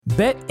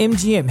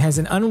BetMGM has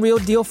an unreal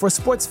deal for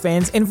sports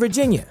fans in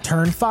Virginia.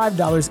 Turn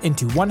 $5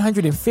 into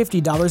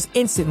 $150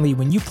 instantly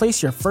when you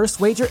place your first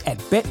wager at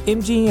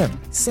BetMGM.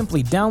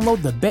 Simply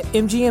download the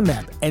BetMGM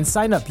app and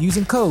sign up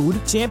using code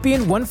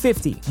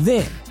Champion150.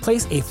 Then,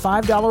 place a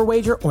 $5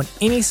 wager on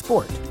any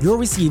sport. You'll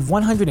receive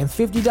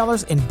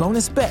 $150 in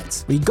bonus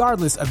bets,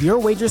 regardless of your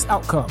wager's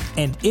outcome.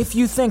 And if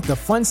you think the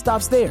fun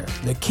stops there,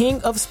 the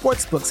King of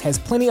Sportsbooks has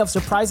plenty of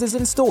surprises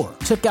in store.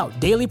 Check out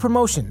daily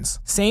promotions,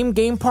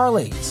 same-game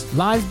parlays,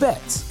 live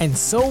bets, and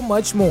so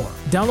much more.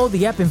 Download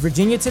the app in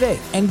Virginia today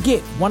and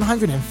get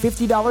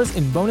 $150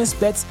 in bonus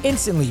bets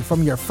instantly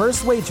from your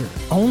first wager.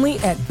 Only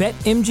at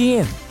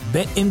BetMGM.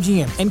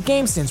 BetMGM and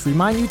GameSense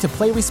remind you to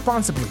play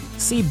responsibly.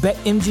 See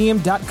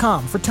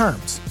BetMGM.com for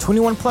terms.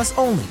 21 plus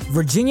only.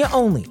 Virginia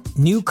only.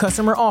 New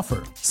customer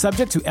offer.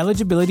 Subject to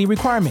eligibility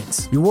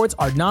requirements. Rewards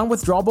are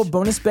non-withdrawable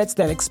bonus bets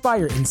that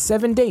expire in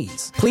 7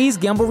 days. Please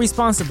gamble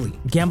responsibly.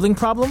 Gambling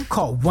problem?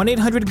 Call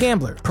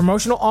 1-800-GAMBLER.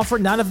 Promotional offer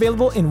not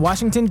available in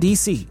Washington,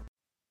 D.C.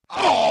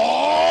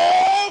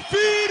 Oh,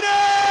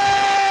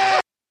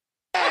 Phoenix!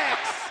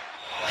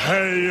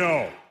 Hey,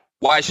 yo.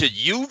 Why should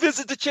you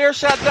visit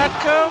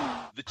thechairshot.com?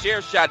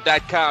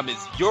 Thechairshot.com is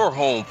your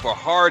home for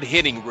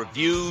hard-hitting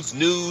reviews,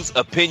 news,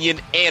 opinion,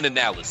 and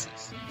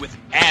analysis with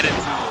attitude.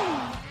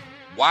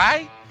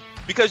 Why?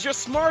 Because you're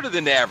smarter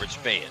than the average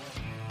fan.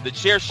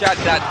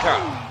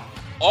 Thechairshot.com.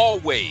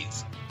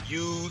 Always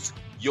use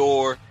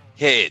your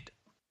head.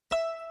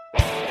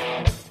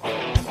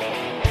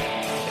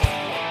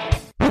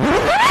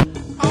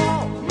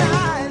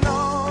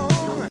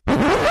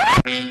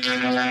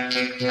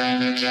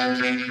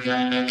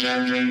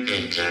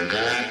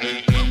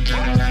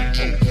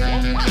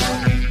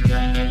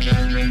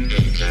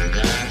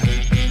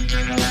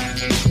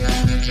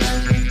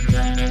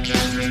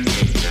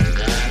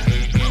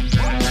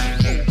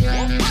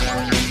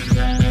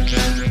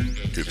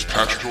 It's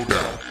Patrick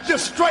O'Dowd. You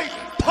straight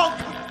punk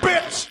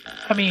bitch!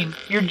 I mean,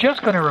 you're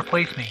just gonna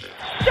replace me.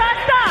 Shut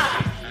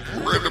up!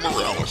 Randy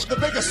Morales. The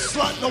biggest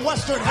slut in the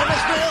Western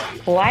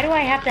Hemisphere. Why do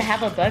I have to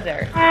have a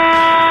buzzer?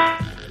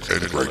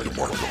 And Greg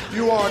DeMarco.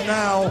 You are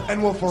now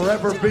and will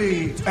forever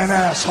be an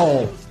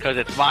asshole. Because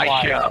it's my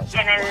show.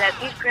 And I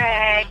love you,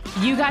 Greg.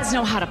 You guys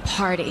know how to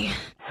party.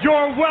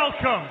 You're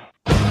welcome!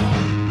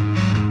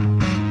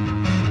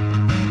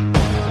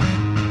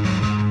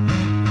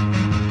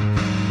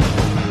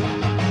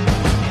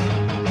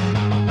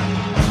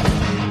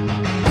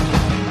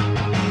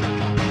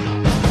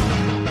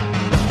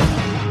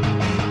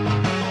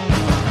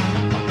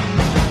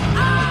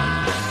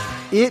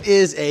 It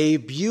is a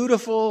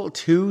beautiful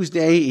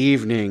Tuesday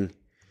evening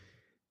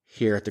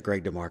here at the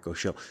Greg DeMarco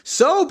Show.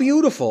 So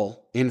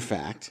beautiful, in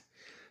fact,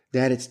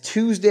 that it's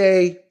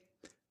Tuesday,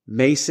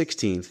 May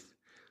 16th,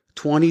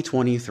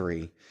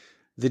 2023,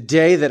 the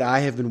day that I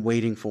have been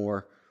waiting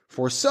for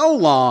so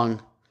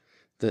long,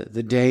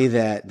 the day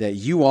that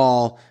you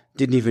all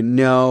didn't even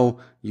know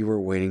you were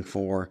waiting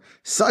for.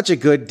 Such a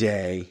good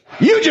day.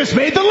 You just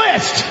made the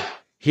list!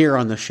 Here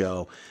on the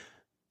show.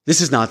 This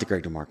is not the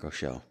Greg DeMarco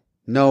Show.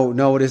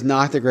 No, it is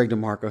not the Greg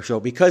DeMarco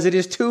Show because it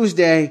is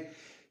Tuesday,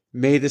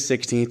 May the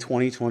 16th,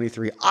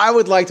 2023. I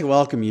would like to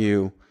welcome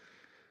you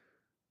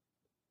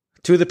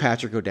to the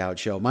Patrick O'Dowd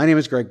Show. My name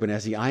is Greg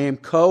Benessi. I am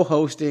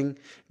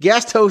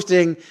guest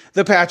hosting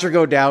the Patrick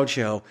O'Dowd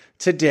Show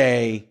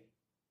today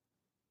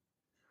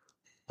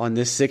on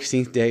this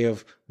 16th day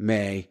of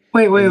May.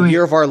 Wait.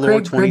 Year of our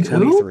Lord, Greg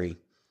 2023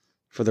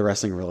 for the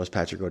wrestling realist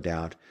Patrick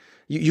O'Dowd.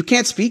 You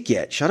can't speak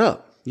yet. Shut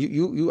up.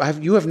 You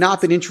have not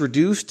been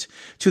introduced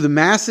to the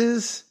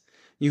masses.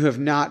 You have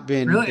not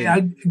been, Greg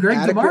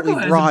adequately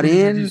DeMarco brought hasn't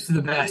been in. introduced to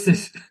the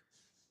masses.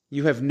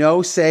 You have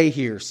no say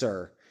here,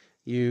 sir.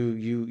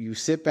 You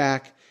sit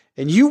back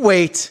and you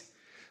wait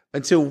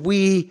until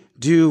we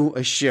do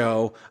a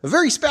show, a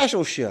very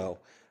special show,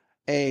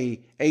 a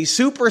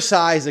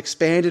supersized,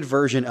 expanded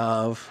version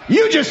of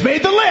You just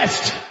made the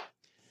list!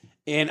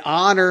 in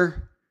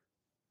honor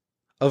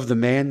of the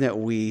man that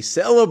we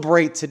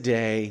celebrate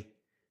today.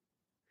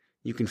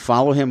 You can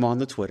follow him on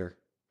the Twitter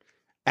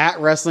at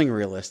Wrestling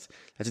Realist.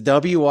 That's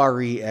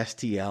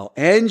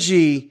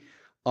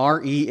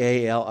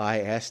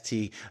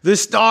WRESTLNGREALIST. The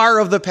star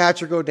of the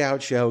Patrick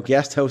O'Dowd Show,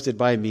 guest hosted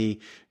by me,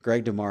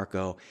 Greg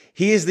DeMarco.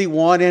 He is the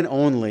one and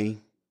only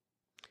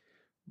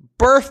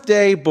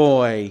birthday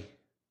boy,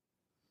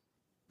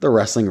 the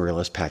Wrestling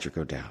Realist, Patrick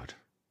O'Dowd.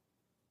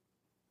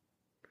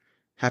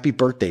 Happy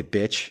birthday,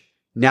 bitch.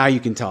 Now you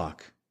can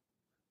talk.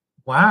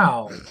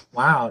 Wow.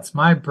 It's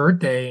my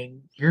birthday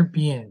and you're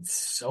being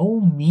so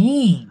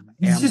mean.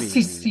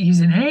 He's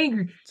an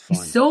angry.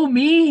 He's so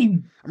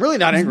mean. I'm really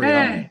not angry.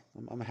 Mad.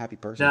 I'm a happy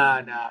person.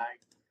 Nah.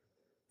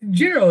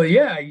 Generally,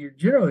 yeah, you're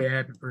generally a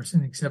happy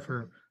person, except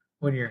for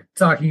when you're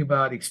talking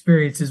about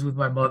experiences with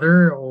my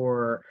mother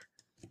or,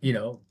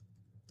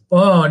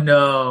 oh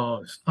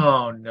no.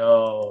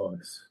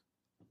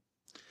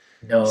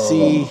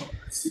 See?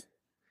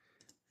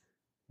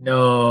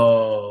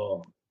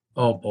 No.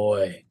 Oh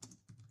boy.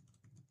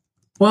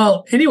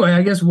 Well, anyway,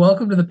 I guess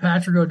welcome to the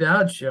Patrick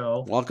O'Dowd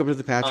Show. Welcome to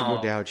the Patrick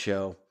O'Dowd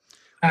Show.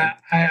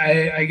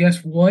 I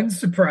guess one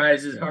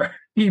surprise has already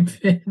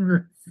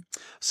been.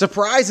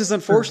 Surprises,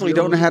 unfortunately,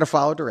 don't know how to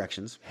follow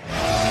directions.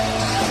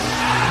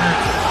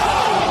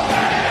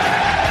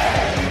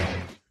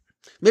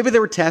 Maybe they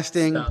were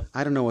testing.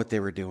 I don't know what they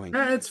were doing.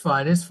 It's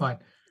fine. It's fine.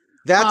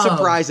 That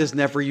surprise has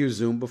never used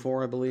Zoom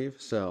before, I believe.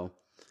 So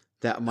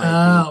that might be part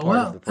of the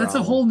problem. That's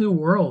a whole new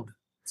world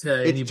to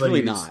anybody. It's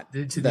really not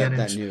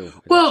that new.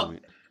 Well,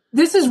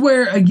 this is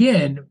where,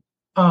 again,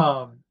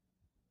 and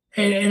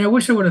I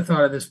wish I would have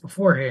thought of this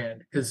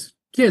beforehand, because,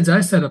 kids,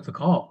 I set up the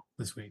call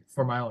this week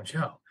for my own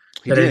show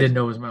I didn't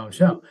know was my own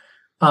show.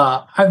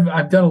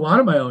 I've done a lot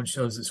of my own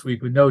shows this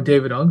week with no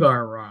David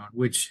Ungar around,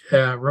 which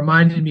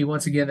reminded me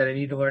once again that I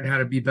need to learn how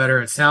to be better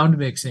at sound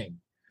mixing.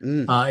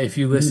 If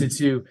you listen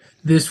to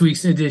this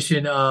week's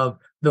edition of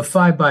the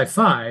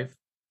 5x5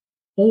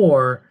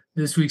 or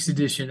this week's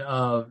edition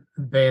of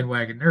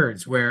Bandwagon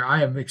Nerds, where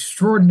I am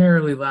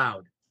extraordinarily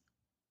loud,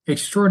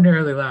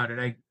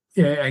 and I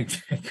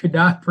could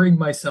not bring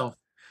my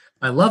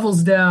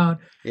levels down.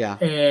 Yeah.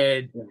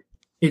 And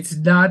it's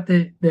not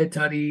that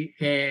Tunney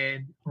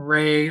and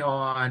Ray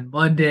on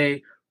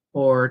Monday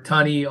or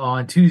Tunney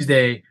on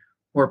Tuesday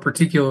were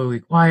particularly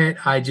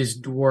quiet. I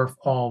just dwarf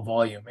all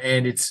volume,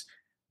 and it's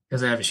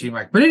because I have a shitty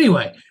mic. But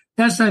anyway,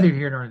 that's neither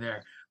here nor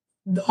there.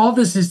 All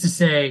this is to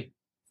say,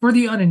 for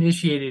the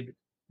uninitiated,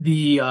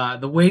 the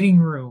waiting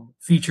room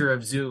feature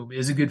of Zoom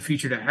is a good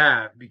feature to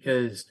have,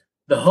 because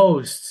the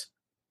host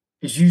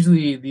is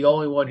usually the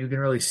only one who can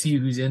really see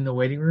who's in the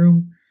waiting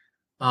room.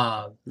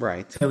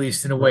 Right. At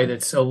least in a way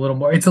that's a little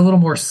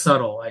more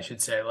subtle, I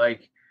should say,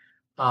 like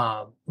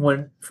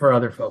when for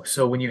other folks.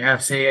 So when you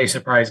have, say, a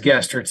surprise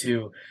guest or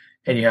two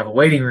and you have a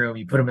waiting room,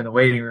 you put them in the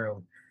waiting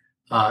room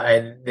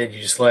and then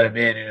you just let them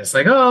in, and it's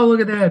like, oh,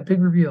 look at that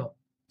big reveal.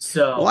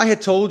 So, well, I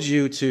had told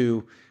you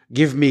to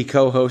give me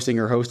co-hosting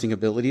or hosting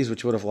abilities,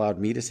 which would have allowed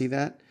me to see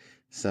that.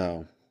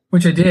 So,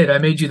 which I did. I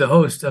made you the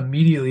host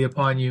immediately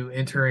upon you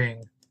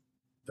entering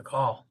the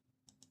call.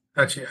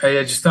 Actually,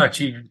 I just thought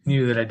you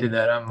knew that I did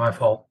that. Not my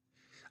fault.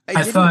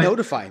 I didn't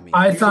notify me.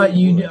 I thought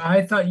you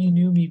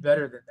knew me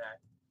better than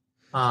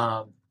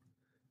that.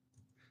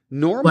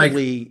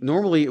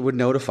 Normally it would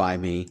notify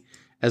me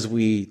as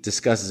we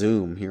discuss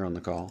Zoom here on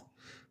the call.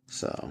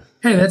 So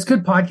hey, that's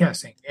good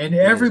podcasting, and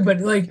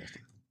everybody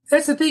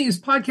that's the thing is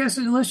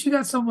podcasting. Unless you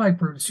got some like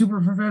super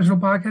professional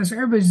podcaster,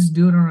 everybody's just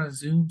doing it on a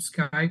Zoom,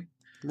 Skype,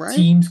 right?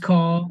 Teams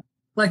call.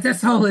 Like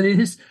that's all it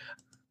is.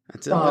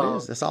 That's all it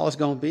is. That's all it's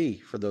going to be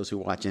for those who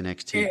watch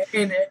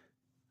NXT.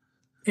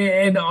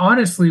 And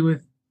honestly,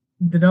 with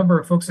the number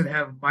of folks that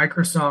have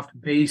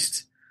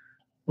Microsoft-based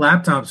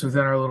laptops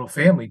within our little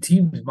family,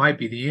 Teams might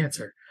be the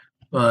answer.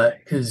 But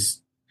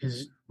because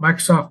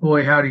Microsoft,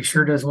 boy, howdy,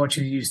 sure does want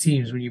you to use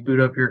Teams when you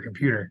boot up your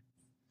computer.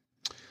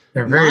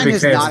 They're very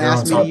big fans. Mine has not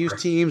asked me to use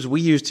Teams.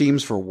 We use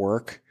Teams for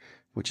work,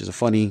 which is a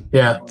funny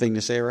thing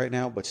to say right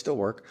now, but still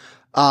work.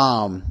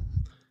 As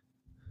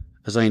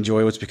I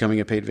enjoy what's becoming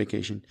a paid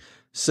vacation.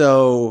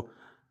 So,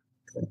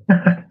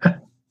 but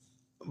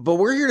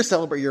we're here to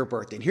celebrate your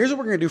birthday. And here's what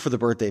we're going to do for the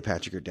birthday,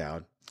 Patrick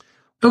O'Dowd.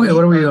 Okay,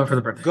 what are we doing for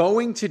the birthday?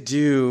 Going to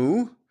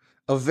do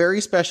a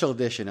very special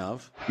edition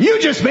of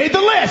You Just Made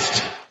the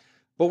List!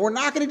 But we're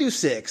not going to do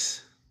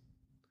 6.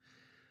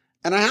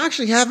 And I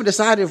actually haven't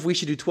decided if we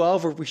should do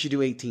 12 or if we should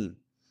do 18.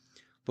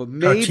 But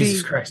maybe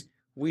Jesus Christ.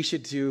 We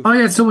should do... I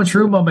had so much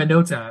room on my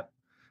notes app.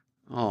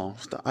 Oh,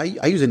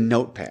 I use a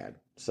notepad,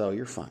 so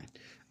you're fine.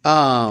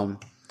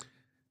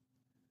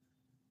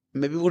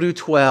 Maybe we'll do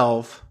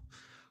 12.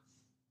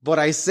 But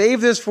I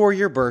saved this for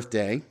your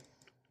birthday.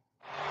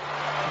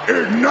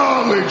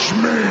 Acknowledge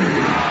me.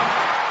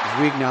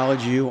 We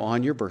acknowledge you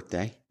on your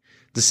birthday,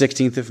 the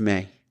 16th of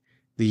May,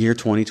 the year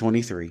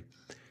 2023.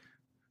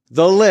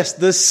 The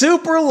list, the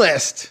super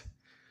list.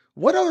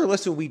 What other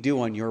list would we do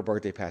on your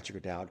birthday,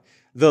 Patrick O'Dowd?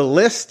 The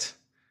list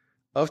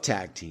of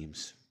tag teams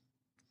is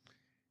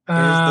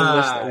the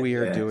list that we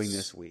are doing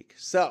this week.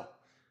 So,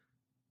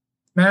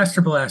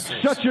 Master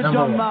Blasters. Shut your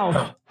dumb mouth.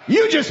 Oh.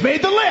 You just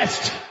made the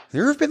list.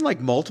 There have been like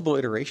multiple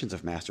iterations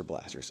of Master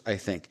Blasters, I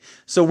think.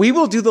 So we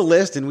will do the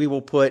list and we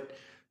will put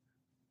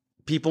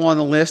people on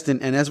the list.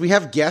 And as we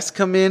have guests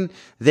come in,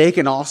 they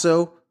can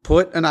also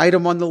put an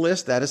item on the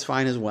list. That is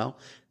fine as well.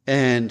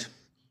 And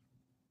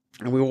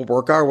we will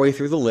work our way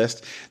through the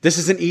list. This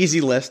is an easy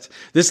list.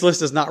 This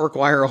list does not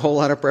require a whole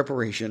lot of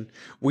preparation.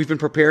 We've been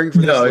preparing for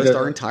this list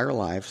our entire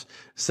lives.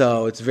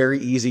 So it's very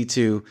easy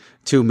to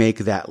make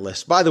that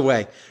list. By the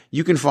way,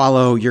 you can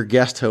follow your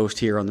guest host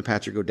here on the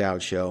Patrick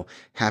O'Dowd Show,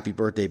 Happy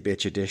Birthday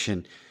Bitch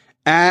Edition,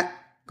 at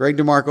Greg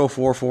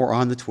DeMarco44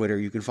 on the Twitter.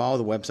 You can follow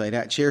the website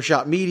at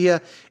Chairshot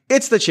Media.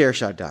 It's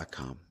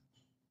thechairshot.com.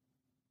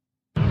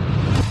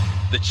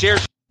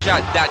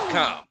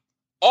 Thechairshot.com.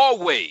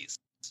 Always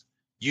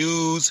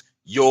use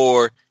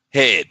your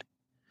head.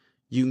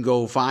 You can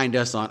go find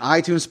us on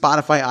iTunes,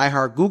 Spotify,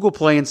 iHeart, Google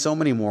Play, and so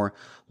many more.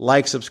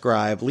 Like,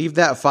 subscribe, leave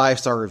that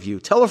 5-star review,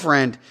 tell a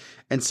friend,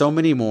 and so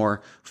many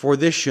more for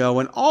this show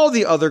and all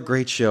the other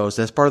great shows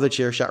as part of the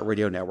Chairshot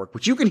Radio Network,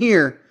 which you can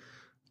hear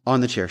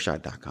on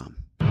thechairshot.com.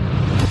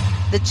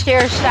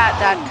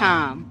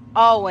 Thechairshot.com.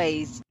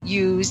 always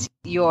use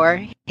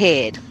your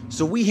head.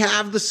 So we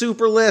have the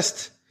super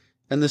list,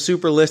 and the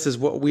super list is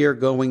what we are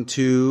going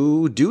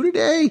to do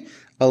today,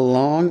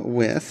 along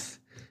with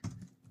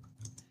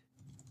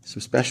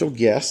some special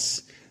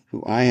guests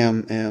who I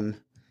am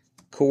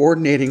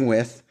coordinating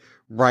with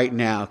right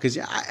now. Because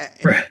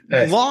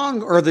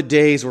long are the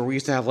days where we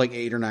used to have like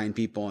 8 or 9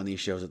 people on these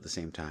shows at the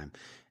same time.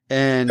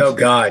 And oh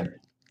God,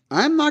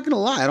 I'm not going to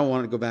lie, I don't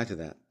want to go back to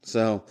that.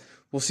 So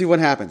we'll see what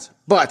happens.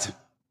 But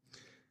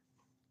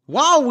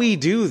while we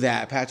do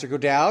that, Patrick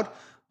O'Dowd,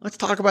 let's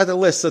talk about the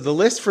list. So the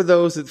list for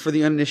those for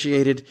the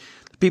uninitiated,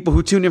 the people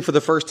who tune in for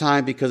the first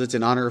time because it's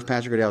in honor of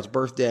Patrick O'Dowd's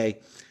birthday.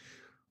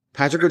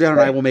 Patrick O'Dowd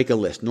and I will make a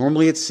list.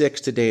 Normally it's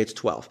 6, today it's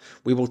 12.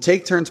 We will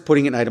take turns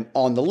putting an item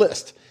on the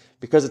list.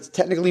 Because it's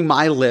technically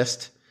my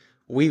list,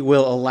 we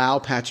will allow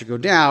Patrick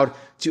O'Dowd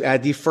to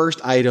add the first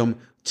item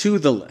to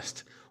the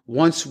list.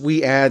 Once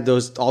we add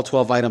all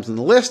 12 items on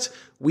the list,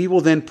 we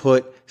will then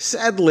put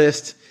said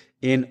list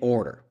in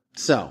order.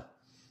 So,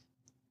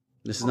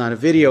 this is not a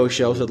video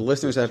show, so the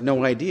listeners have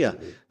no idea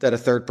that a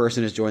third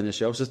person is joining the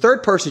show. So the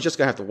third person is just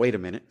going to have to wait a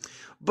minute.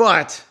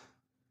 But,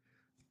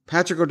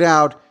 Patrick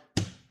O'Dowd,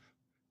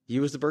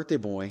 you as the birthday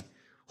boy,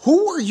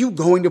 who are you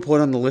going to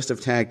put on the list of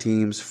tag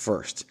teams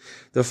first?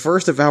 The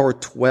first of our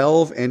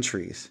 12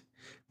 entries.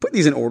 Putting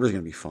these in order is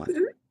going to be fun.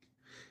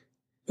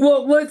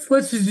 Well, let's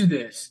just do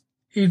this.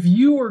 If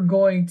you were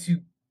going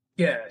to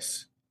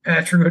guess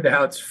Patrick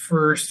O'Dowd's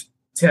first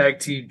tag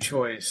team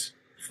choice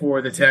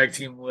for the tag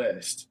team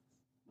list,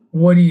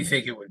 what do you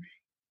think it would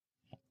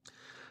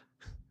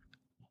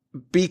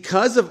be?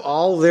 Because of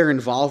all their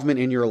involvement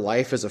in your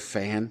life as a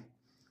fan,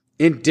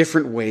 in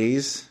different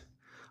ways,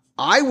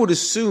 I would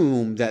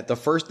assume that the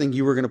first thing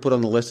you were going to put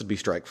on the list would be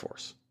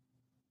Strikeforce.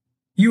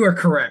 You are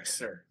correct,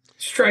 sir.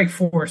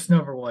 Strikeforce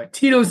number 1.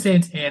 Tito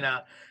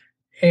Santana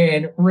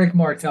and Rick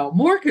Martel.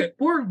 More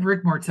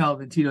Rick Martel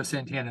than Tito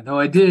Santana, though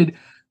I did,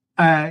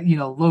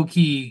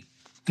 low-key,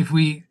 if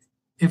we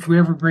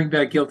ever bring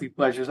back Guilty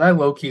Pleasures, I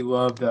low-key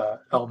loved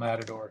El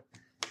Matador.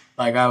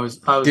 Like, I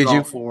was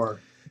all for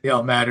the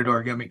El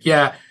Matador gimmick.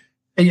 Yeah,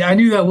 I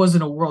knew that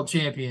wasn't a world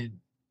champion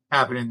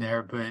happening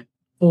there, but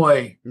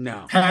boy,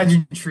 no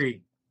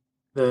pageantry.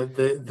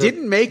 The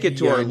didn't make it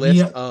to our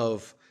list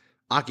of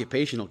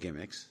occupational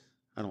gimmicks.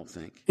 I don't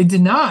think it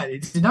did not.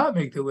 It did not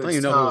make the list. I don't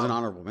even know if it was an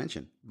honorable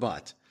mention,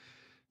 but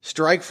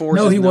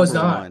Strikeforce is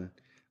number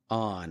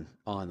 1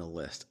 on the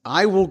list.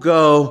 I will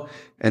go,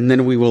 and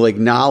then we will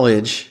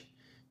acknowledge,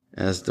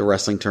 as the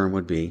wrestling term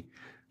would be,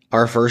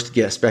 our first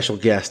special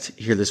guest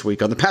here this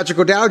week on the Patrick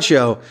O'Dowd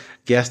Show,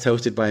 guest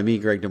hosted by me,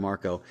 Greg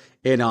DeMarco,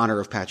 in honor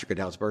of Patrick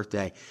O'Dowd's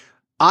birthday.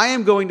 I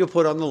am going to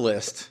put on the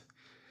list,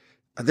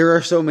 there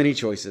are so many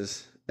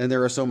choices, and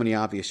there are so many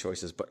obvious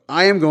choices, but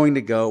I am going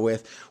to go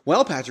with,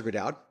 Patrick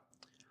O'Dowd,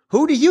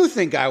 who do you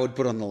think I would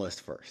put on the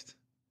list first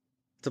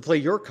to play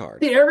your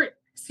card?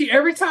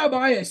 Every time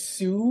I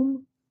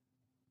assume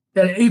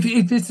that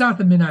if it's not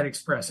the Midnight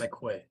Express, I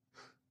quit.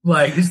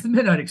 Like, it's the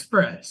Midnight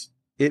Express.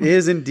 It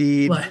is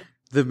indeed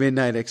the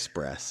Midnight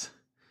Express.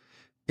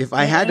 If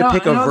I had to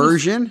pick a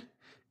version,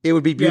 it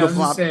would be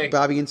Beautiful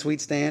Bobby and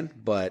Sweet Stan,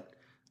 but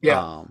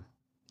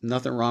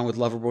nothing wrong with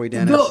Loverboy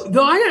Dennis.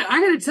 Though I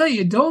got to tell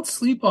you, don't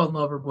sleep on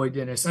Loverboy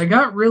Dennis. I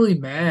got really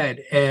mad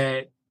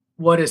at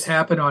what has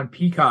happened on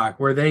Peacock,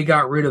 where they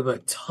got rid of a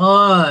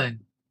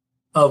ton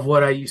of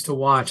what I used to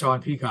watch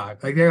on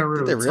Peacock. Like, they got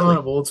rid of a ton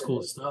of old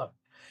school stuff.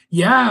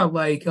 Yeah,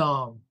 like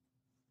I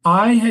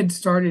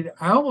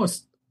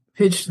almost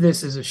pitched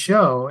this as a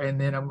show,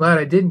 and then I'm glad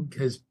I didn't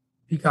because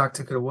Peacock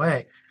took it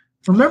away.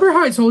 Remember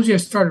how I told you I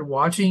started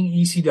watching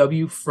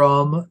ECW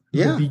from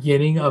the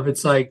beginning of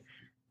its like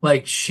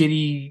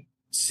shitty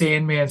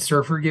Sandman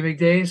Surfer gimmick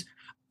days?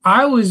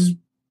 I was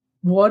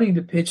wanting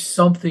to pitch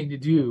something to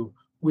do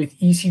with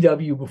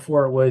ECW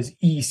before it was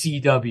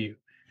ECW,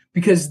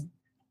 because,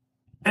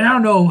 and I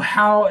don't know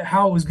how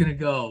it was going to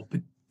go,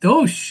 but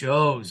those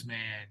shows,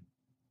 man,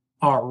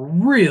 are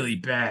really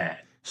bad.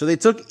 So they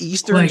took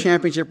Eastern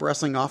Championship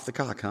Wrestling off the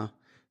cock, huh?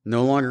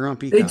 No longer on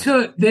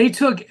Peacock. They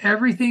took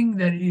everything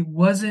that it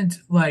wasn't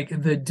like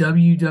the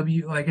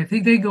WW. Like, I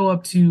think they go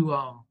up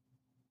to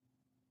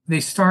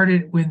they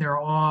started when they're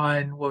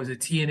on, what was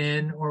it,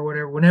 TNN or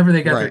whatever. Whenever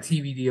they got their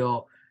TV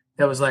deal,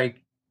 that was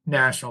like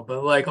national.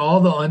 But like all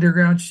the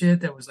underground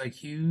shit that was like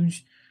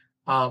huge,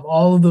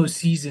 all of those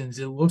seasons,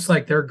 it looks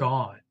like they're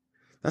gone.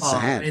 That's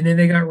sad. And then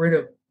they got rid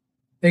of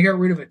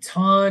a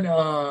ton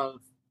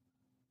of.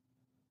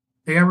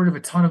 They got rid of a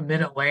ton of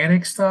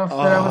Mid-Atlantic stuff that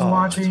I was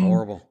watching. That's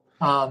horrible.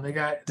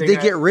 Did they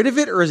get rid of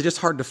it, or is it just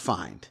hard to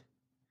find?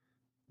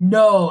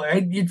 No,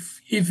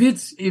 if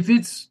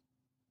it's,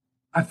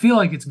 I feel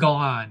like it's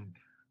gone.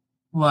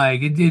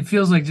 Like it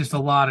feels like just a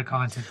lot of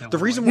content. The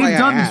reason why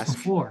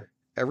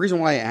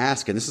I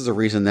ask, and this is a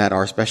reason that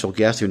our special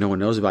guest, who no one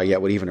knows about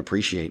yet, would even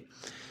appreciate.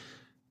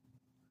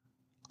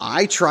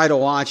 I try to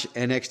watch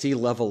NXT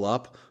Level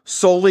Up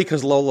solely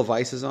because Lola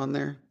Vice is on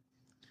there.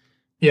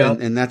 Yeah.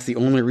 And that's the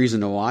only reason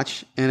to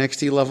watch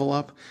NXT Level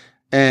Up.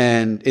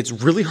 And it's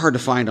really hard to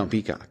find on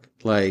Peacock.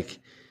 Like,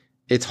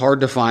 it's hard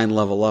to find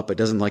Level Up. It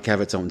doesn't like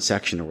have its own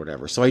section or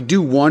whatever. So I do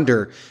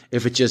wonder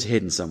if it's just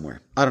hidden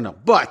somewhere. I don't know.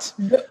 But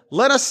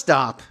let us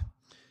stop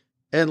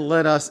and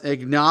let us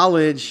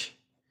acknowledge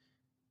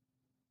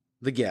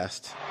the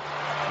guest.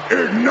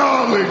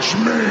 Acknowledge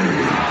me.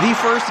 The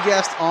first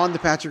guest on the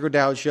Patrick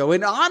O'Dowd Show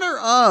in honor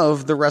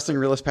of the wrestling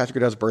realist Patrick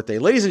O'Dowd's birthday.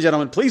 Ladies and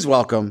gentlemen, please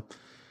welcome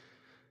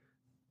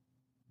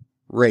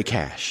Ray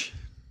Cash.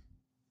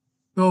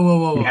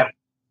 Whoa.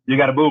 You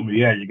got to boo me.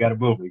 Yeah, you got to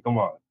boo me. Come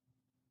on.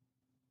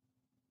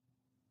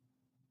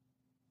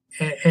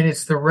 And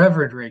it's the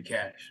Reverend Ray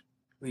Cash.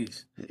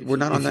 Please. We're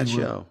not on that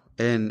show.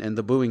 And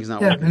the booing is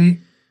not yeah,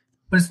 working.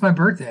 But it's my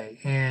birthday.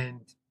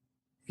 And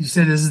you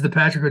said this is the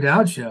Patrick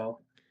O'Dowd Show.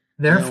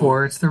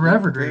 Therefore, it's the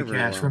Reverend Ray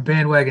Cash from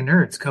Bandwagon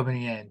Nerds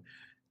coming in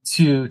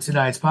to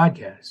tonight's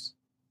podcast.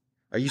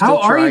 Are you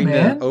still trying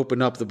to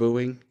open up the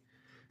booing?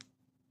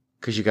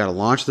 Because you got to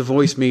launch the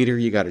voice meter,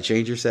 you got to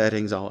change your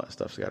settings, all that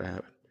stuff's got to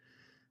happen.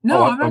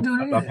 No, I'm not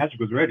doing anything. I thought Patrick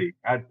was ready.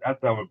 I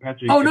thought when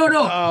Patrick. Oh no!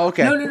 Oh,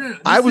 okay. No.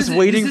 I was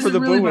waiting for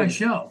the really booing. My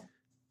show.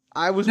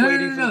 I was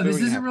waiting for the booing. This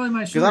isn't really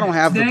my show. Because I don't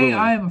have the booing. Today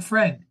I am a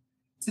friend.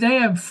 Today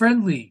I'm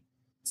friendly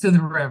to the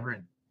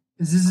Reverend.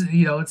 This is,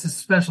 it's a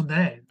special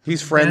day.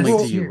 He's friendly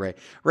to you, Ray.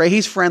 Ray,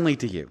 he's friendly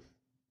to you.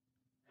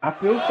 I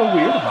feel so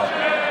weird about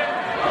that.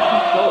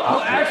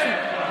 Actually,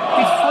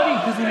 it's funny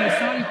because when I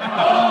saw you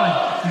pop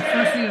on, the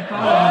first thing I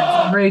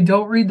thought of was, Ray,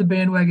 don't read the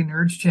Bandwagon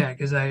Nerds chat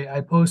because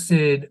I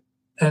posted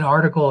an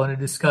article and a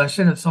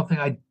discussion of something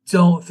I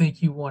don't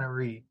think you want to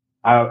read.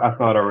 I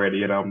thought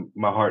already, and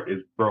my heart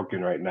is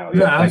broken right now.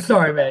 Yeah, I'm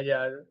sorry, man.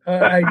 Yeah,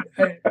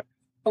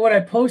 when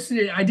I posted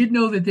it, I didn't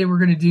know that they were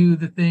going to do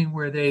the thing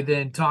where they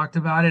then talked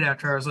about it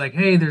after I was like,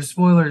 hey, there's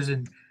spoilers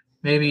and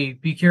maybe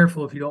be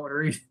careful if you don't want to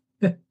read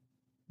it.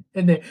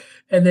 and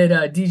then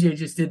DJ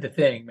just did the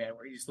thing, man,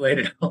 where he just laid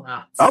it all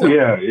out. So,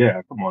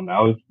 yeah. Come on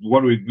now.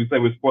 What do we say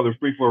we're spoiler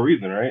free for a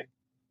reason, right?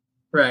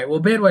 Right. Well,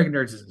 Bandwagon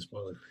Nerds isn't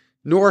spoiler free.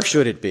 Nor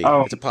should it be.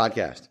 It's a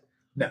podcast.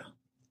 No.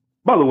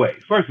 By the way,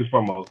 first and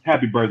foremost,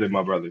 happy birthday,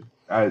 my brother.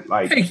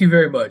 Thank you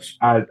very much.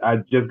 I've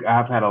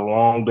had a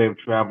long day of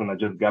traveling. I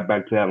just got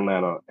back to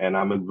Atlanta and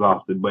I'm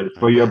exhausted, but it's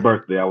for your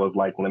birthday. I was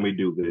like, let me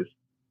do this.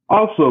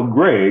 Also,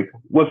 Greg,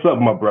 what's up,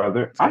 my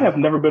brother? I have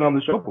never been on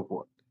the show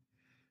before.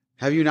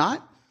 Have you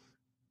not?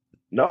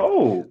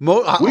 No.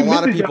 A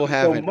lot of people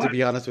haven't, to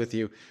be honest with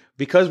you,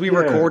 because we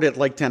record at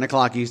like 10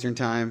 o'clock Eastern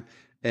time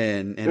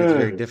and it's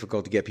very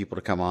difficult to get people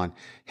to come on.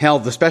 Hell,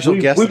 the special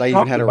guest that I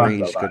even had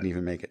arranged couldn't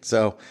even make it.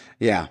 So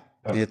yeah,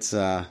 it's,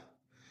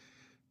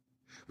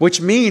 which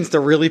means to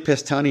really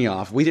piss Tunney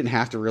off, we didn't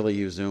have to really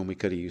use Zoom. We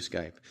could have used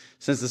Skype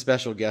since the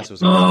special guest was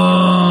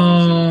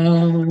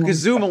because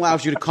Zoom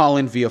allows you to call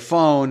in via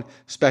phone.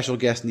 Special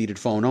guest needed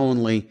phone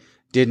only.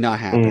 Did not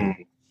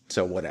happen.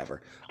 So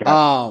whatever.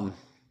 But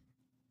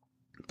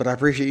I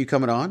appreciate you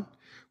coming on.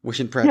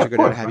 Wishing Patrick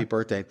a happy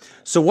birthday.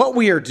 So what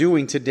we are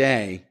doing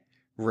today,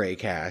 Ray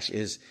Cash,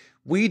 is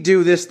we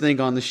do this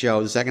thing on the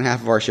show, the second half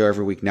of our show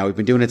every week. Now we've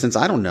been doing it since,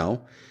 I don't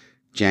know,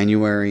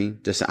 January,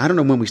 December. I don't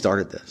know when we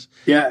started this.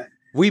 Yeah.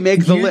 We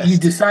make the list. You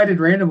decided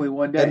randomly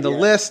one day. And the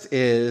list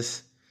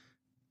is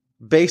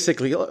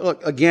basically,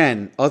 look,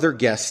 again, other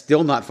guests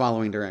still not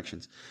following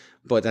directions,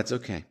 but that's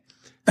okay.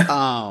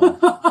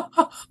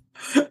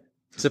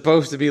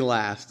 Supposed to be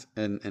last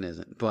and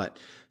isn't. But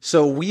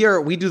so we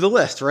do the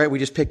list, right? We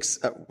just pick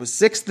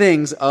 6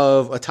 things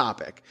of a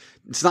topic.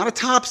 It's not a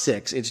top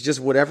 6. It's just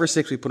whatever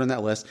 6 we put on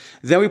that list.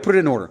 Then we put it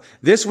in order.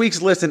 This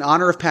week's list in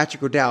honor of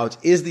Patrick O'Dowd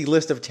is the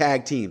list of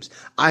tag teams.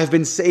 I've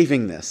been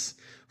saving this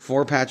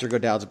for Patrick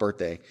O'Dowd's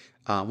birthday.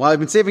 I've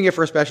been saving it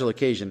for a special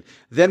occasion.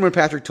 Then when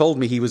Patrick told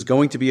me he was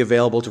going to be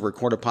available to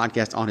record a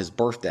podcast on his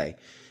birthday,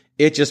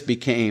 it just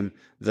became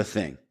the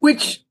thing.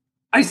 Which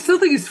I still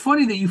think it's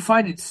funny that you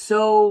find it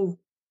so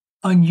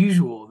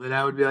unusual that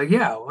I would be like,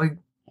 yeah, like,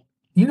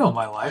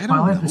 my life. My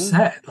life is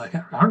set. Like,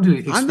 I don't do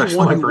anything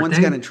special. I'm the one who once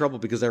got in trouble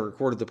because I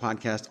recorded the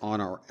podcast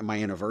on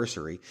my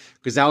anniversary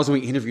because that was when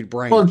we interviewed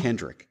Brian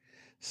Kendrick.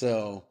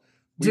 So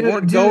we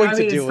weren't going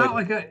to do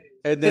it.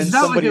 And then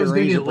somebody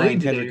arranged a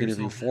Brian Kendrick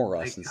interview for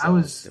us. Like, I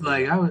was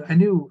like, I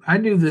knew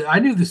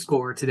the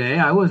score today.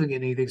 I wasn't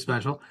getting anything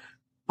special.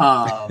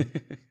 So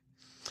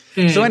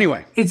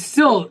anyway, it's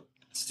still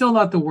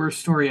not the worst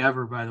story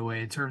ever, by the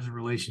way, in terms of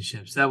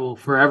relationships. That will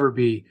forever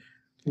be.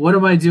 What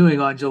am I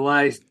doing on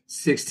July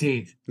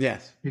 16th?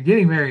 Yes, you're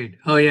getting married.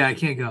 Oh yeah, I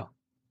can't go.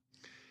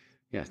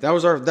 Yes, that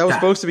was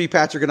supposed to be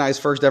Patrick and I's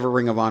first ever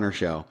Ring of Honor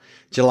show,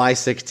 July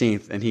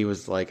 16th, and he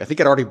was like, I think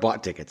I'd already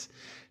bought tickets.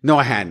 No,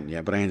 I hadn't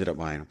yet, but I ended up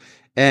buying them.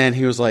 And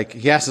he was like,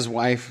 he asked his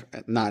wife,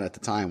 not at the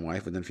time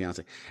wife, but then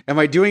fiance, am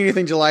I doing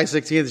anything July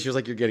 16th? She was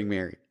like, you're getting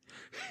married.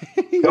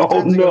 He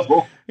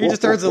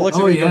just turns and looks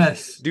at me and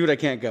goes, dude, I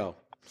can't go.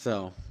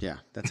 So, yeah,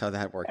 that's how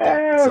that worked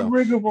out.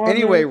 So,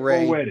 anyway,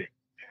 Ray,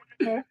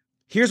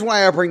 here's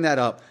why I bring that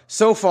up.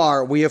 So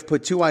far, we have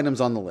put 2 items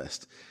on the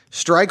list.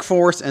 Strike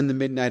Force and the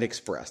Midnight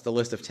Express, the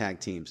list of tag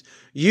teams.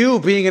 You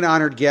being an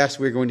honored guest,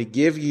 we're going to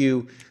give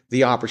you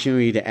the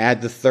opportunity to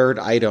add the 3rd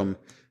item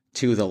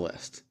to the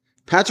list.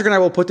 Patrick and I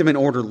will put them in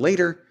order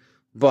later,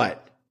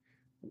 but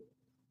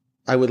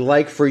I would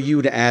like for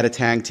you to add a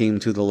tag team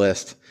to the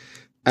list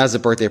as a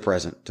birthday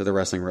present to the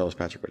Wrestling Realist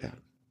Patrick O'Dowd.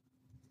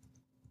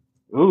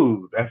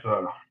 Ooh, that's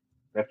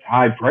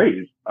high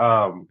praise.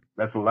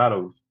 That's a lot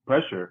of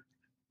pressure.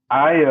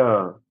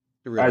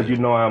 Really as you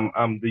know, I'm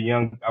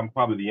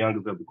probably the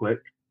youngest of the clique.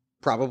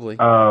 Probably.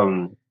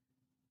 But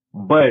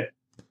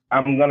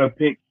I'm gonna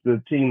pick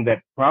the team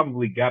that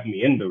probably got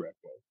me into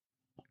wrestling,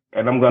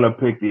 and I'm gonna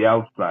pick the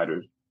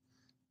Outsiders.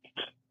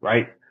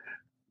 Right?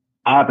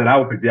 I thought I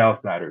would pick the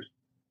Outsiders.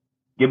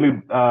 Give me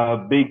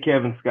Big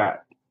Kevin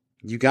Scott.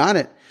 You got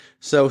it.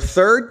 So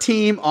third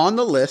team on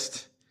the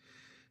list.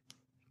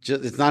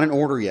 It's not in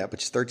order yet, but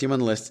just third team on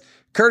the list,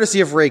 courtesy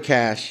of Ray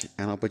Cash,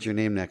 and I'll put your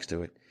name next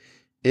to it,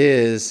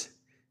 is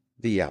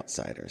the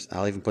Outsiders.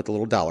 I'll even put the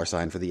little dollar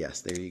sign for the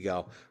S. There you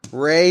go.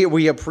 Ray,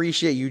 we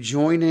appreciate you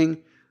joining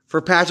for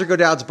Patrick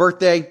O'Dowd's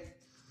birthday.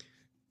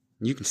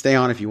 You can stay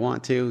on if you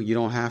want to. You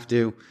don't have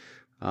to.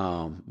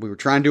 We were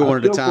trying to do it one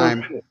at a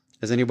time.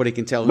 As anybody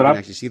can tell who can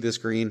actually see the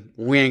screen,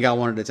 we ain't got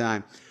one at a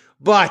time.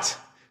 But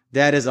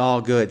that is all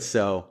good.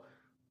 So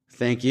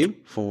thank you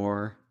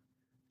for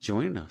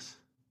joining us.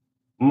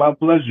 My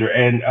pleasure.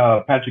 And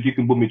Patrick, you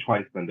can book me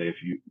twice Sunday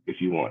if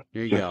you want.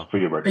 There you go. For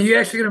your birthday. Are you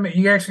actually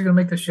gonna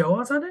make the show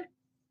on Sunday?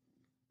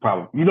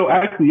 Probably.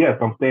 Actually, yes.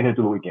 I'm staying here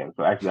till the weekend.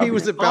 So actually, he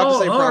was about to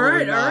say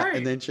probably not, all right.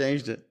 and then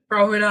changed it.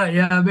 Probably not.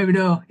 Yeah, maybe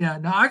no. Yeah,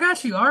 no. I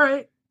got you. All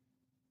right.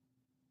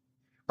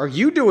 Are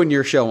you doing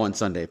your show on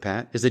Sunday,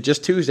 Pat? Is it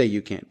just Tuesday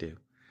you can't do?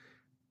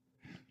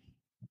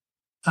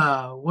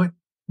 What?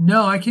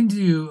 No, I can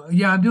do.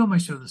 Yeah, I'm doing my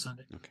show this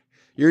Sunday. Okay.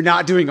 You're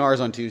not doing ours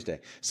on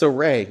Tuesday. So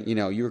Ray,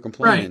 you were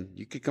complaining. Right.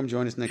 You could come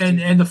join us next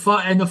Tuesday. And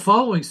the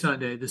following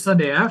Sunday, the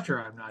Sunday after,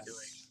 I'm not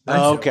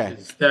doing. Okay.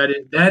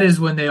 That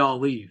is when they all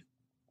leave.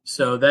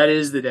 So that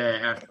is the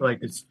day after. Like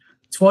it's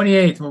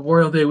 28th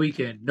Memorial Day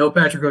weekend. No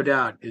Patrick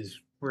O'Dowd because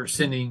we're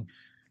sending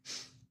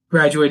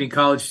graduating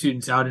college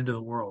students out into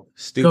the world.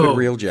 Stupid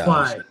real jobs.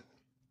 Fly.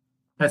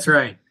 That's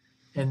right.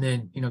 And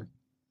then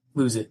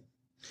lose it.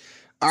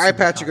 All right,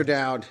 Patrick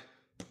O'Dowd.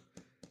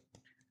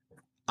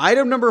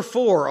 Item number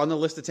 4 on the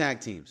list of tag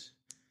teams.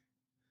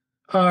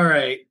 All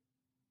right.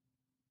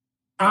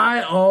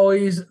 I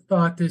always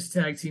thought this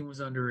tag team was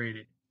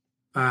underrated.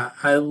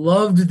 I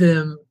loved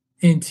them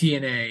in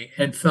TNA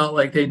and felt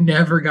like they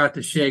never got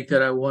the shake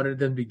that I wanted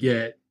them to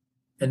get.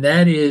 And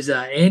that is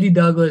Andy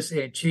Douglas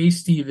and Chase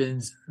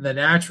Stevens, the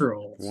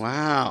Naturals.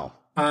 Wow.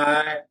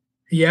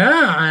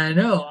 Yeah, I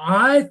know.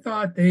 I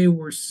thought they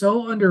were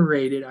so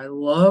underrated. I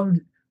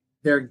loved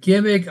their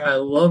gimmick. I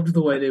loved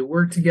the way they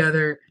worked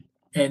together.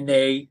 And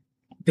they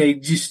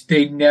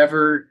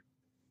never,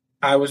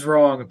 I was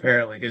wrong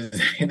apparently,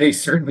 because they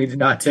certainly did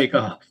not take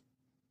off.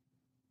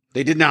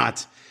 They did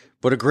not,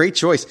 but a great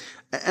choice.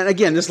 And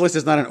again, this list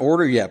is not in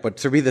order yet, but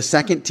to be the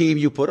second team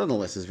you put on the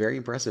list is very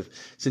impressive.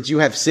 Since you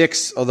have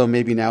 6, although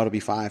maybe now it'll be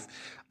 5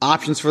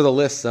 options for the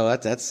list. So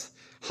that's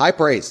high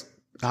praise.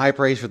 High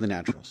praise for the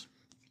Naturals.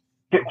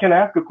 Can I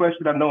ask a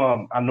question? I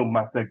know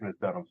my segment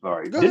is done. I'm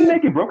sorry. Didn't they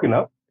get broken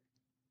up?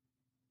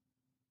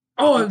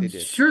 Oh, I'm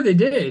sure they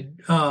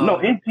did. No,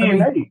 in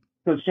TNA,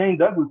 because Shane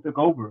Douglas took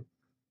over,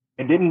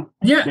 and didn't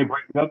they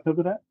break up because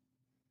of that?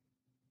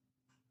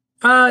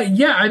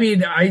 Yeah. I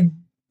mean,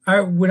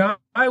 when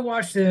I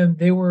watched them,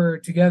 they were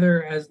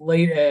together as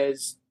late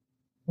as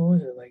what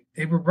was it like?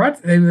 They were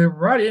brought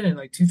in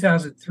like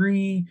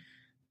 2003.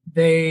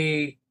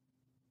 They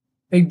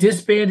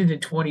disbanded in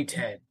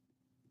 2010.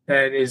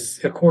 That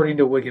is according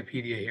to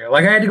Wikipedia here.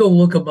 Like I had to go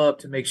look them up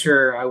to make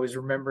sure I was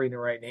remembering the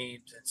right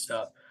names and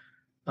stuff.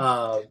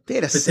 They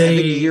had a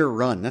 7-year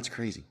run. That's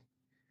crazy.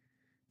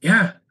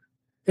 Yeah,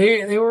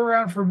 they were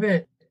around for a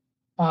bit,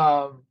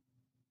 and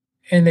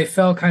they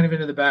fell kind of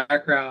into the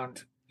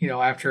background,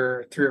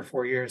 after 3 or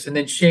 4 years. And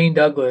then Shane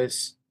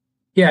Douglas,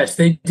 yes,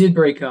 they did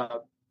break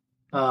up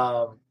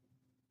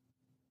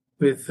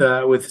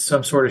with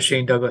some sort of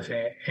Shane Douglas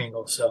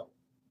angle. So,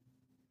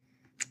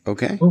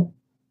 okay, Ooh.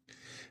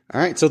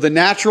 All right. So the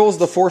Naturals,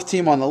 the 4th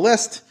team on the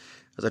list.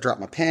 As I drop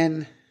my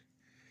pen.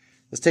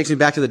 This takes me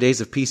back to the days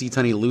of PC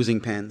Tunney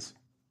losing pens.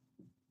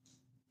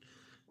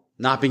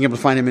 Not being able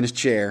to find him in his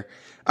chair.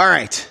 All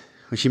right.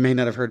 Which you may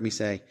not have heard me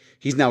say.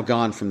 He's now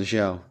gone from the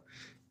show.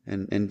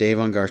 And Dave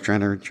Ungar's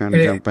trying to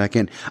jump back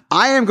in.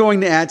 I am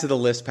going to add to the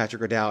list,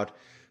 Patrick O'Dowd.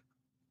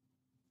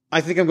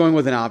 I think I'm going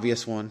with an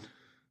obvious one.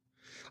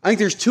 I think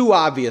there's 2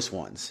 obvious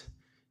ones.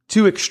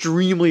 2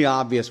 extremely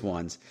obvious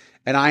ones.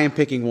 And I am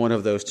picking one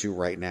of those 2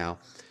 right now.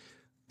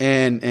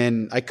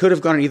 And I could have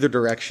gone in either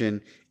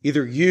direction.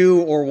 Either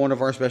you or one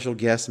of our special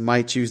guests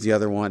might choose the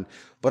other one.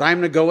 But I'm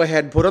going to go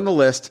ahead and put on the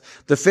list,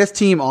 the 5th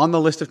team on the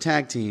list of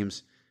tag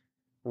teams,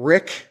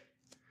 Rick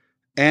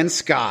and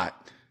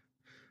Scott,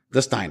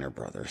 the Steiner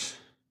brothers.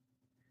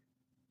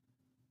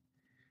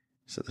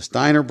 So the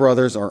Steiner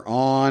brothers are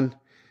on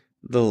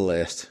the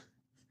list.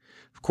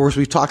 Of course,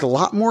 we've talked a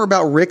lot more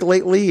about Rick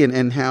lately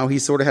and how he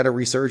sort of had a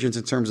resurgence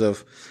in terms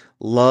of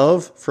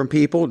love from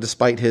people,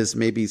 despite his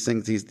maybe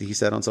things he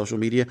said on social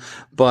media.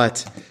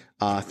 But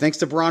thanks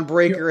to Braun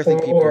Breaker, I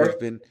think people have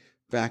been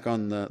back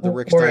on the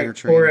Rick Steiner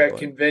train. Or at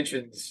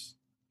conventions.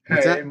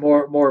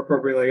 More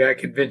appropriately at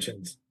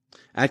conventions.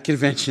 At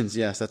conventions,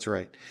 yes, that's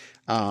right.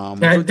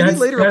 That's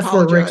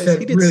where Rick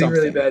said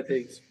really bad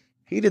things.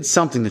 He did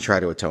something to try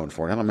to atone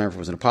for it. I don't remember if it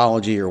was an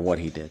apology or what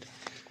he did.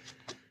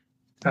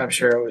 I'm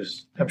sure it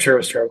was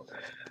trouble.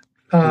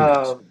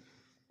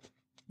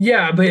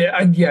 Yeah,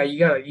 but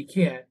you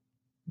can't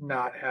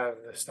not have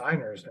the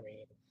Steiners. I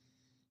mean,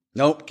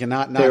 nope,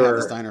 cannot not have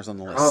the Steiners on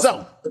the list.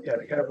 Awesome. So yeah,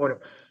 they gotta avoid them.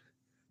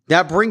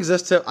 That brings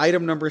us to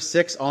item number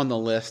 6 on the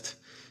list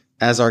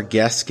as our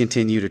guests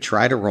continue to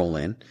try to roll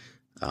in.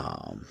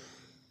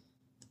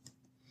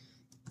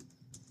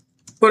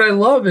 What I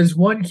love is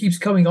one keeps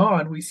coming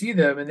on, we see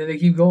them, and then they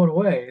keep going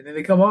away. And then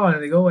they come on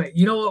and they go away.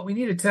 You know what? We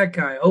need a tech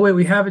guy. Oh, wait,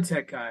 we have a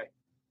tech guy.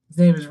 His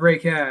name is Ray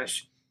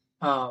Cash.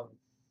 My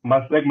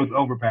segment's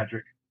over,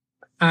 Patrick.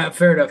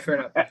 Fair enough.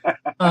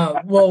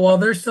 Well, while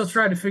they're still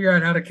trying to figure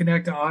out how to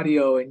connect to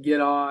audio and get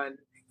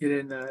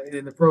in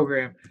the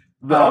program.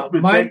 The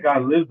ultimate tech guy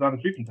lives on the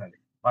street contender.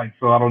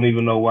 So I don't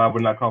even know why we're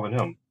not calling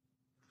him.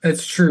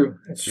 That's true.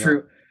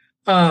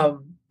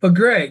 But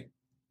Greg,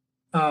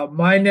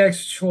 my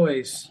next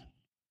choice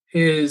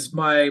is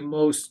my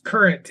most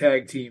current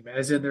tag team,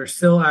 as in they're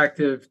still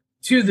active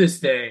to this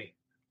day,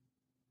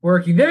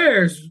 working.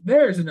 There's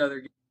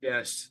another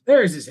guest.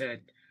 There's his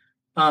head.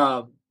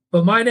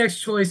 But my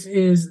next choice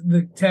is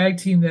the tag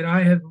team that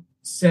I have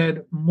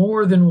said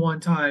more than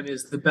one time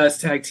is the best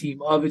tag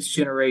team of its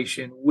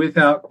generation,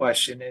 without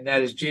question, and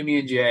that is Jimmy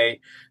and Jay,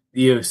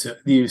 the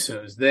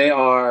Usos. They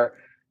are,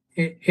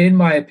 in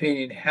my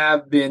opinion,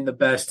 have been the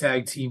best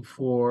tag team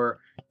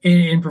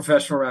in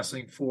professional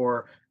wrestling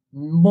for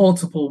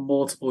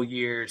multiple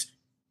years.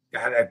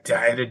 God,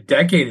 a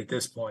decade at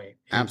this point.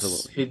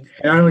 Absolutely.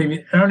 I don't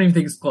even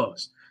think it's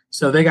close.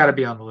 So they got to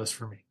be on the list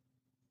for me.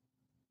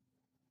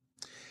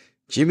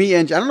 Jimmy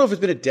and I don't know if it's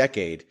been a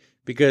decade,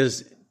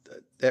 because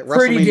at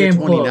WrestleMania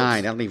 29,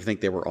 I don't even think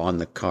they were on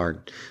the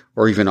card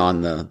or even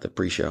on the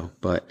pre-show,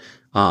 but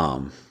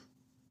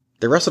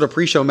they wrestled a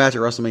pre-show match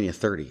at WrestleMania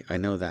 30. I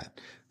know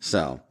that.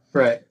 So,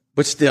 right.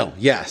 But still,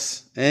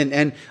 yes.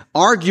 And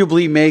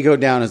arguably may go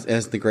down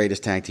as the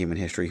greatest tag team in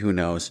history. Who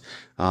knows?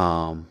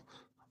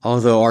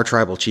 Although our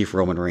tribal chief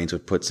Roman Reigns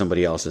would put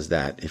somebody else as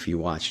that if you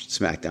watched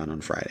SmackDown on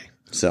Friday.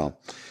 So,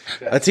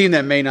 a team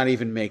that may not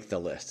even make the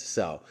list.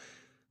 So,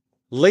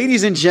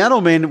 ladies and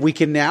gentlemen, we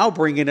can now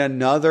bring in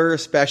another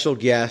special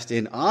guest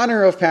in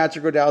honor of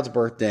Patrick O'Dowd's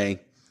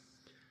birthday.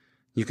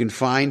 You can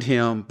find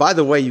him. By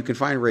the way, you can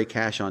find Ray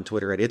Cash on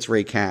Twitter at It's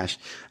Ray Cash.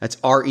 That's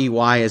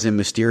REY as in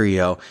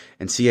Mysterio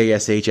and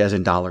CASH as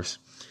in dollars.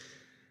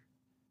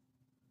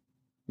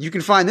 You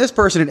can find this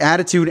person at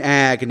Attitude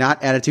Ag,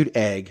 not Attitude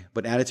Egg,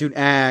 but Attitude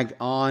Ag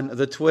on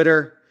the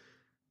Twitter.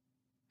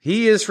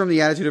 He is from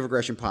the Attitude of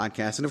Aggression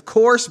podcast, and of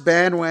course,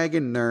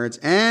 Bandwagon Nerds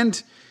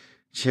and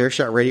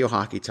Chairshot Radio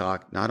Hockey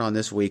Talk. Not on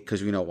this week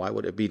because why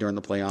would it be during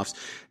the playoffs?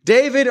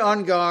 David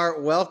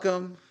Ungar,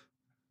 welcome.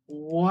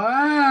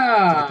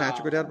 Wow. To the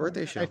Patrick O'Dowd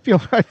birthday show.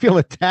 I feel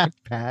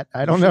attacked, Pat.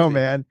 I don't know,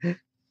 man.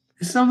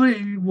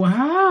 Somebody,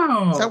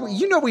 wow. So,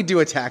 we do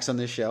attacks on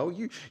this show.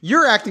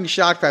 You're acting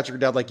shocked, Patrick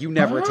O'Dowd, like you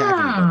never attack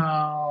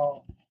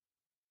anybody.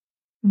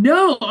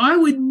 No, I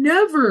would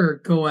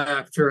never go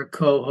after a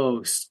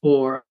co-host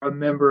or a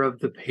member of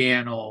the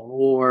panel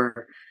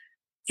or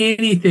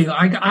anything.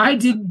 I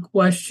didn't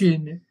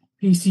question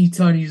PC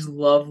Tunney's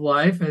love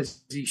life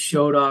as he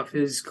showed off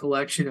his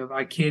collection of,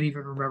 I can't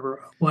even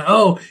remember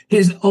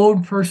his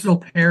own personal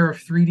pair of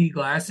 3D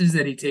glasses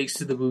that he takes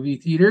to the movie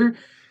theater.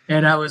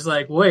 And I was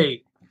like,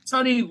 wait,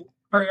 Tunney,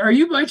 are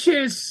you by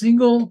chance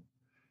single?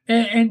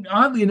 And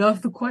oddly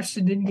enough, the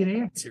question didn't get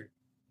answered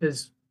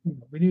because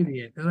we knew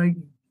the answer. Like,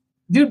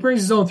 dude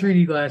brings his own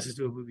 3D glasses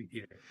to a movie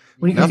theater.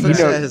 Nothing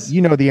says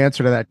the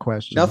answer to that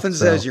question. Nothing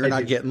says you're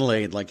not getting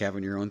laid like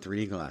having your own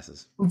 3D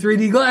glasses.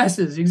 3D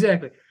glasses,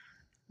 exactly.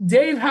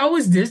 Dave, how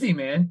was Disney,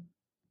 man?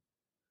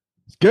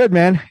 It's good,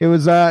 man. It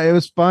was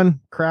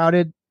fun,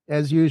 crowded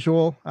as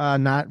usual.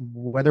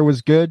 Weather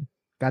was good.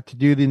 Got to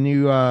do the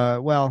new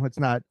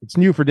it's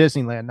new for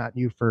Disneyland, not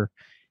new for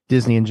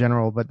Disney in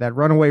general, but that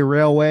Runaway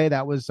Railway,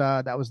 that was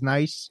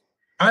nice.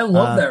 I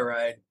love that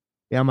ride.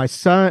 Yeah,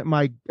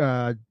 my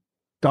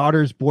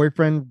daughter's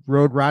boyfriend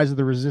rode Rise of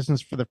the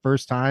Resistance for the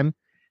first time.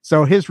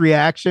 So his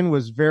reaction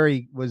was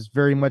very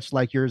much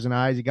like yours and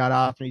I. He got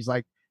off and he's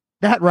like,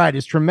 that ride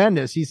is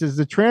tremendous. He says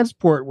the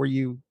transport where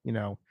you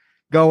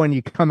go and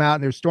you come out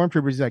and there's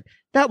stormtroopers. He's like,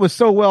 that was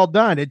so well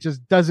done. It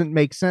just doesn't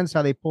make sense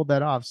how they pulled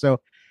that off. So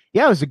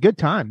yeah, it was a good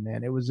time,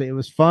 man. It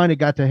was fun. It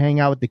got to hang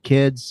out with the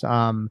kids.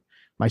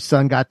 My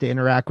son got to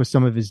interact with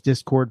some of his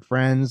Discord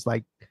friends.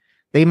 Like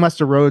they must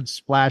have rode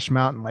Splash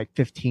Mountain like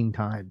 15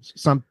 times.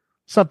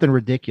 Something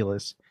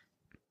ridiculous.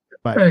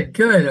 But right,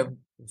 good.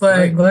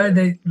 I'm glad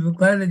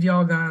that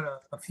y'all got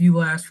a few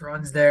last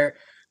runs there.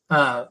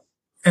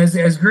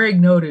 As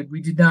Greg noted,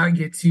 we did not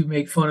get to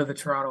make fun of the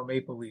Toronto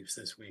Maple Leafs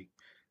this week.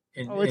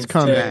 It's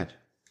coming.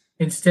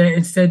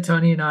 Instead,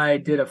 Tony and I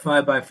did a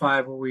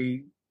 5x5 where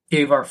we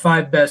gave our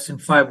 5 best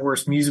and 5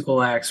 worst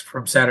musical acts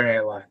from Saturday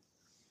Night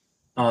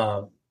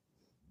Live.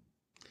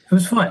 It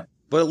was fun.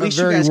 But at least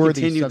you guys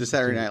continued the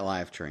Saturday Night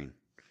Live train.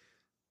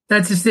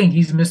 That's his thing.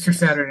 He's Mr.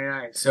 Saturday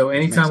Night. So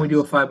anytime we do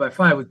a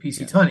 5x5 with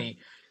PC Tunney,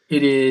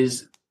 it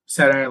is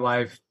Saturday Night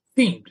Live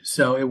themed.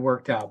 So it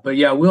worked out. But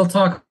yeah, we'll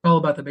talk all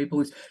about the Maple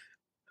Leafs.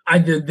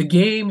 The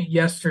game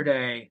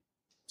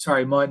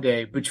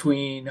Monday,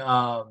 between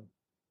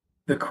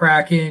the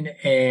Kraken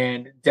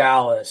and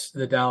Dallas,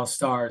 the Dallas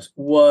Stars,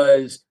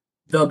 was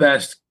the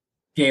best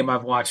game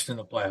I've watched in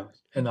the playoffs.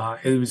 And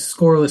it was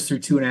scoreless through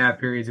 2.5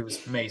 periods. It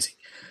was amazing.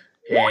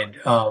 And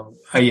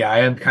I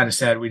am kind of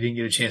sad we didn't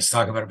get a chance to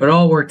talk about it, but it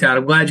all worked out.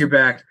 I'm glad you're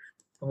back.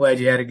 I'm glad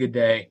you had a good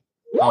day.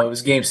 It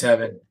was Game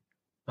 7.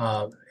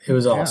 It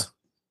was awesome.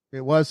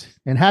 It was.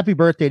 And happy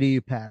birthday to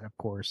you, Pat, of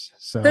course.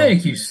 So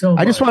thank you so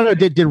much. I just want to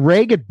know, did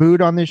Ray get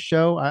booed on this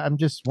show? I'm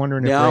just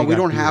wondering. No, if we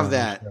don't have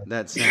that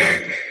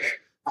sound.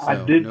 I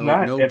did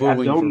not. I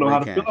don't know how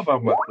to feel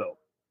about myself.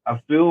 I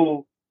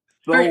feel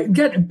so. Right,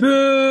 get boo.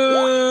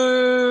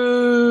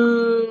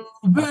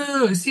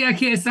 See, I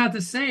can't. It's not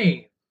the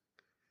same.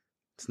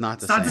 It's not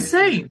the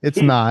same.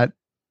 It's not.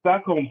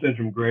 Stockholm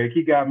Syndrome, Greg.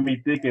 He got me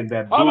thinking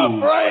that.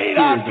 I'm afraid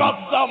I've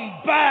got some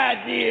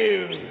bad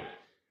news.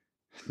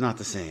 It's not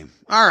the same.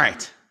 All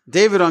right.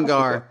 David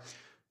Ungar,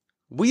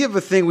 we have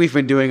a thing we've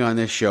been doing on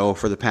this show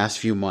for the past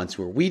few months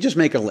where we just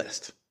make a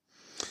list.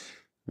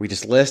 We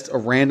just list a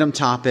random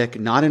topic,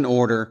 not in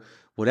order,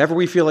 whatever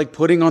we feel like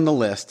putting on the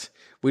list.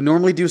 We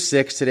normally do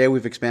 6. Today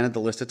we've expanded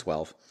the list to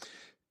 12.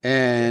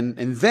 And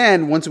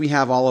then once we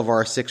have all of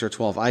our 6 or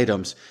 12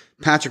 items,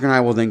 Patrick and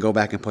I will then go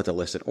back and put the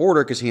list in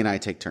order because he and I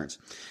take turns.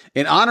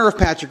 In honor of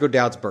Patrick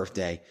O'Dowd's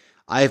birthday,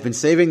 I have been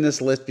saving this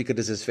list because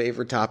it's his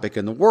favorite topic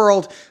in the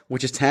world,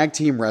 which is tag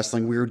team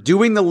wrestling. We are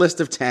doing the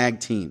list of tag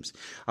teams.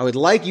 I would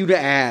like you to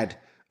add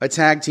a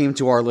tag team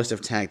to our list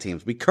of tag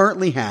teams. We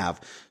currently have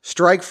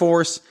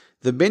Strikeforce,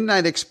 the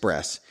Midnight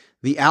Express,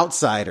 the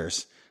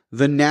Outsiders,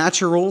 the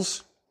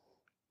Naturals,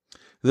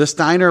 the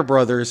Steiner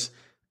Brothers,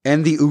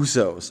 and the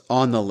Usos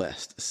on the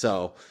list.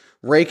 So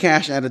Ray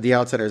Cash added the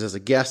Outsiders as a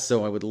guest,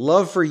 so I would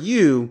love for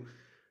you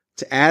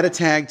to add a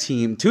tag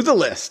team to the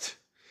list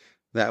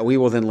that we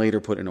will then later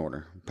put in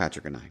order,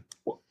 Patrick and I.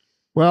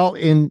 Well,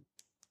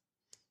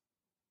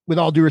 with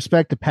all due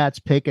respect to Pat's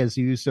pick as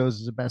the Usos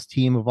is the best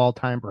team of all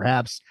time,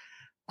 perhaps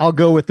I'll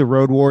go with the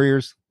Road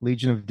Warriors,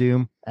 Legion of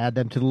Doom, add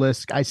them to the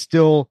list. I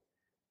still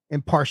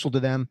am partial to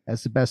them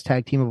as the best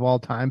tag team of all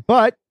time,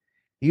 but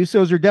the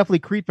Usos are definitely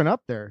creeping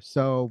up there.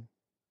 So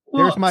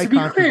there's my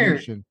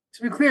contribution.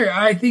 To be clear,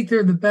 I think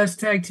they're the best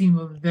tag team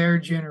of their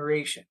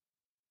generation.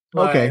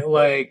 Okay.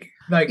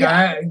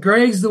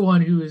 Greg's the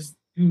one who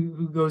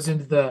goes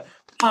into the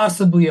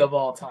possibly of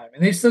all time,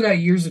 and they've still got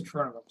years in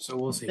front of them. So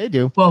we'll see. They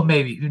do. Well,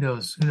 maybe. Who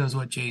knows? Who knows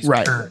what Jay's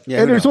right?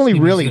 Yeah, and there's only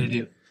really gonna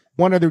do.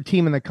 one other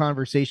team in the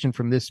conversation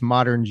from this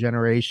modern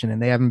generation, and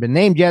they haven't been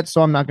named yet,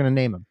 so I'm not going to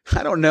name them.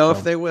 I don't know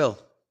if they will.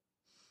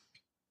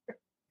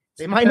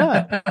 They might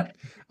not.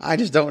 I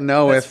just don't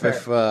know if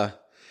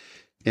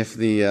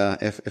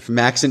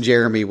Max and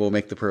Jeremy will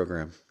make the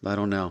program. I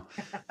don't know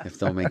if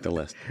they'll make the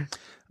list.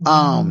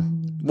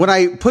 When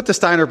I put the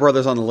Steiner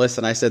Brothers on the list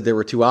and I said there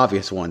were 2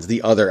 obvious ones,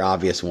 the other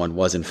obvious one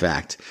was in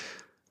fact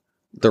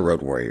the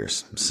Road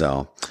Warriors.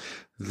 So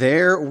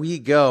there we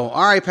go.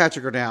 All right,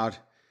 Patrick O'Dowd.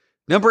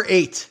 Number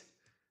 8.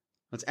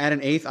 Let's add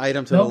an 8th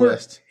item to the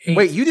list. 8.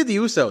 Wait, you did the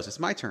Usos. It's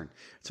my turn.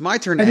 It's my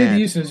turn to I did add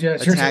the Usos, yeah. a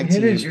tag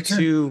team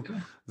to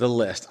the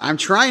list. I'm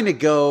trying to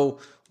go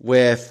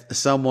with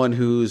someone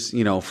who's,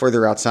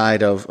 further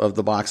outside of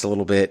the box a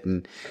little bit.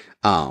 And,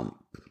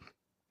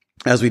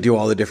 as we do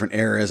all the different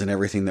eras and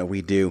everything that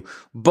we do,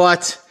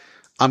 but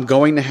I'm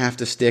going to have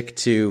to stick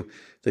to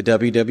the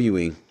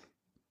WWE,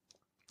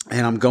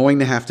 and I'm going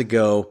to have to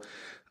go,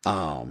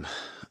 no,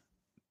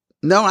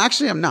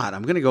 actually I'm not.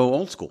 I'm going to go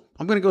old school.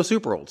 I'm going to go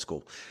super old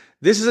school.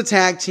 This is a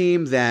tag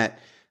team that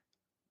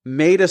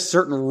made a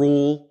certain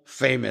rule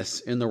famous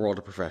in the world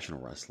of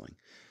professional wrestling.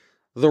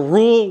 The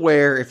rule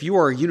where if you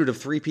are a unit of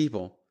 3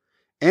 people,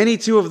 any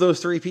 2 of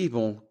those 3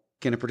 people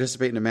can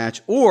participate in a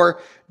match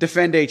or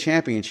defend a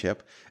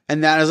championship.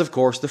 And that is, of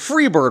course, the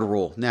Freebird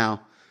rule.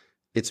 Now,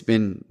 it's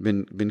been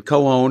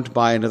co-owned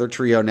by another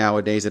trio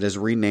nowadays that has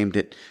renamed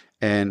it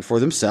and for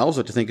themselves,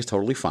 which I think is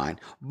totally fine.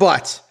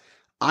 But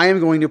I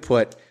am going to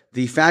put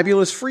the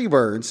fabulous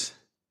Freebirds,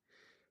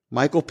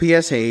 Michael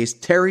P.S. Hayes,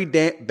 Terry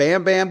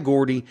Bam Bam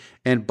Gordy,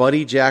 and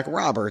Buddy Jack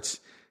Roberts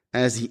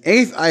as the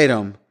 8th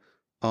item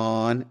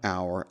on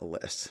our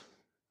list.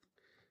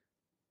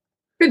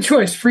 Good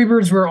choice.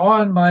 Freebirds were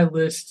on my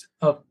list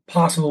of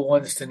possible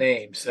ones to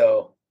name,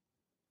 so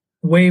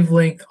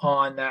wavelength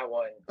on that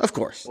one, of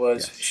course,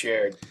 was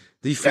shared.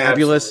 The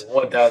fabulous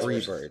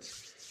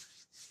Freebirds.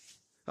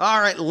 All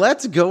right,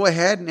 let's go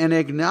ahead and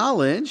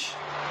acknowledge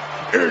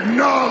me.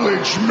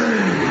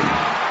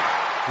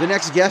 The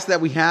next guest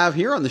that we have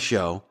here on the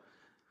show.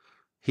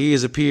 He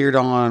has appeared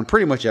on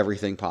pretty much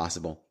everything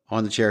possible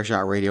on the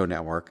Chairshot Radio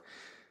Network.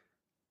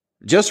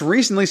 Just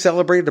recently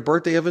celebrated a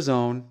birthday of his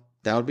own.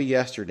 That would be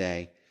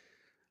yesterday.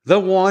 The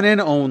one and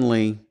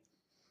only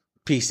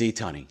PC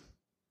Tunney.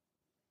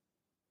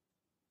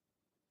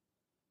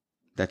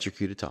 That's your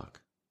cue to talk.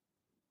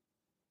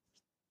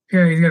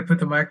 Yeah, he's got to put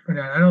the microphone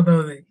down. I don't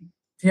know. Do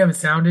you have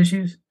sound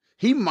issues?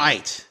 He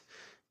might.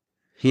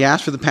 He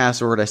asked for the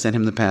password. I sent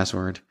him the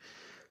password.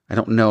 I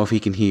don't know if he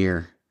can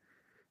hear.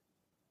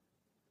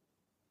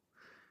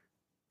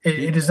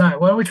 It is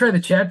not. Why don't we try the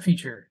chat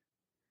feature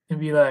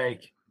and be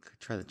like,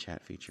 try the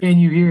chat feature. Can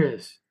you hear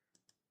us?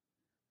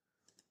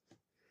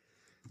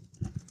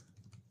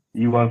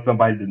 You want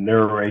somebody to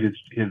narrate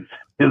his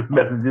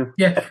messages?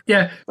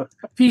 Yeah.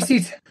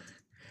 PC,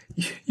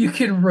 you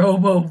can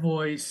robo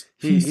voice.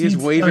 He's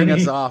waving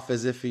us off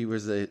as if he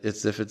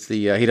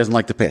doesn't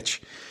like the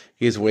pitch.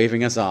 He's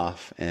waving us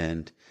off,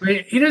 and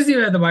he doesn't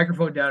even have the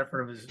microphone down in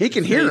front of his. He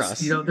can hear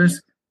us.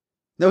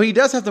 No, he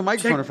does have the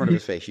microphone in front of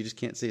his face. You just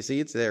can't see. See,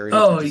 it's there.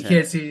 You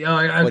can't see. Oh,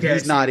 okay. But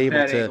he's not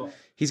able to. Angle.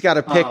 He's got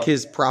to pick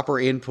his proper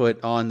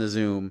input on the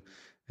Zoom,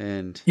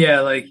 and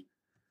like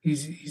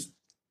he's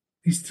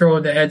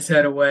throwing the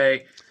headset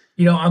away.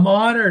 I'm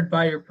honored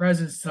by your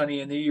presence, Sonny,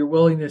 and your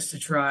willingness to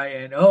try.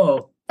 And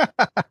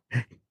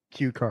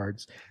cue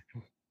cards.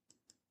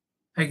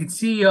 I can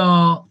see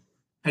y'all.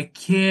 I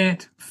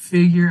can't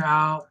figure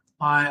out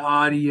my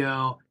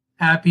audio.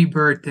 Happy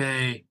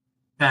birthday,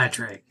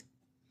 Patrick.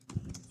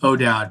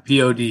 O'Dowd,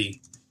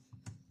 P-O-D.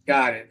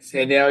 Got it.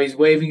 And now he's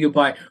waving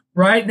goodbye.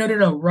 Right?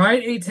 No.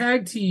 Write a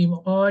tag team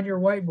on your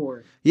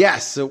whiteboard.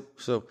 Yes. So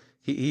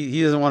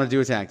he doesn't want to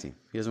do a tag team.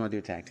 He doesn't want to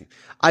do a tag team.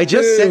 I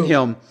just sent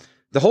him.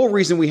 The whole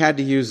reason we had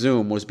to use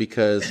Zoom was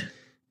because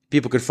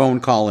people could phone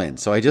call in.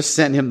 So I just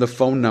sent him the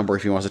phone number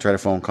if he wants to try to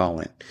phone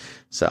call in.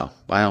 So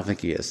I don't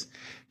think he is.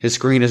 His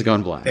screen has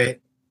gone black. Okay.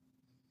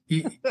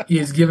 He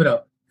has given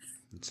up.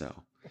 So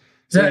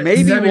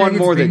maybe one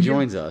more that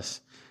joins us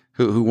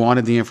who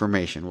wanted the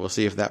information. We'll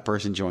see if that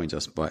person joins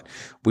us, but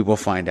we will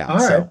find out. All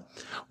right. So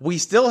we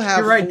still have.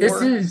 You're right.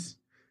 This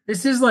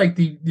is like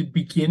the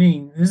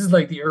beginning. This is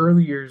like the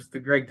early years of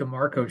the Greg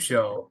DeMarco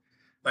show.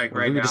 Like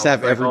right now. We just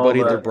have everybody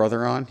and their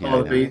brother on.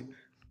 Yeah,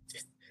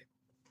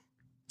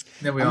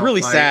 I'm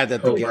really sad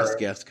that the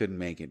guest couldn't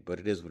make it, but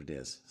it is what it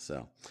is.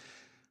 So.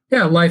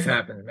 Yeah, life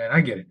happens, man.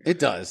 I get it. It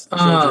does.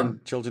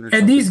 Children are.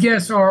 And these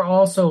guests are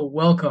also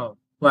welcome.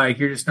 Like,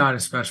 you're just not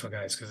as special,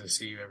 guys, because I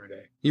see you every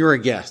day. You're a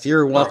guest.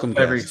 You're a welcome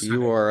guest.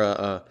 You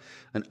are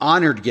an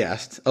honored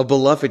guest, a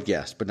beloved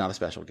guest, but not a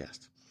special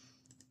guest.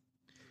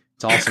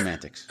 It's all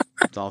semantics.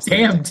 It's all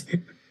semantics.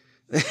 Damn,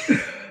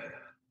 dude.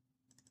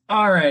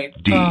 All right.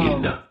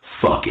 Dean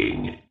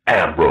fucking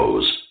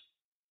Ambrose.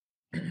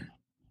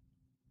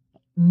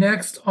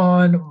 Next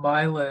on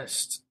my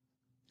list,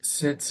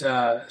 since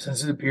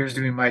it appears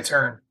to be my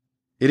turn.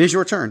 It is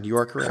your turn. You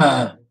are correct.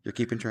 You're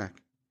keeping track.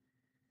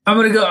 I'm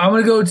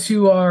gonna go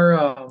to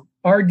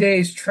our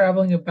days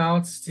traveling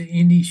abouts to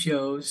indie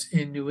shows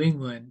in New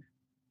England.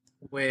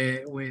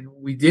 When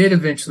we did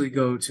eventually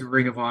go to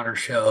Ring of Honor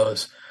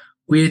shows,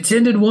 we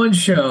attended one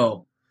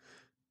show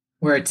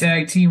where a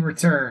tag team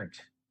returned,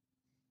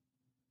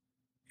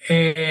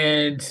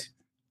 and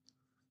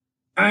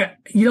I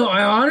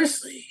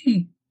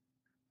honestly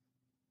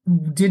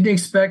didn't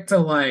expect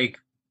to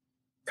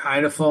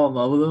kind of fall in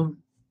love with them.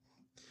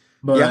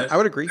 But yeah, I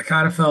would agree. I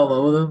kind of fell in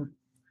love with them.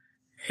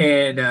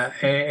 And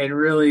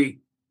really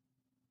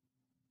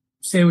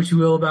say what you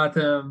will about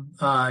them,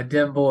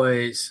 Dem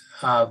Boys,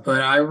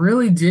 but I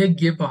really did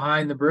get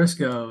behind the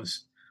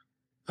Briscoes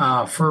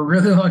for a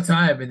really long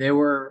time, and they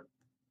were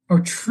a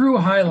true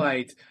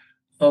highlight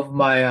of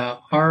my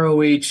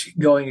ROH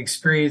going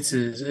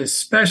experiences,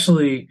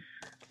 especially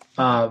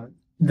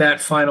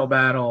that final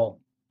battle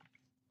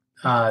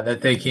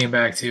that they came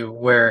back to,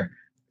 where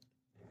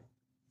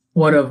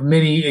one of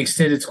many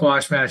extended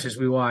squash matches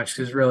we watched,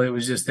 because really it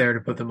was just there to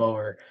put them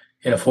over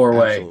in a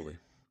 4-way.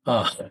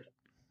 Absolutely.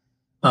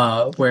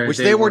 Which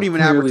they weren't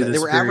even advertised. They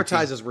were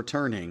advertised as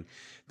returning.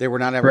 They were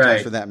not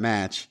advertised for that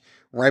match.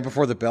 Right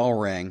before the bell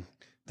rang,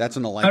 that's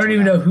when the lights. I don't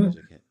even know who.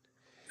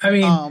 I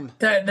mean,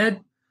 that I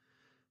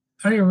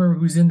don't even remember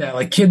who's in that.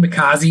 Like Kid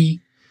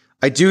Mikaze.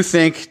 I do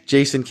think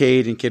Jason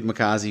Cade and Kid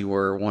Mikaze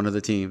were one of the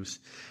teams.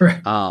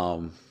 Right.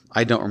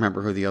 I don't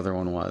remember who the other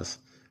one was.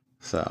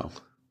 So.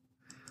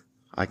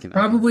 I can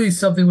probably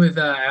something with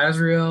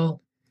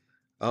Azrael.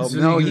 Oh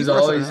no, he was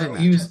always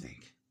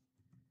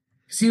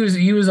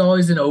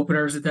in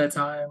openers at that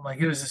time. Like,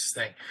 it was this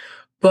thing.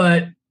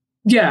 But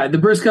yeah, the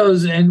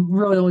Briscoes, and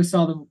really only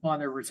saw them upon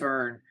their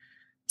return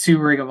to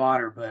Ring of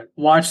Honor, but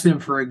watched them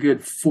for a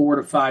good 4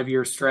 to 5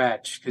 year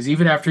stretch. Because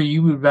even after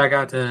you moved back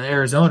out to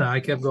Arizona, I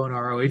kept going to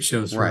ROH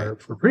shows for a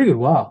pretty good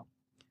while.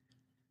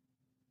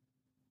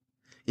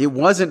 It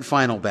wasn't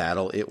Final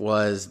Battle. It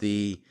was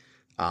the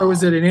or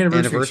was it an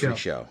anniversary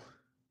show?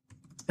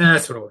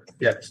 That's what it was.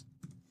 Yes.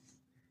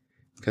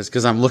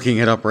 Because I'm looking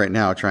it up right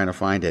now, trying to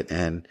find it,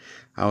 and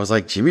I was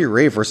like, Jimmy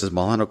Ray versus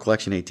Milano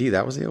Collection AT.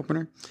 That was the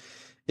opener.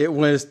 It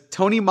was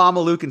Tony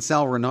Mamaluke and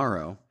Sal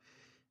Renaro,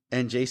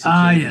 and Jason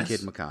Kidd and Kid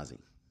Mikaze.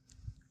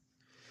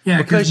 Yeah,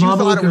 because you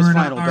thought it was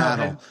Final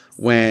Battle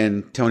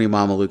when Tony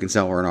Mamaluke and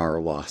Sal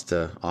Renaro lost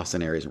to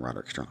Austin Aries and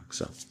Roderick Strong.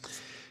 So,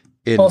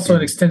 also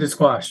an extended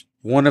squash.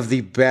 One of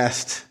the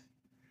best.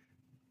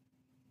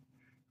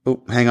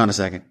 Oh, hang on a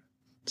second.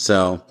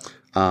 So.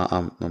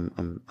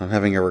 I'm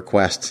having a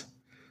request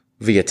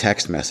via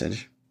text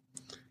message.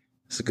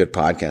 It's a good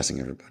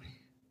podcasting, everybody.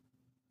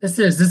 This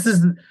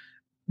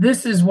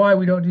is why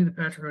we don't do the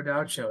Patrick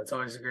O'Dowd show. It's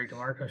always a Greg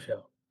DeMarco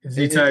show.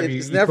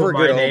 It's never a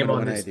good omen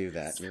when I do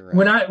that. You're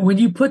right. When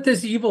you put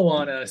this evil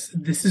on us,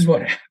 this is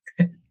what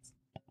happens.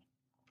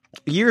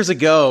 Years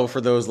ago,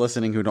 for those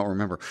listening who don't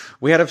remember,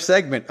 we had a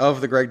segment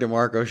of the Greg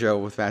DeMarco show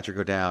with Patrick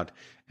O'Dowd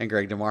and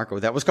Greg DeMarco.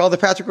 That was called the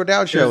Patrick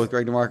O'Dowd show with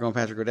Greg DeMarco and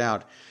Patrick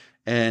O'Dowd.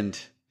 And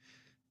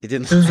it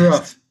was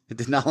rough. It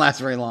did not last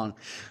very long.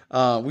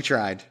 We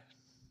tried.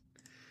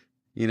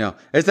 You know,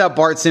 it's that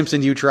Bart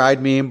Simpson "you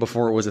tried" meme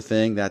before it was a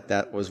thing.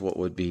 That was what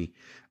would be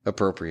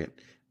appropriate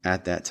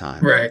at that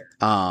time. Right.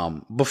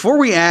 Before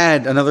we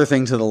add another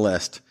thing to the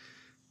list,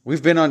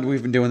 we've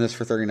been doing this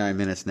for 39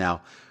 minutes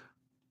now.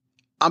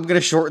 I'm going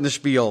to shorten the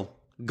spiel.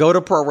 Go to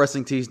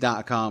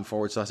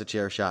ProWrestlingTees.com/a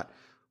chair shot.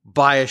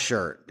 Buy a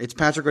shirt. It's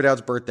Patrick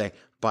O'Dowd's birthday.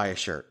 Buy a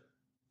shirt.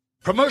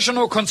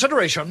 Promotional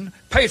consideration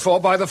paid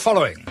for by the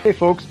following. Hey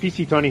folks,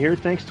 PC Tony here.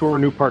 Thanks to our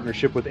new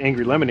partnership with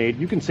Angry Lemonade,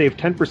 you can save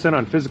 10%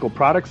 on physical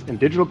products and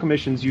digital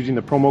commissions using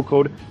the promo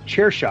code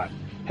ChairShot.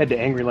 Head to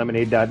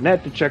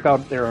angrylemonade.net to check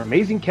out their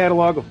amazing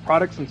catalog of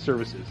products and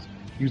services.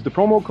 Use the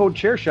promo code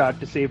ChairShot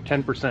to save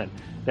 10%.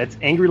 That's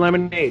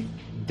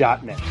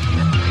angrylemonade.net.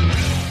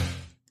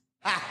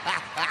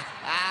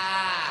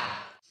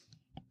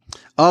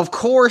 Of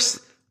course,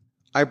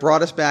 I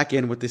brought us back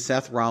in with the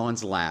Seth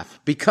Rollins laugh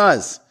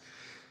because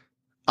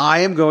I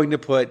am going to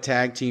put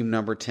tag team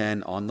number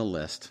 10 on the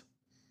list.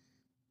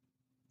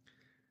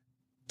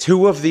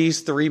 2 of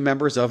these 3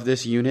 members of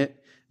this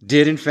unit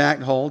did in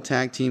fact hold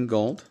tag team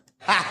gold.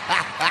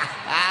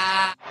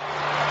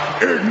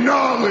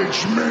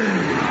 Acknowledge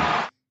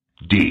me.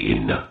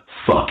 Dean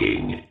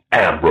fucking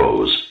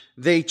Ambrose.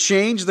 They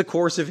changed the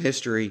course of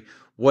history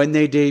when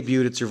they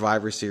debuted at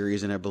Survivor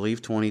Series in, I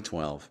believe,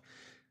 2012.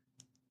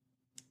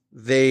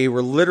 They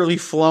were literally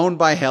flown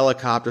by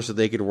helicopter so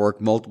they could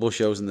work multiple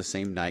shows in the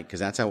same night because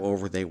that's how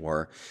over they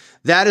were.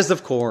 That is,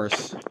 of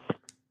course,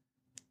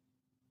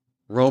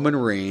 Roman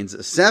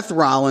Reigns, Seth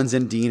Rollins,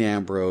 and Dean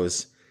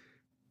Ambrose,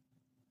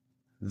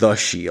 The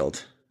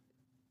Shield.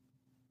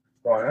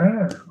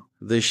 Wow.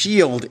 The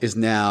Shield is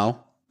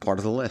now part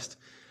of the list.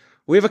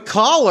 We have a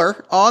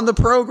caller on the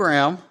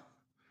program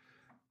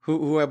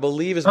who I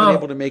believe has been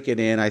able to make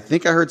it in. I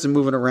think I heard some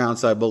moving around,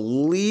 so I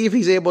believe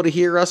he's able to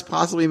hear us,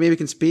 possibly maybe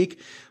can speak.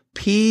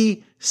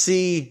 PC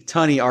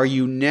Tunney, are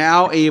you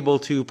now able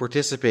to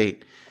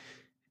participate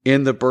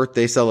in the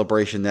birthday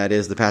celebration that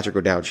is the Patrick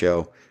O'Dowd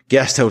Show,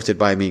 guest hosted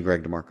by me,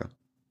 Greg DeMarco?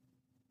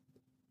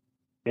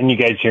 Can you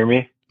guys hear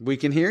me? We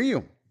can hear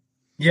you.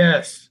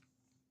 Yes.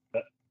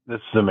 This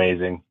is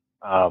amazing.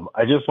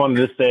 I just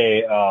wanted to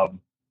say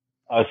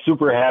a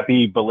super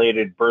happy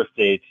belated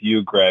birthday to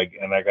you, Greg,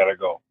 and I gotta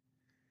go.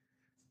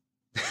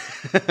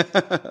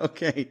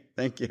 Okay,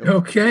 thank you.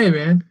 Okay,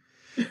 man.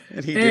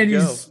 And he did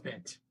go.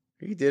 Spent.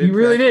 He did. He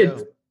really did.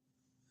 Go.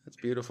 That's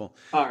beautiful.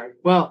 All right.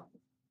 Well,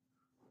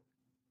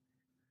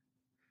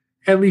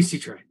 at least he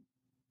tried.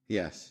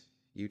 Yes,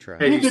 you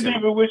tried. He didn't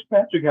even wish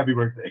Patrick happy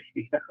birthday.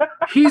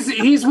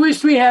 He's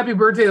wished me happy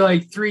birthday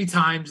like 3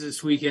 times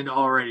this weekend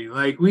already.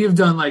 Like we have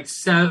done like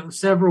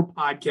several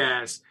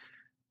podcasts.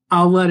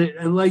 I'll let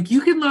it. Like you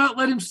can not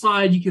let him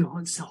slide. You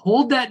can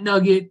hold that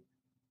nugget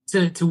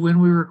to when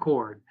we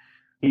record.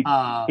 He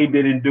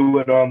didn't do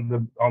it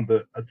on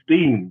the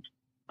esteemed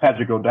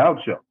Patrick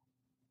O'Dowd show.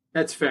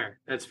 That's fair.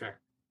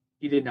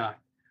 He did not.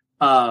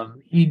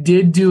 He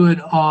did do it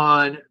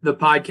on the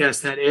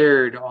podcast that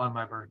aired on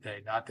my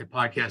birthday, not the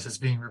podcast that's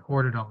being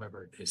recorded on my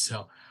birthday.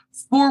 So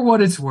for what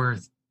it's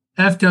worth,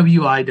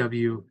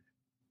 FWIW,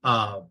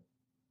 I'm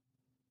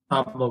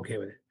okay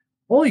with it.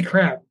 Holy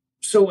crap.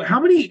 So how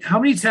many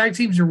tag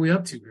teams are we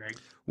up to, Greg?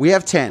 We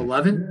have 10.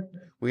 11?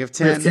 We have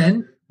 10. We have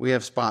 10? We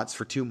have spots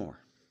for 2 more.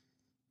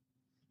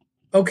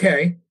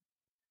 Okay.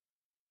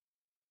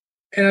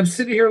 And I'm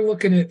sitting here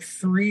looking at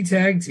 3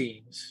 tag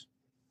teams.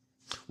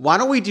 Why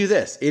don't we do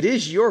this? It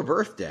is your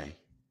birthday.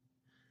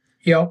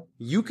 Yep.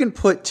 You can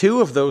put 2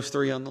 of those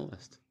 3 on the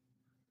list.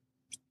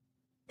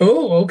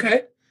 Oh,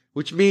 okay.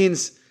 Which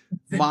means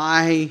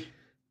my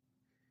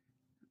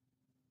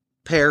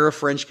pair of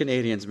French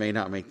Canadians may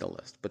not make the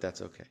list, but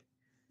that's okay.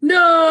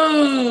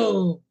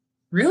 No!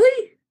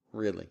 Really?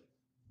 Really.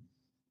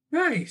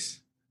 Nice.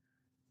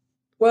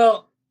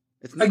 Well,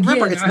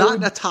 remember, it's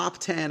not a top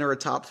 10 or a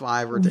top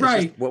 5 or it's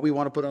just what we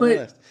want to put on the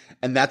list.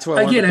 And that's what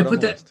I want to put on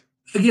the list.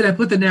 Again, I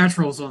put the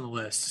Naturals on the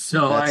list,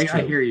 so I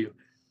hear you.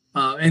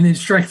 And then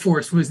Strike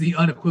Force was the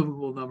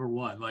unequivocal number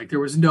 1. Like, there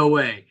was no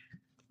way.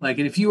 Like,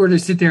 and if you were to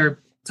sit there and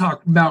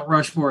talk Mount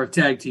Rushmore of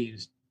tag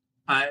teams,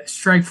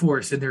 Strike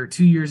Force, and their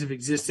 2 years of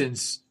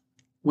existence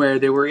where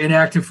they were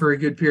inactive for a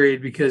good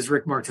period because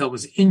Rick Martel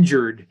was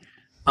injured.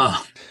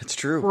 That's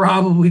true.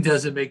 Probably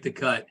doesn't make the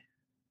cut.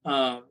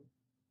 I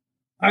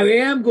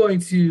am going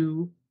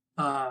to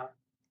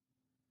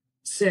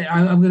say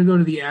I'm going to go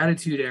to the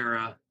Attitude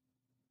Era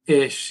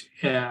ish.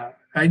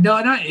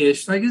 Not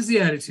ish. Like it's the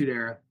Attitude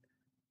Era.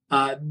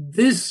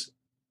 This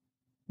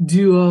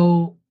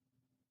duo,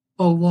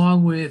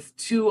 along with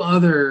 2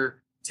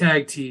 other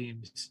tag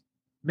teams,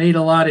 made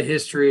a lot of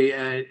history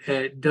at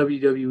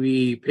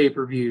WWE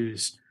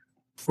pay-per-views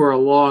for a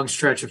long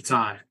stretch of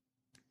time.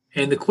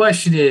 And the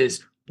question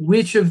is,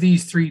 which of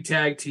these 3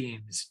 tag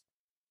teams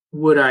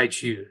would I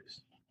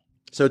choose?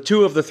 So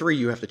 2 of the 3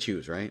 you have to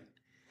choose, right?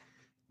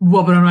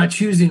 Well, but I'm not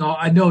choosing all.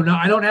 I don't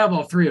have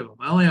all 3 of them.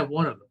 I only have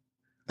one of them.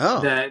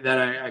 Oh, that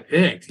I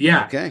picked.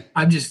 Yeah. Okay.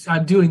 I'm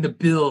doing the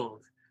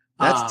build.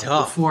 That's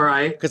tough.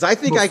 Because I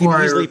think I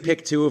can easily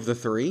pick 2 of the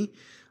 3,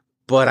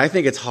 but I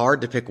think it's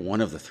hard to pick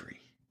one of the 3.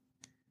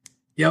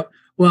 Yep.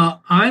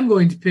 Well, I'm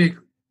going to pick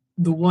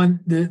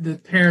the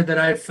pair that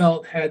I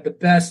felt had the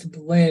best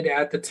blend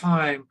at the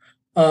time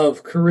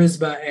of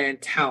charisma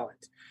and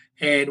talent.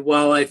 And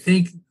while I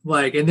think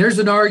and there's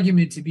an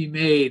argument to be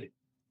made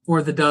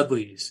for the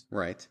Dudleys.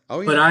 Right.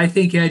 Oh yeah. But I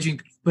think Edge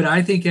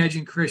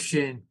and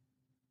Christian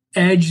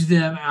edged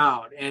them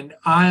out. And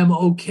I'm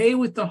okay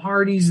with the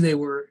Hardys. They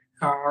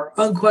are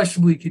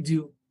unquestionably could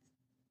do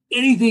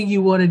anything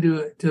you wanted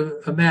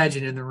to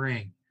imagine in the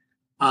ring.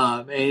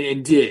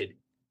 And did.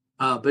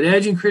 But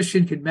Edge and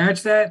Christian could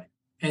match that.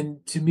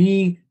 And to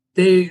me,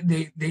 they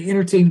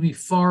entertained me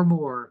far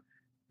more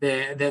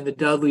than the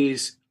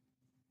Dudleys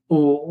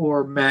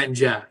or Matt and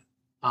Jeff.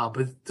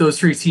 But those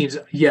 3 teams,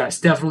 yes,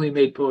 definitely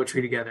made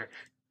poetry together.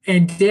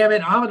 And damn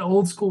it, I'm an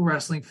old school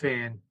wrestling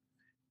fan.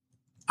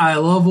 I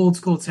love old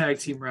school tag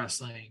team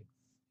wrestling.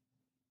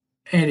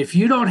 And if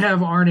you don't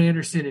have Arn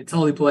Anderson and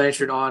Tully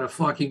Blanchard on a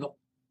fucking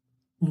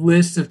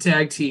list of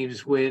tag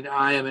teams when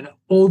I am an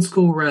old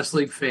school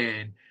wrestling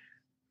fan,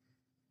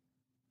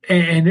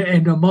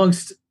 and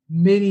amongst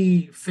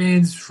many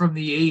fans from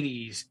the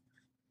 80s,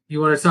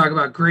 you want to talk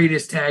about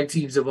greatest tag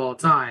teams of all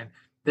time,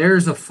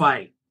 there's a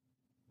fight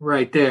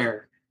right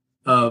there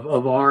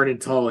of Arn and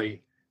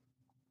Tully,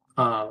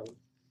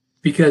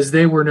 because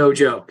they were no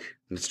joke.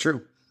 It's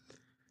true.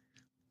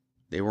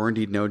 They were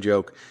indeed no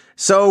joke.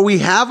 So we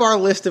have our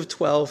list of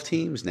 12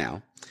 teams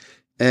now,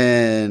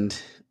 and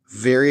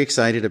very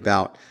excited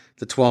about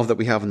the 12 that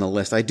we have on the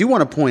list. I do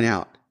want to point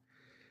out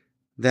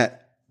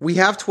that we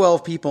have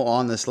 12 people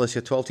on this list. We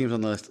have 12 teams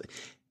on the list.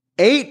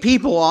 8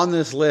 people on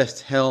this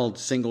list held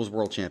singles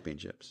world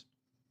championships.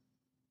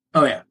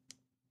 Oh, yeah.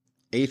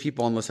 8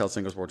 people on the list held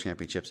singles world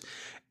championships.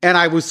 And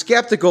I was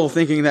skeptical,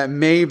 thinking that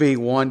maybe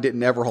one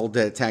didn't ever hold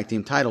the tag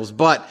team titles,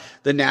 but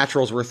the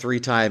Naturals were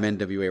 3-time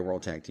NWA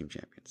World Tag Team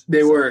Champions.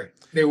 They were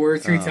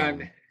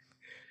 3-time.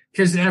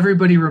 Because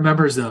everybody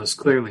remembers those,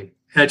 clearly.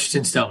 Etched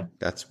in stone.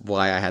 That's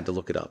why I had to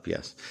look it up,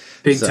 yes.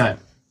 Big time.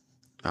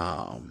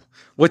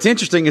 What's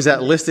interesting is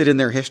that listed in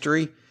their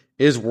history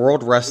is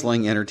World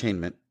Wrestling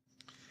Entertainment.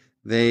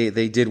 They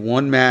did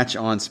one match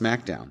on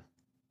SmackDown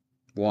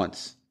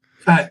once.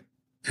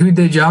 Who'd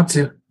they job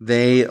to?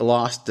 They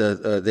lost.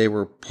 They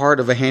were part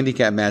of a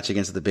handicap match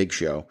against the Big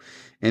Show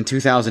in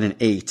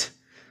 2008,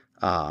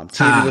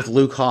 teaming with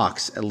Luke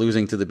Hawx and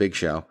losing to the Big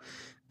Show.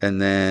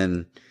 And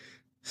then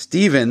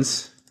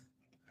Stevens,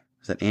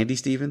 is that Andy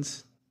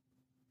Stevens?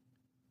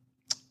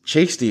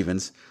 Chase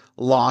Stevens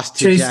lost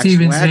to Jack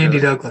Stevens Swagger and Andy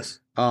Douglas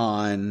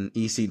on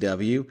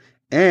ECW,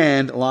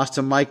 and lost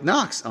to Mike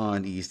Knox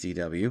on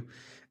ECW,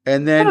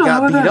 and then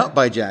got beat up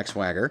by Jack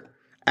Swagger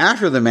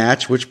after the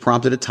match, which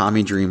prompted a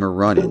Tommy Dreamer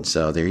run-in.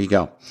 So there you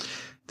go.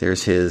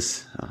 There's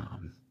his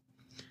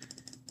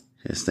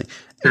thing.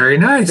 Very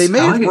nice. They may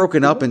have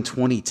broken up in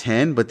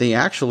 2010, but they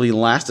actually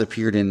last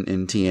appeared in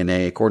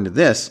TNA, according to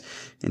this,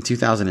 in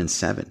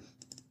 2007.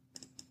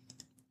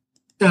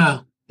 Yeah.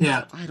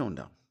 I don't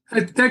know.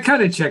 That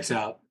kind of checks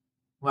out.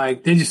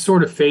 Like, they just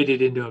sort of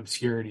faded into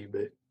obscurity,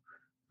 but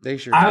they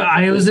sure.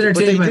 I was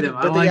entertained by them.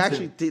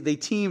 But they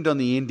teamed on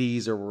the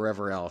Indies or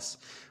wherever else.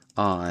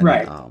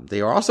 Right.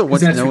 They are also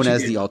what's known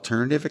as the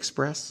Alternative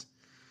Express.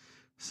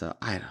 So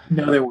I don't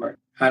know. No, they weren't.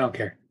 I don't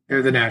care.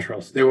 They're the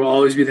Naturals. They will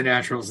always be the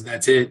Naturals, and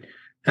that's it.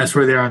 That's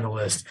where they are on the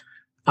list.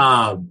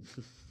 And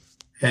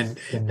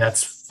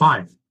that's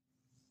fine.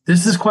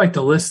 This is quite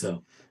the list,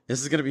 though.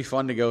 This is going to be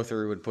fun to go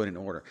through and put in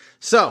order.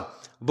 So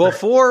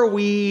before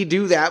we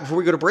do that, before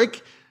we go to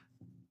break,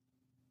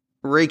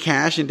 Ray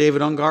Cash and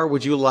David Ungar,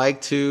 would you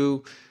like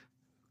to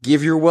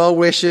give your well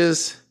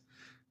wishes,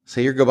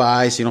 say your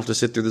goodbyes, so you don't have to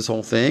sit through this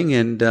whole thing?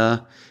 And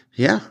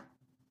you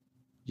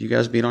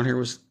guys being on here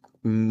was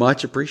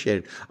much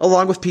appreciated,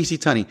 along with PC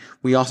Tunney.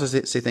 We also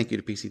say thank you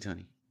to PC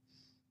Tunney,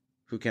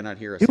 who cannot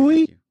hear us. Do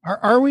we?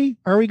 Are we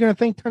going to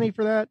thank Tunney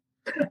for that?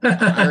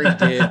 I already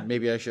did.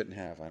 Maybe I shouldn't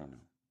have. I don't know.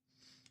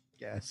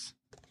 Yes.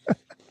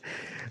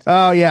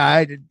 Oh yeah.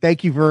 I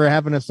thank you for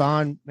having us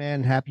on,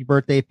 man. Happy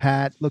birthday,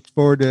 Pat. Look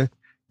forward to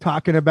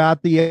talking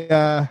about the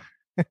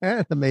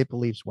the Maple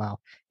Leafs. Wow.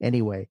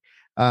 Anyway,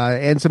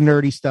 and some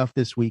nerdy stuff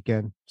this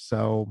weekend.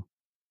 So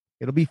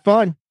it'll be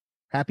fun.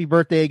 Happy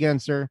birthday again,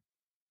 sir.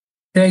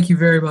 Thank you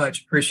very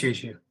much.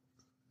 Appreciate you.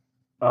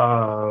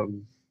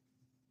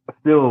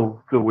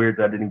 Still weird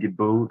that I didn't get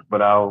booed, but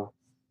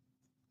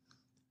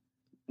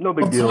no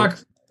big deal.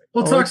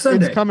 We'll talk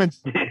Sunday. It's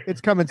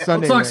coming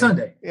Sunday. We'll talk Ray.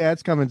 Sunday. Yeah,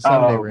 it's coming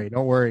Sunday, Ray.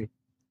 Don't worry.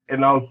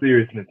 In all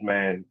seriousness,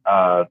 man,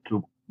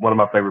 to one of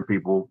my favorite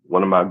people,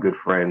 one of my good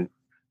friends,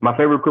 my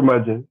favorite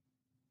curmudgeon.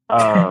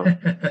 No,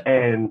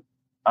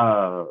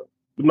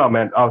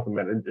 man, awesome,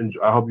 man.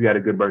 I hope you had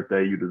a good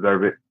birthday. You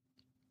deserve it.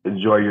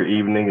 enjoy your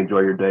evening, enjoy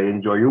your day,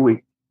 enjoy your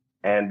week.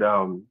 And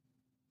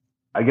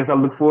I guess I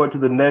look forward to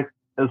the next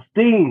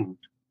esteemed,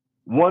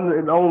 one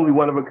and only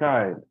one of a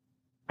kind,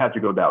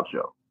 Patrick O'Dowd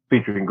show,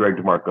 featuring Greg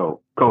DeMarco,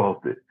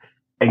 co-hosted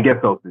and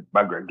guest hosted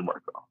by Greg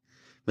DeMarco.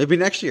 Maybe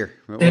next year.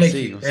 We'll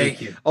see.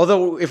 Thank you.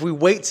 Although if we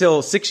wait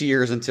till 6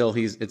 years until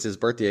it's his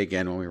birthday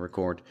again when we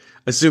record,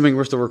 assuming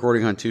we're still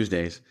recording on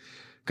Tuesdays,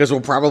 because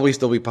we'll probably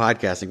still be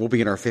podcasting. We'll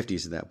be in our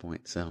 50s at that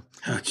point. So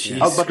I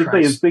was about to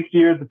say, in 6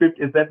 years,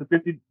 is that the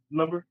 50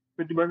 number?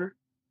 50 burger?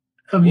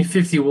 I'll be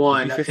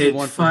 51. It'll be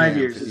 51 in for 5 him,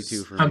 years.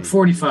 52 for I'm me.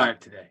 45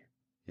 today.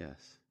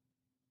 Yes.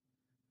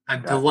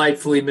 I'm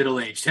delightfully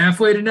middle-aged.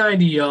 Halfway to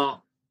 90,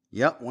 y'all.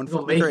 Yep, one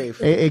foot in make the grave.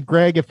 Hey,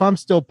 Greg, if I'm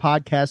still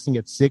podcasting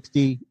at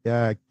 60,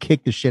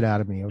 kick the shit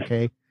out of me,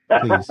 okay?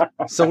 Please.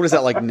 So what is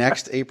that, like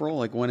next April?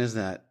 Like when is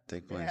that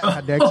take place?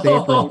 Next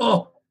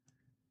April.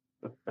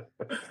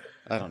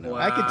 I don't know.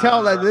 I can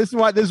tell that this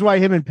is why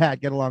him and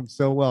Pat get along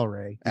so well,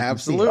 Ray.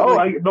 Absolutely. Oh,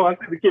 I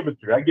see the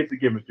chemistry. I get the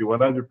chemistry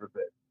 100%.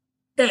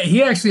 Yeah,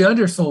 he actually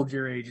undersold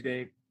your age,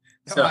 Dave.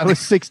 So I was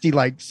 60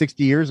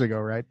 years ago,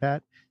 right,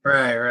 Pat?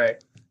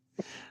 Right.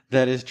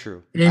 That is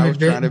true.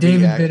 David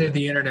invented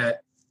the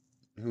internet.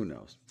 Who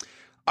knows?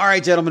 All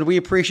right, gentlemen, we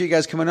appreciate you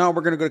guys coming on.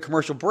 We're going to go to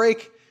commercial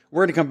break.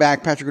 We're going to come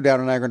back. Patrick O'Dowd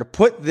and I are going to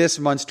put this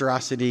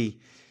monstrosity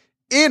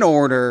in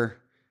order.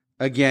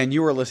 Again,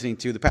 you are listening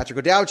to The Patrick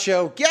O'Dowd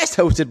Show, guest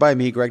hosted by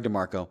me, Greg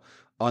DeMarco,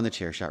 on the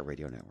Chairshot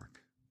Radio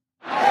Network.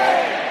 8, 7,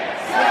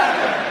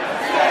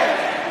 6,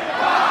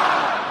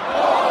 5,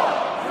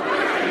 4,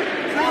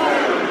 3, 2,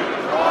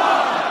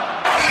 1.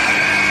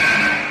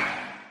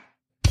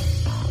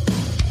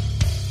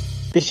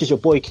 This is your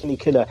boy Kenny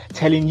Killer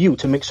telling you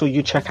to make sure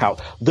you check out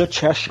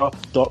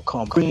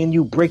thechairshot.com, bringing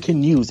you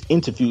breaking news,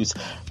 interviews,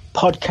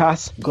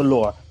 podcasts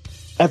galore,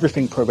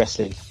 everything pro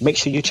wrestling. Make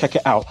sure you check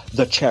it out,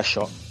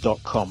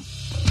 thechairshot.com.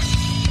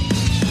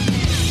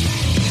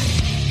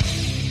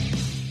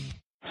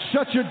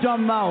 Shut your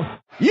dumb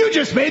mouth. You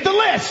just made the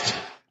list.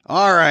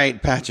 All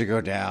right, Patrick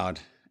O'Dowd.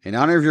 In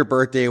honor of your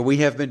birthday, we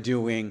have been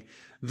doing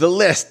the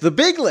list, the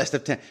big list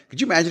of 10.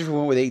 Could you imagine if we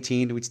went with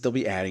 18? We'd still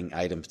be adding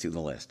items to the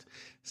list.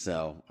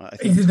 So I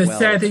think the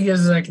sad thing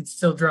is I could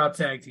still drop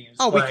tag teams.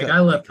 Oh, like, I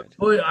left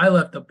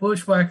the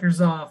Bushwhackers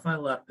off. I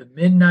left the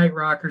Midnight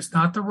Rockers,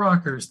 not the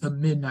Rockers, the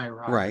Midnight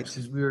Rockers. Right.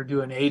 Because we were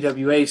doing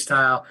AWA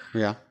style.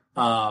 Yeah.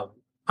 I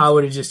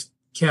would have just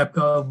kept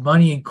going.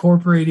 Money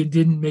Incorporated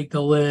didn't make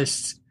the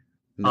list.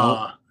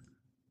 No,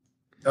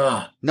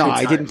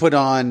 I didn't put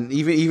on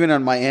even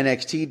on my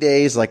NXT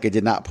days. Like I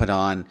did not put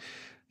on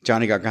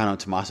Johnny Gargano,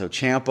 Tommaso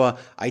Ciampa.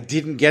 I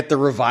didn't get the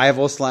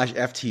Revival /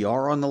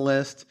 FTR on the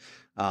list.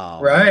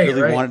 I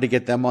really wanted to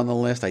get them on the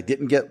list. I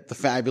didn't get the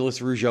Fabulous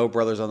Rougeau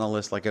brothers on the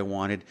list like I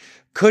wanted.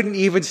 Couldn't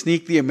even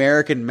sneak the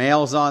American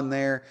Males on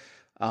there.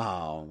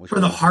 For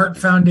the Hart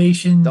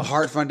Foundation. The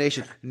Hart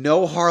Foundation.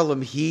 No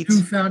Harlem Heat.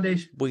 True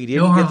Foundation. We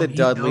didn't get the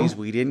Dudleys.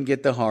 We didn't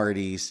get the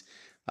Hardys.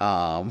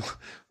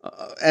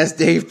 As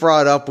Dave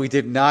brought up, we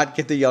did not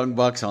get the Young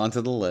Bucks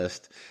onto the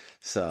list.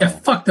 So yeah,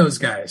 fuck those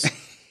guys.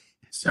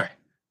 Sorry.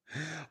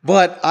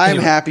 But I'm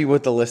happy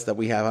with the list that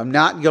we have. I'm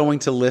not going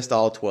to list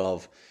all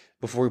 12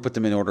 before we put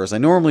them in order as I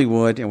normally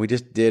would, and we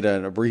just did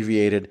an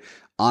abbreviated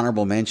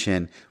honorable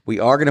mention. We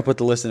are going to put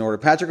the list in order.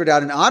 Patrick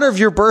O'Dowd, in honor of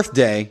your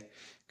birthday,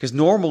 because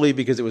normally,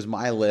 because it was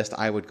my list,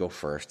 I would go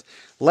first.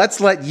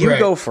 Let's let you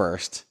go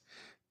first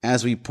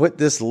as we put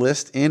this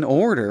list in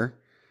order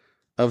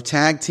of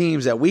tag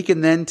teams that we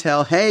can then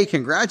tell, hey,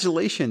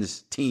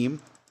 congratulations,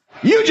 team.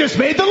 You just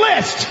made the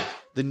list.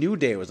 The New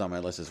Day was on my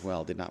list as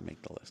well. Did not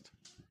make the list.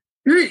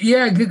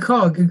 Yeah, good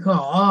call. Good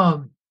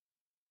call.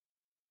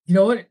 You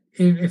know what?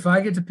 If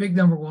I get to pick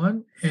number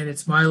one and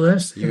it's my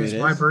list and it's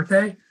my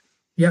birthday,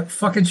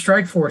 fucking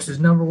Strike Force is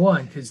number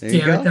one because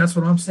damn it, that's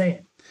what I'm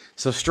saying.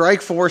 So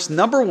Strike Force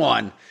number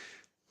one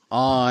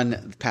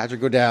on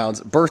Patrick O'Dowd's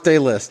birthday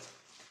list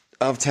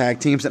of tag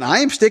teams. And I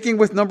am sticking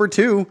with number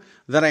two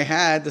that I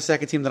had, the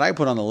second team that I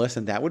put on the list,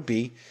 and that would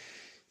be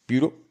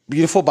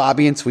Beautiful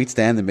Bobby and Sweet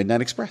Stan, the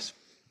Midnight Express.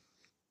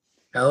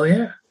 Hell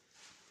yeah.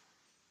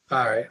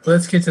 All right,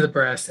 let's get to the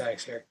brass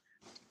tacks here.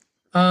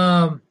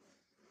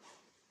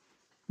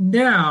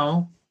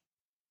 Now,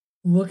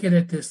 looking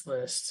at this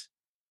list,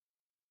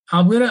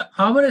 I'm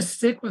gonna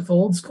stick with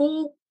old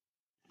school.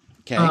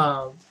 Okay.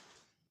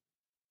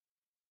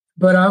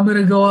 But I'm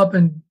gonna go up,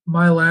 and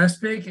my last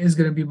pick is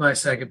gonna be my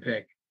second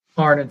pick,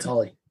 Arn and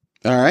Tully.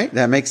 All right,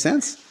 that makes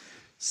sense.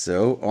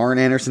 So Arn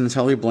Anderson and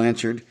Tully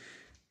Blanchard.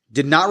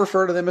 Did not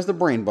refer to them as the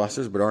Brain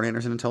Busters, but Arn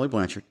Anderson and Tully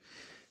Blanchard.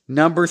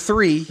 Number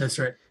three. That's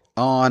right.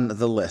 On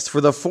the list.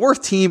 For the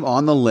fourth team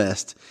on the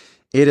list,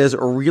 it is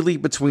really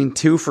between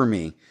two for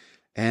me.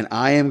 And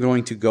I am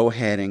going to go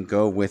ahead and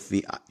go with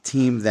the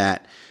team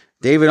that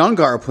David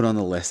Ungar put on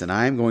the list. And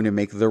I am going to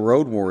make the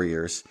Road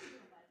Warriors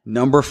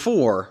number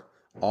 4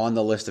 on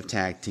the list of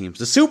tag teams.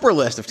 The super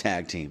list of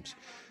tag teams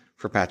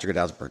for Patrick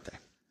O'Dowd's birthday.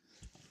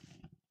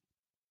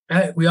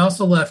 We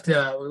also left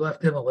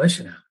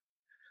Demolition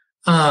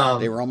out.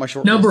 They were on my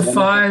short number list.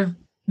 5.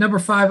 Number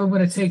 5, I'm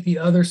going to take the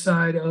other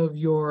side of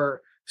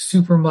your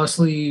super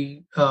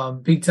muscly,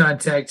 big time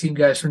tag team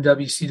guys from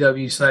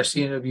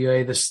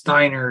WCW/NWA, the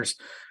Steiners,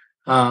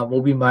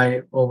 will be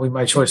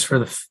my choice for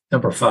the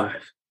number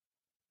 5.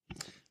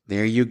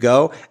 There you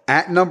go.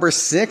 At number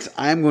 6,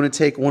 I'm going to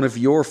take one of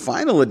your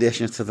final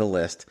additions to the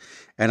list,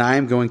 and I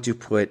am going to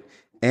put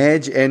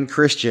Edge and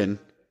Christian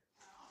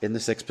in the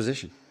 6th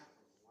position.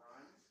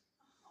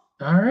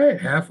 All right,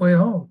 halfway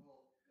home.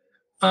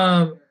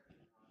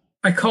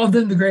 I called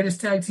them the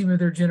greatest tag team of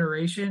their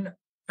generation.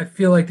 I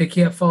feel like they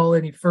can't fall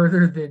any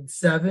further than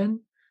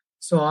 7,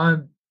 so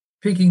I'm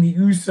picking the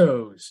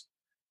Usos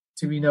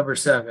to be number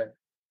 7.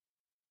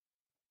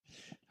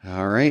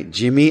 All right,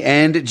 Jimmy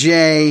and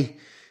Jay,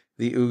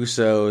 the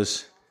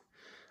Usos.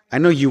 I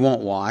know you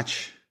won't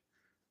watch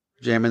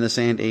Jam in the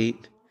Sand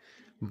 8,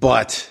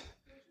 but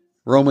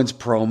Roman's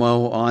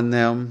promo on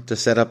them to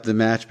set up the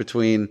match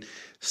between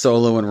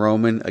Solo and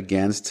Roman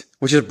against,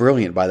 which is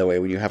brilliant, by the way,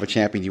 when you have a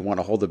champion you want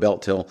to hold the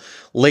belt till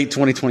late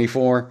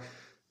 2024,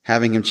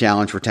 having him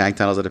challenge for tag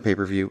titles at a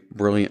pay-per-view,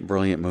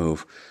 brilliant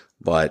move,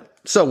 but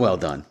so well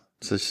done.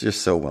 So it's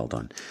just so well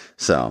done.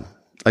 So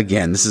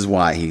again, this is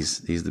why he's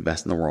the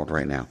best in the world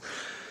right now.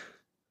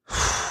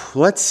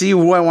 Let's see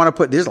who I want to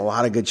put. There's a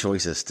lot of good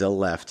choices still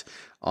left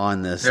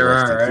on this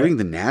list, including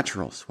the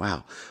Naturals.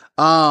 Wow.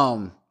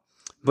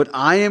 But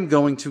I am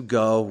going to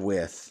go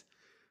with,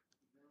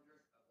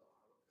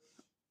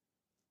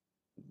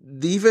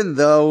 even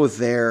though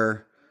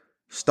their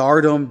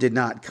stardom did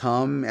not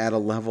come at a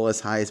level as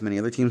high as many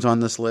other teams on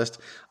this list,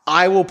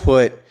 I will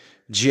put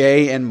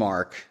Jay and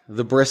Mark,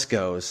 the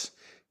Briscoes,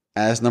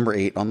 as number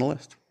 8 on the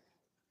list.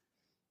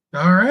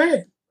 All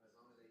right.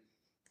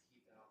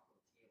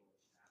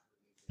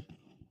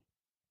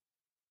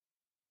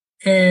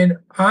 And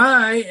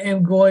I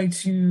am going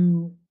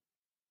to,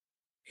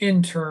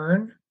 in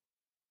turn,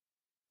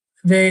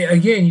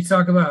 you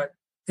talk about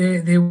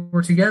they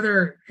were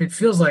together, it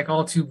feels like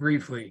all too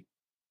briefly.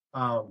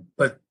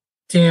 But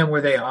damn,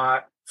 were they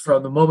hot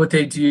from the moment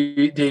they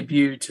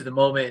debuted to the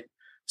moment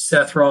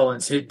Seth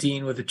Rollins hit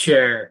Dean with a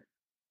chair.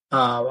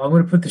 I'm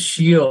going to put the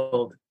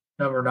Shield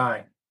number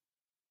 9.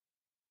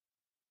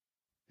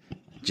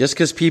 Just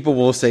because people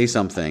will say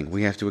something,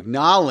 we have to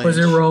acknowledge. Was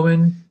it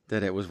Roman?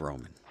 That it was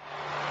Roman.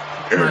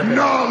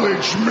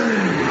 Acknowledge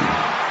me.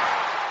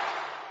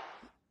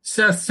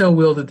 Seth still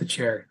wielded the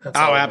chair. That's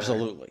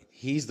absolutely.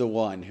 He's the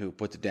one who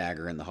put the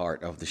dagger in the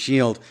heart of the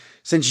Shield.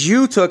 Since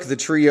you took the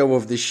trio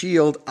of the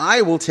Shield,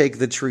 I will take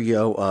the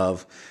trio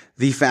of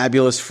the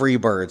Fabulous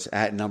Freebirds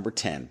at number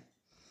 10.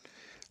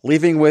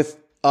 Leaving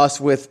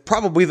us with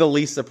probably the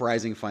least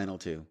surprising final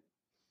 2.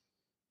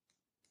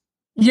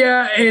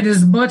 Yeah, and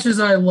as much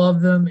as I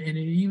love them, and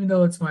even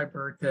though it's my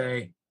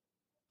birthday,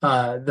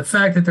 the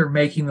fact that they're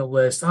making the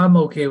list, I'm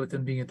okay with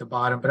them being at the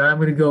bottom, but I'm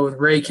going to go with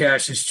Ray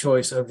Cash's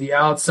choice of the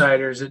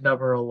Outsiders at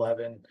number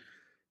 11.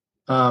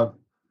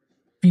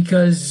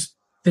 Because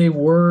they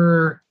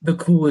were the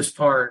coolest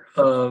part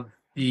of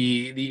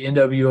the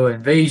NWO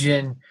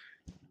invasion,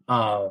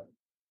 and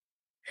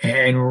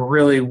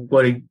really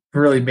what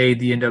really made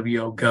the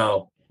NWO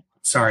go.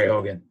 Sorry,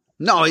 Hogan.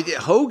 No,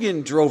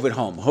 Hogan drove it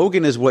home.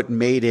 Hogan is what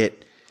made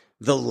it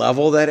the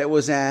level that it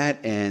was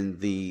at and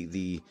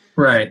the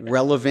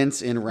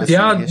relevance in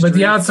wrestling history. But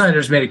the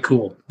Outsiders made it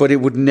cool. But it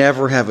would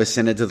never have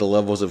ascended to the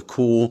levels of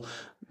cool,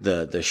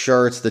 the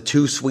shirts, the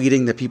two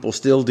sweeting that people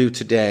still do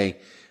today.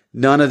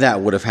 None of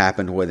that would have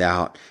happened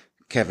without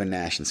Kevin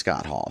Nash and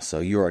Scott Hall. So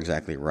you're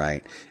exactly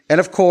right.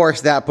 And of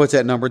course, that puts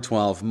at number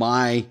 12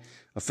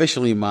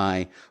 officially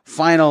my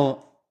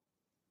final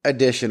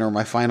addition or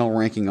my final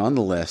ranking on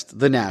the list,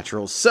 the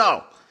Naturals.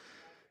 So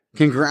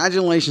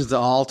congratulations to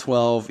all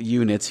 12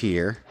 units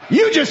here.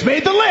 You just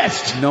made the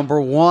list.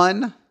 Number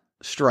 1,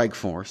 Strike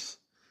Force,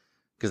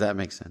 because that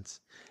makes sense.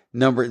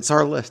 It's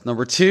our list.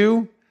 Number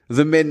 2,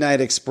 the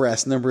Midnight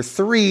Express. Number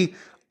 3,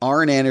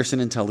 Arn Anderson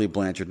and Tully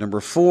Blanchard.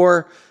 Number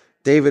 4,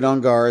 David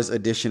Ungar's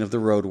edition of the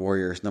Road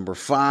Warriors. Number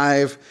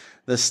 5,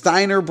 the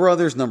Steiner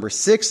Brothers. Number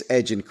 6,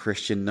 Edge and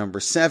Christian. Number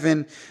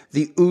 7,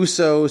 the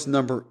Usos.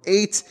 Number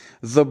 8,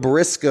 the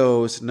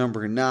Briscoes.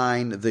 Number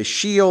 9, the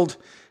Shield.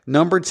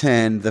 Number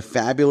 10, the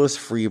Fabulous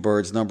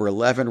Freebirds. Number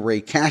 11,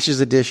 Ray Cash's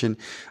edition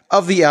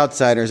of the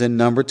Outsiders. And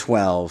number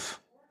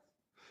 12,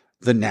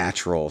 the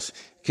Naturals.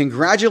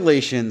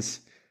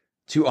 Congratulations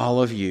to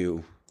all of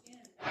you.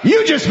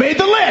 You just made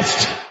the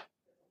list.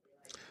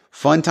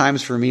 Fun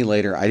times for me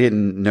later. I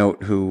didn't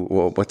note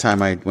what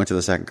time I went to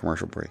the second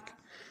commercial break.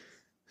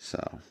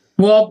 So,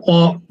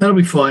 well, that'll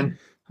be fun.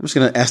 I'm just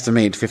going to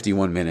estimate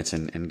 51 minutes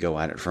and go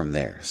at it from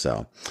there.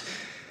 So,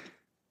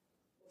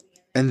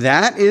 and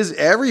that is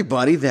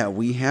everybody that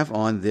we have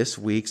on this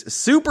week's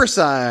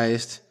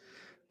supersized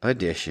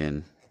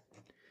edition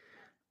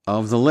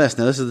of the list.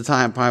 Now, this is the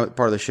time part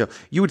of the show.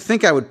 You would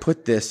think I would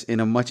put this in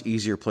a much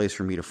easier place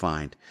for me to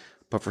find.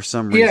 But for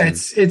some reason...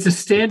 Yeah, it's a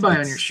standby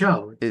on your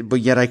show. But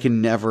yet I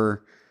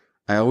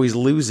always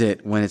lose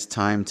it when it's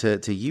time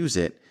to use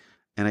it.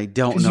 And I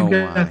don't know why.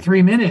 You've got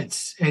 3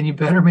 minutes and you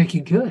better make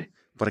it good.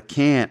 But I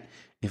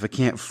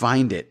can't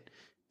find it.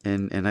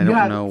 And I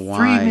don't know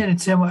why. 3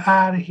 minutes and we're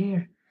out of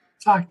here.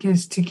 Clock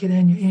is ticking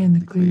and you're in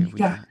the clear. You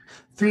got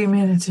 3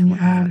 minutes and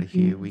you're out of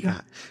here. We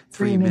got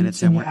 3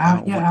 minutes and we're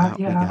out. You're out.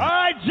 All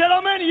right,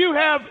 gentlemen, you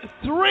have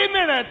 3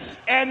 minutes,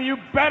 and you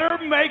better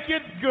make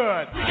it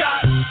good. We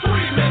got 3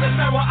 minutes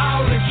and we're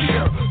out of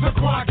here. The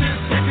clock is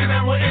ticking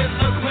and we're in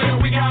the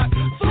clear. We got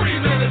 3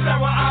 minutes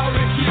and we're out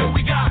of here.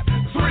 We got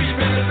 3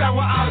 minutes and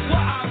we're out.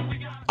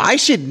 I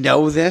should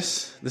know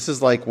this. This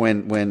is like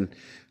when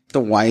the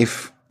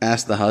wife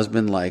asks the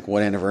husband like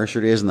what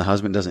anniversary it is, and the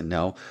husband doesn't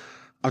know.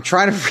 I'm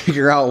trying to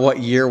figure out what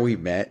year we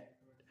met,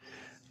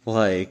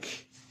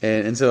 like,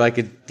 and so I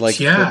could like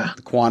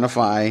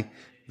quantify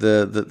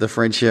the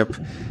friendship,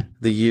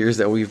 the years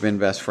that we've been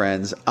best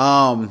friends.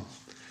 God,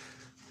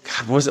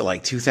 was it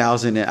like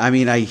 2000? I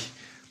mean, I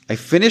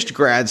finished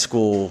grad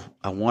school.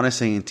 I want to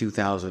say in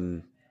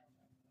 2000.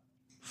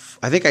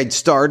 I think I'd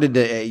started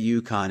at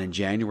UConn in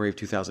January of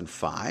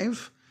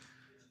 2005,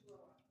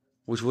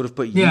 which would have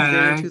put you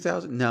there in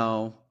 2000.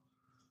 No,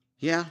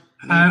 yeah,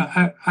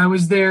 I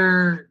was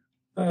there.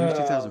 Maybe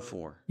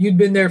 2004. You'd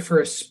been there for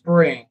a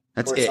spring.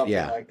 That's or it, something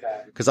yeah. like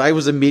that. Because I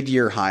was a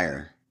mid-year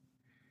hire.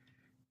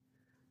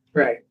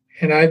 Right,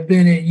 and I've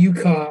been at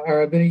UConn,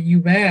 or I've been at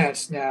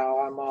UMass now.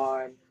 I'm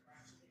on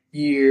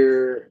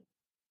year.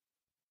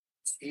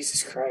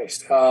 Jesus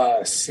Christ,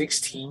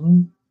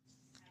 16.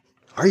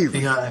 Are you? I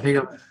think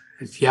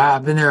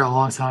I've been there a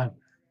long time.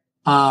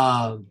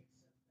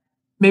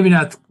 Maybe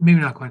not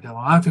quite that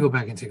long. I'll have to go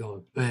back and take a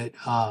look. But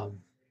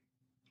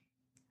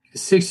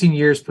 16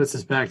 years puts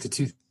us back to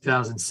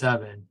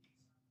 2007.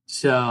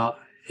 So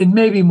it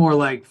may be more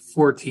like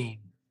 14,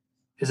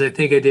 because I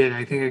think I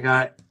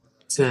got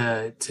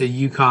to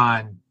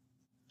UConn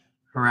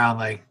around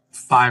like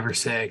 5 or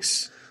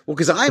 6. Well,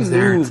 because I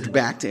moved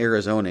back to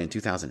Arizona in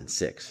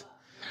 2006.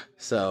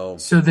 So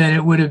then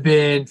it would have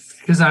been,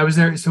 because I was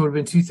there, so it would have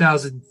been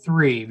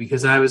 2003,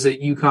 because I was at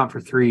UConn for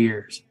 3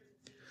 years.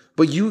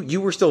 But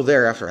you were still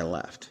there after I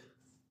left.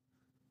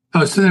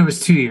 Oh, so then it was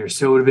 2 years.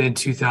 So it would have been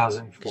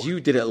 2004. You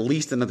did at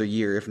least another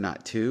year, if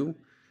not 2,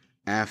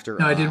 after.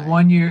 No, I did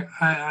 1 year.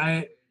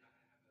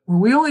 Were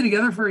we only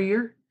together for a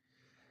year?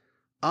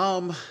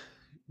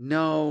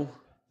 No.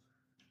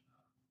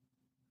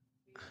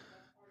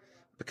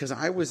 Because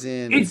I was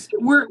in.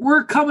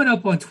 We're coming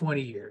up on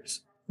 20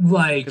 years.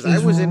 Like, because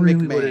I was in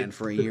McMahon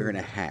for a year and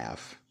a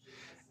half,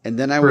 and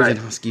then I was in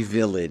Husky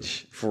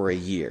Village for a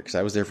year, because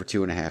I was there for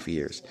 2.5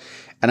 years.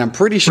 And I'm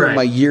pretty sure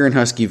my year in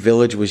Husky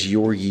Village was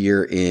your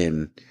year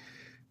in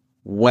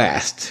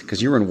West,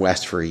 because you were in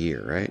West for a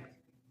year, right?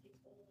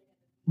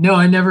 No,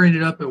 I never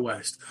ended up at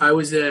West. I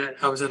was at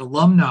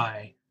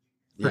Alumni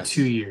for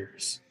 2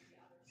 years,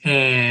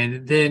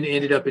 and then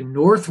ended up in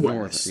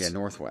Northwest.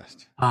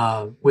 Northwest.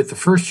 With the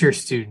first year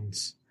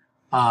students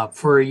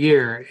for a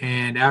year,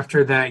 and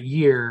after that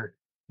year,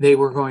 they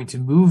were going to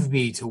move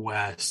me to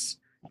West,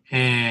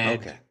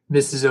 and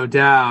Mrs.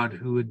 O'Dowd,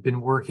 who had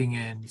been working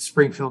in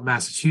Springfield,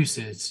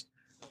 Massachusetts,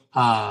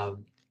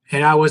 and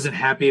I wasn't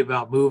happy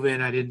about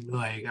moving.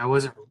 I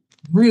wasn't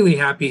really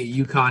happy at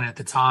UConn at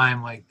the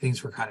time. Like,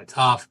 things were kind of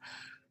tough.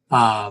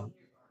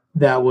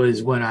 That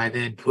was when I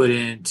then put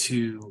in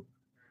to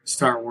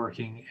start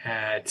working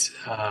at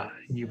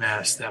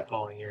UMass that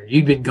following year.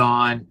 You'd been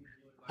gone,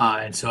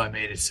 and so I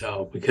made it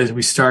so, because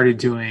we started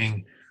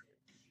doing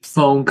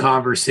phone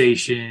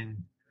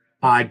conversation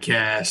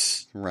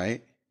podcasts.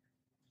 Right.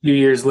 A few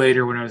years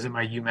later, when I was in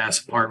my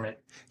UMass apartment.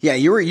 Yeah,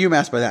 you were at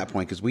UMass by that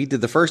point, because we did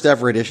the first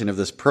ever edition of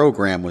this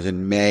program was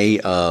in May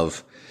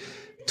of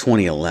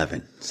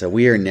 2011. So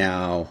we've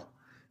now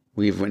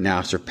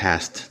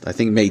surpassed, I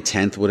think May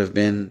 10th would have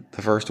been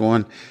the first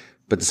one,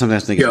 but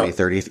sometimes I think it's May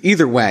 30th.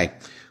 Either way,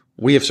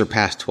 we have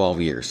surpassed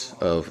 12 years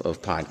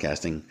of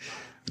podcasting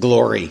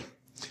glory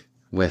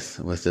with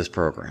this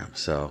program.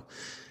 So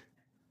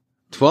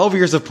 12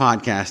 years of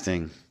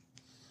podcasting.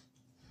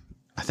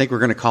 I think we're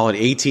going to call it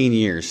 18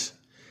 years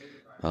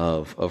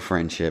of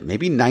friendship,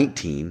 maybe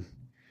 19.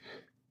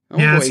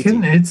 Yeah,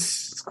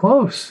 it's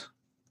close.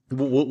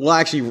 We'll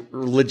actually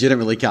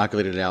legitimately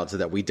calculate it out so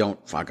that we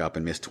don't fuck up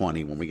and miss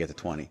 20 when we get to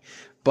 20.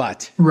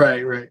 But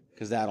right,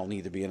 because that'll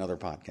need to be another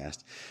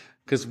podcast.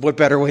 Because what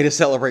better way to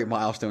celebrate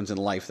milestones in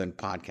life than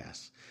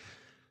podcasts?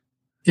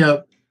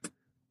 Yep.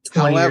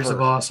 20 years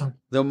of awesome.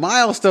 The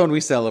milestone we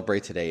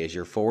celebrate today is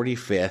your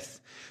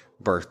 45th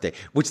birthday,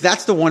 which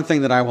that's the one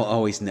thing that I will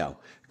always know,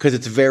 because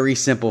it's very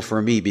simple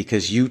for me,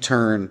 because you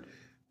turn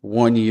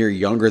 1 year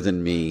younger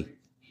than me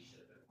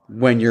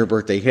when your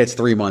birthday hits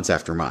 3 months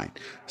after mine.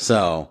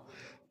 So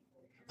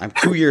I'm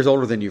 2 years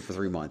older than you for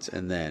 3 months,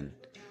 and then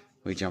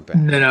we jump back.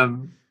 And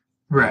then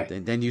right.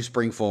 And then you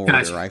spring forward,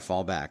 or I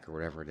fall back, or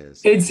whatever it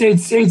is. It's the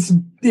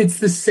same.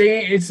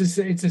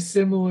 It's a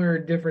similar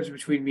difference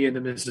between me and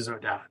the Mrs.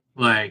 O'Dowd.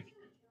 Like,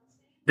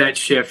 that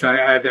shift.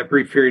 I have that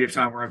brief period of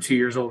time where I'm 2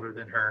 years older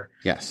than her.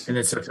 Yes. And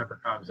then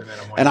September comes, and then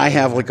I'm 1 and I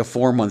have like a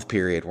 4 month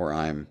period where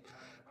I'm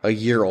a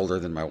year older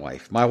than my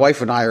wife. My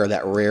wife and I are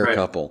that rare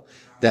couple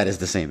that is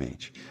the same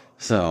age.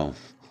 So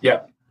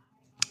yeah,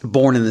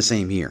 born in the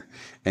same year.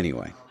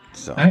 Anyway,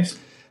 so nice.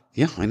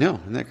 Yeah, I know.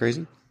 Isn't that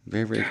crazy?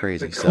 Very, very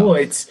crazy. Cool.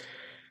 So.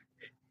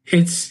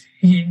 It's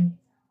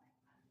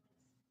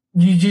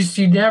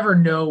you never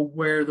know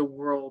where the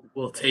world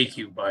will take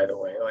you, by the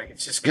way. Like,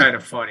 it's just kind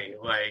of funny.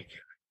 Like,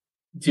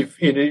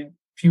 if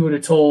you would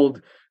have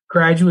told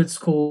graduate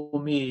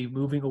school me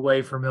moving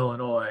away from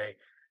Illinois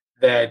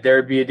that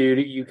there'd be a dude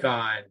at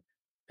UConn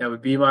that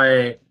would be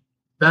my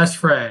best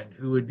friend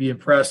who would be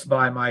impressed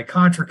by my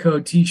Contra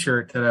Code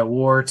t-shirt that I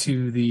wore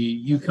to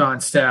the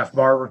UConn staff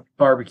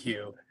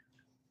barbecue,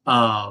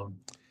 that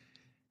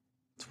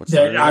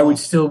I would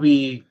still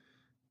be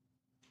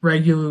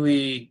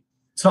regularly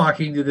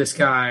talking to this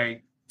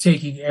guy,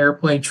 taking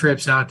airplane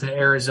trips out to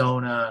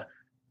Arizona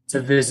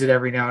to visit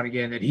every now and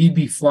again, that he'd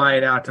be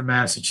flying out to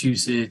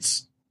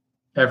Massachusetts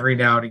every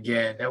now and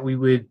again, that we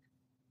would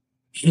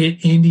hit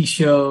indie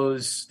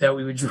shows, that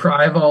we would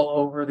drive all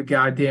over the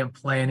goddamn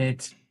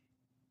planet,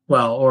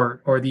 well,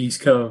 or the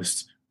East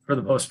Coast for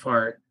the most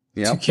part,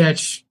 to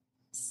catch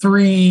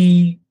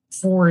 3-4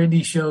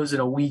 indie shows in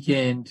a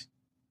weekend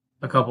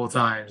a couple of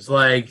times.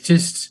 Like,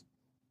 just,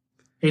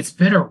 it's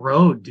been a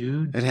road,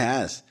 dude. It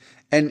has.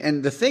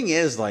 And the thing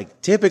is,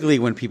 like, typically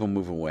when people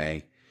move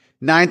away,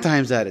 9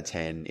 times out of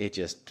 10, it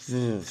just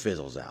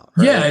fizzles out.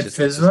 Right? Yeah, it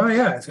fizzles out.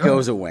 Yeah, it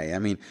goes away. I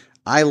mean,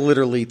 I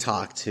literally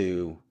talked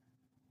to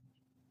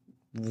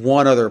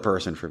one other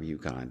person from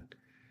UConn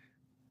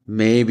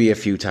maybe a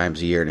few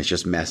times a year, and it's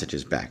just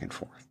messages back and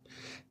forth.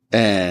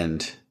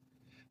 And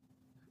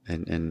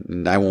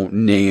I won't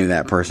name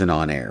that person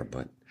on air,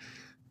 but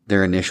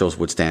their initials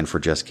would stand for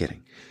just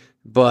kidding.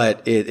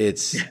 But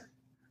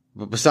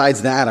but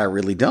besides that, I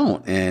really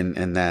don't.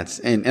 And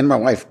my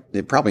wife,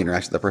 it probably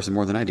interacts with that person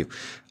more than I do.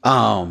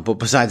 But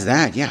besides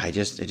that, yeah, I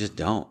just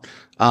don't.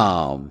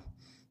 And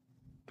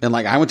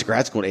like, I went to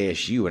grad school at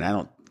ASU,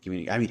 and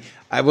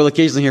I will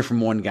occasionally hear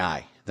from one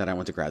guy that I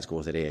went to grad school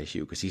with at ASU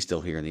because he's still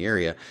here in the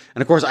area.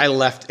 And of course, I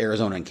left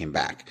Arizona and came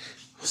back.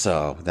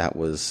 So that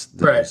was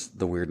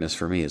the weirdness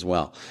for me as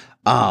well.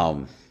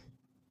 And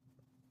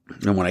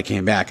when I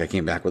came back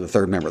with a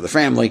third member of the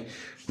family,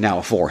 now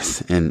a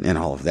fourth, and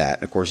all of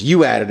that. Of course, you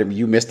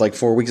missed like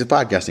 4 weeks of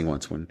podcasting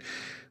once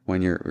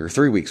or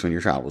 3 weeks when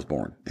your child was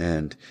born.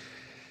 And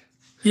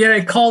yeah,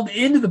 I called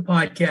into the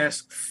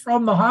podcast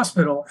from the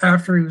hospital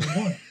after he was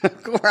born.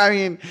 I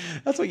mean,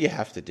 that's what you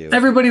have to do.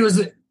 Everybody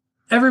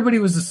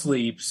was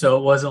asleep, so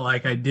it wasn't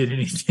like I did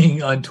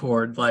anything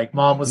untoward. Like,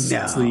 mom was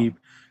asleep,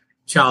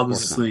 child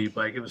was asleep.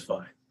 Like, it was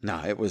fine.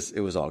 No, it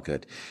was all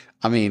good.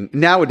 I mean,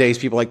 nowadays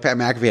people like Pat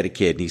McAfee had a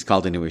kid, and he's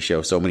called into his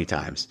show so many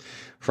times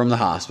from the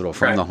hospital,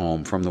 from the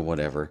home, from the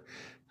whatever.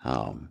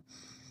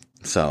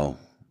 So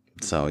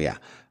yeah.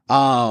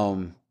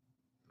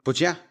 But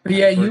yeah.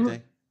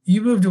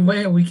 You moved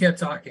away and we kept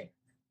talking.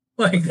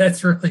 Like,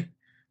 that's really.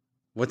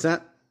 What's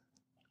that?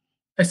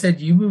 I said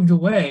you moved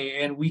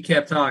away and we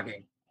kept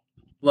talking.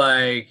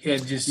 Like,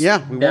 and just we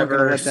weren't going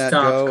to let that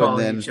go,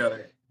 calling each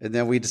other. And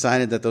then we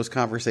decided that those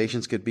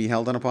conversations could be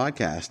held on a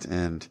podcast,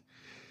 and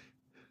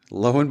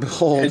lo and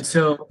behold, and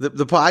so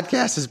the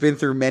podcast has been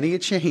through many a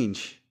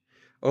change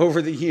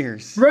over the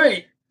years.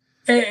 Right.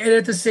 And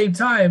at the same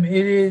time,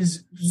 it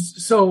is,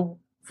 so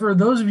for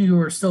those of you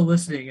who are still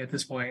listening at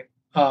this point,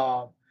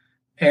 and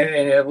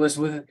have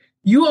listened with it,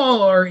 you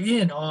all are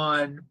in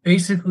on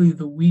basically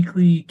the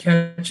weekly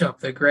catch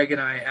up that Greg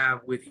and I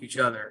have with each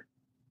other.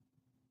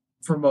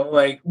 From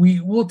like, we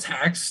will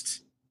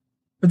text,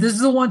 but this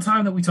is the one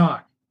time that we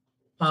talk.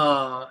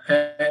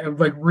 And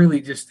like, really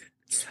just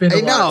spend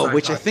a lot of time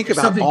which talking. I think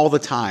about all the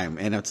time,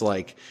 and it's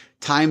like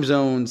time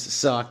zones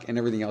suck and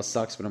everything else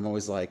sucks, but I'm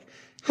always like,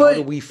 how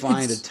do we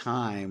find a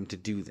time to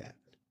do that?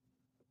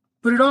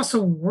 But it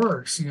also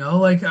works,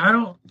 like, I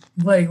don't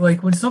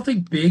like when something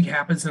big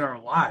happens in our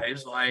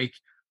lives, like,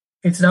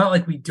 it's not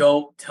like we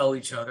don't tell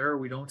each other,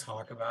 we don't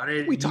talk about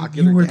it. We talk.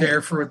 You were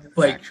there for,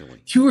 like,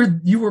 actually.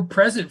 You were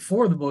present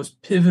for the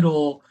most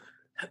pivotal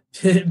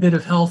bit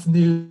of health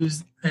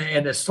news,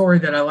 and a story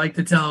that I like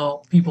to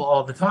tell people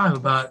all the time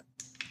about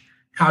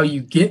how you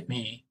get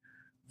me.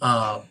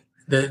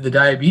 The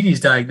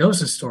diabetes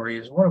diagnosis story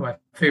is one of my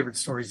favorite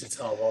stories to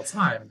tell of all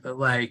time. But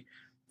like,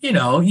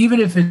 even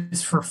if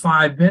it's for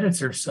 5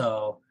 minutes or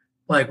so,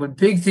 like, when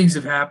big things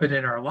have happened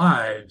in our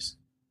lives,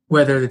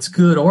 whether it's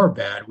good or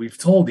bad, we've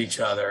told each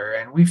other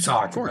and we've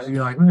talked about it.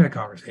 We've had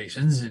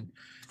conversations, and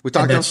we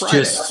talked on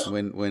Friday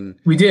when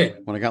we did,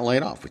 when I got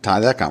laid off. We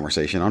tied that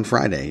conversation on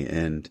Friday,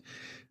 and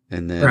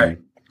then of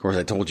course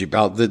I told you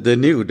about the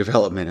new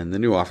development and the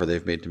new offer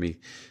they've made to me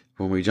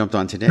when we jumped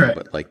on today. Right.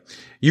 But like,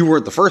 you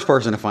weren't the first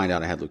person to find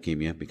out I had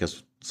leukemia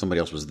because somebody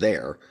else was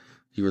there.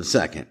 You were the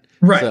second,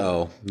 right?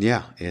 So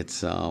yeah,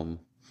 it's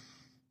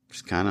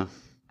just kind of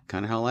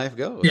how life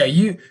goes. Yeah,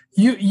 you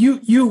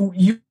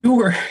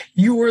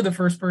were the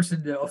first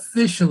person to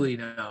officially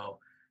know.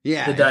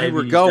 Yeah, the diabetes you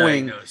were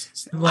going.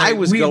 Diagnosis. Like, I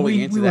was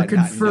going into that not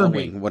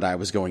confirming knowing what I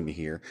was going to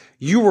hear.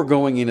 You were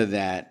going into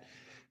that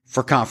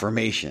for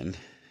confirmation.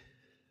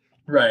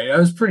 Right, I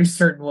was pretty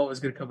certain what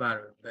was going to come out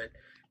of it, but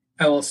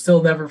I will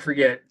still never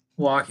forget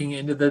walking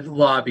into the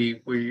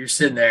lobby where you're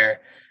sitting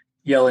there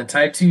yelling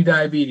 "type 2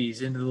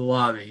 diabetes" into the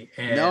lobby.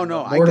 And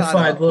no, I got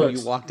up when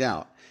you walked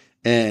out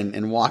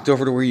and walked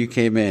over to where you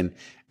came in,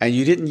 and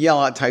you didn't yell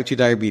out type 2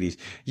 diabetes.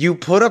 You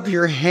put up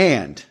your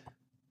hand,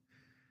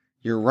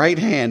 your right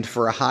hand,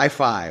 for a high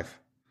five.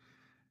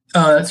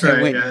 Oh, that's right.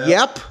 And went,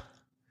 yep,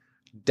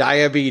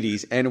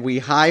 diabetes. And we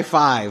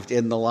high-fived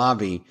in the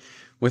lobby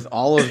with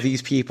all of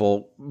these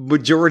people,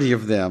 majority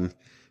of them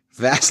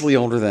vastly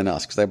older than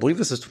us, because I believe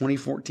this is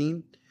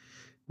 2014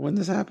 when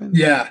this happened.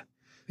 Yeah.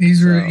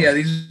 These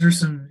are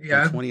some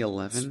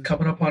 2011.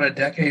 Coming up on a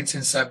decade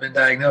since I've been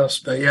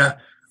diagnosed, but yeah.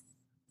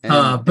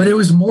 But it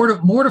was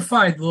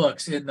mortified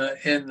looks in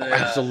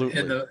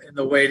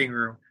the waiting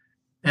room.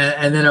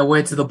 And then I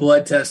went to the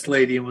blood test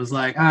lady and was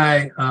like,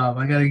 "Hi,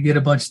 I got to get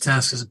a bunch of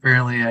tests because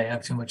apparently I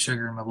have too much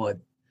sugar in my blood."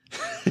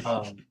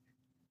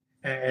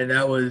 And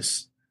that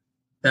was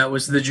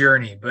the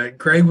journey. But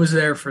Greg was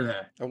there for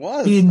that. It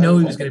was. He didn't know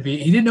he was going to be.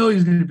 He didn't know he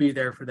was going to be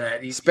there for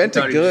that. He spent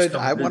a good,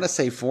 I want to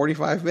say,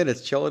 45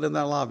 minutes chilling in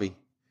that lobby.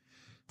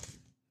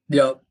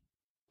 Yep.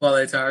 Well,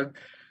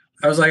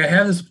 I was like, I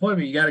have this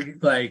appointment. You got to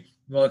like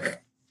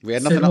look. We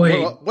had nothing.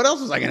 What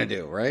else was I going to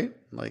do? Right.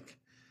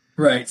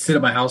 Right. Sit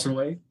at my house and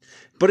wait.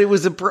 But I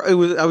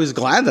was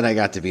glad that I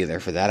got to be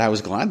there for that. I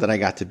was glad that I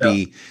got to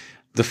be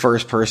the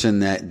first person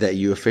that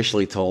you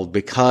officially told,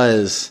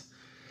 because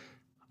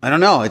I don't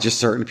know, it's just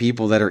certain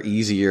people that are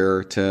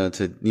easier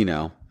to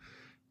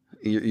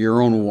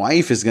your own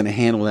wife is going to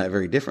handle that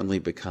very differently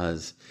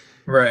because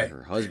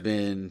her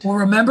husband. Well,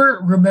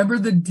 remember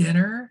the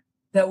dinner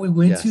that we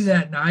went to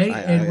that night,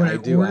 and when I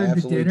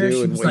ordered the dinner,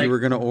 she was what like, you were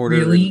going to order,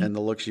 really? And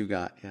the looks you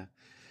got. Yeah.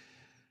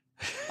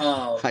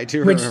 I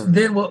do which remember.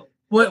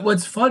 Then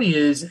what's funny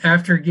is,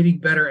 after getting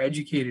better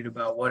educated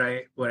about what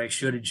I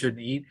should and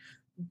shouldn't eat,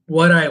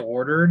 what I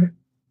ordered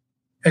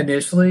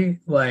initially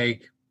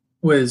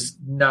was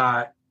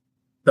not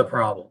the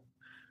problem.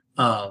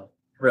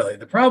 Really,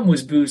 the problem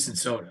was booze and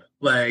soda.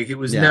 It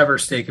was never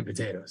steak and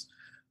potatoes.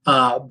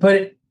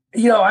 But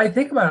I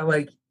think about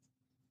it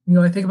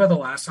I think about the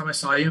last time I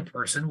saw you in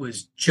person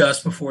was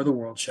just before the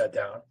world shut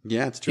down.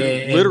 Yeah, it's true.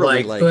 And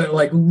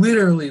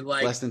literally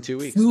less than 2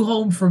 weeks. Flew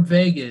home from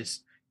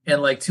Vegas,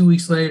 and 2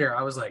 weeks later,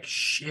 I was like,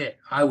 shit,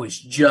 I was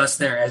just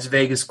there as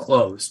Vegas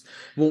closed.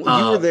 Well,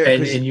 you were there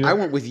because I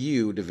went with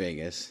you to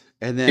Vegas,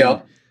 and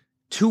then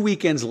 2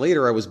 weekends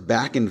later, I was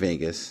back in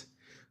Vegas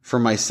for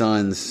my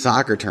son's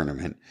soccer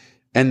tournament.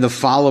 And the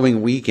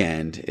following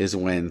weekend is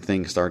when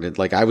things started.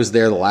 I was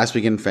there the last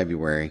weekend in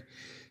February,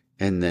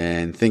 and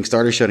then things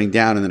started shutting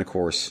down. And then, of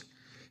course,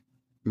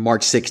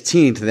 March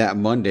 16th, that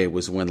Monday,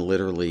 was when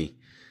literally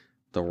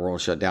the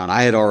world shut down.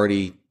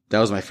 That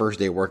was my first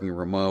day working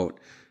remote.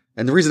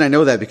 And the reason I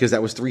know that, because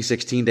that was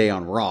 316 day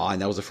on Raw, and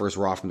that was the first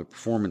Raw from the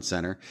Performance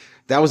Center.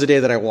 That was the day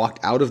that I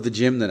walked out of the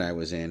gym that I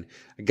was in,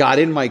 got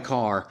in my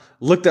car,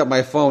 looked at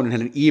my phone, and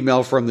had an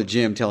email from the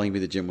gym telling me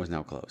the gym was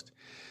now closed.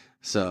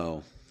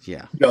 So,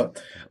 yeah.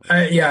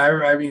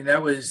 I mean,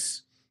 that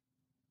was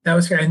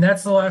great. And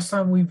that's the last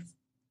time we've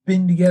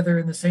been together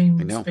in the same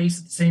space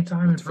at the same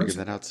time. Let's figure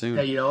that out soon.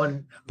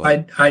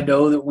 I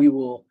know that we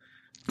will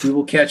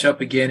catch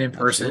up again in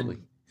person.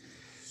 Absolutely.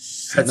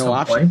 At no some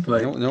option. point,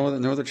 but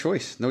no other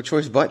choice. No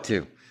choice but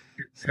to.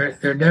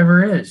 There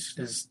never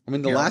is. I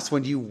mean, the last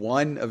one, you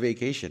won a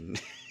vacation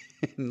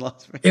in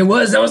Las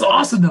Vegas. That was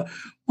awesome though.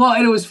 Well,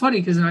 and it was funny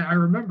because I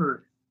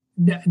remember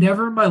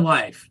never in my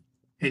life,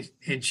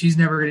 and she's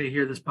never going to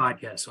hear this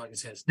podcast, so I can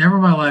say this. Never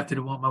in my life did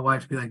I want my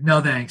wife to be like,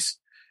 no thanks,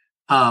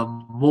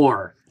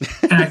 more.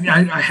 And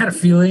I had a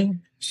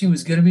feeling she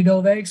was going to be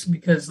no thanks,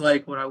 because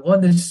when I won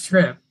this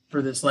trip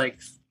for this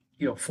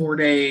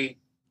 4-day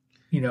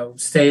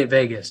stay at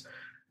Vegas,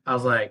 I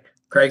was like,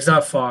 Craig's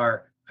not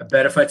far. I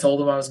bet if I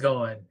told him I was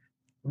going,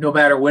 no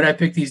matter when I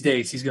pick these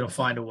dates, he's going to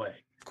find a way.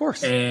 Of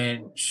course.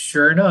 And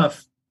sure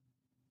enough,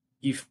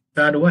 you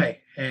found a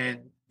way.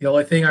 And the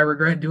only thing I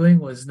regret doing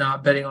was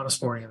not betting on a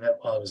sporting event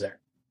while I was there.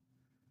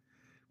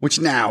 Which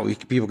now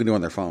people can do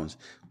on their phones.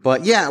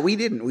 But yeah, we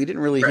didn't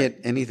really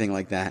hit anything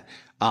like that.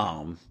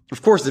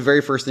 Of course, the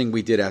very first thing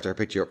we did after I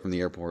picked you up from the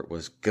airport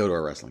was go to a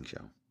wrestling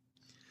show.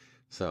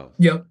 So.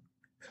 Yep.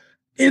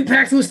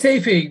 Impact was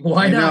taping.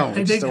 Why not?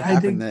 It just so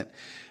happened that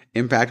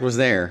Impact was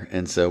there,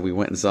 and so we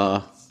went and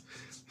saw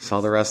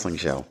the wrestling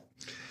show.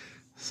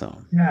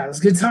 So yeah, it was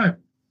a good time.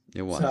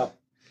 It was,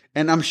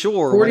 and I'm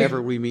sure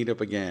whenever we meet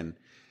up again,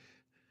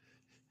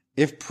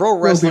 if pro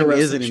wrestling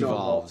isn't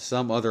involved,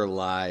 some other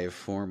live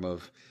form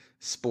of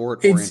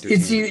sport or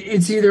entertainment,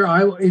 it's either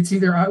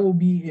I will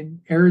be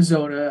in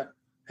Arizona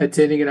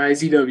attending an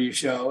IZW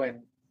show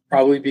and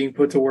probably being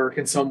put to work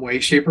in some way,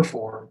 shape, or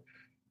form.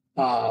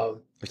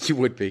 You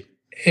would be.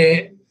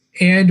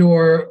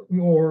 Or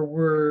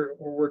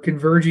we're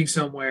converging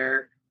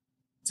somewhere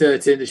to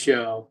attend the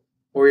show,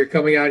 or you're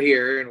coming out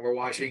here and we're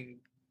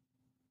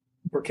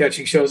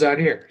catching shows out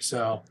here.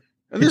 So,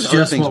 and there's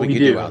other things we can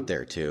do out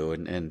there too.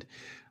 And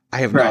I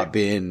have not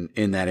been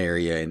in that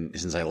area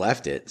since I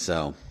left it.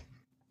 So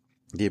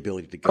the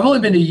ability to go. I've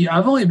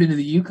only been to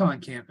the Yukon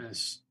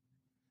campus.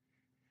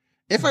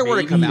 If I were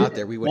to come out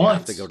there, we would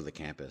have to go to the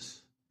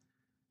campus.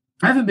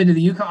 I haven't been to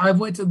the Yukon. I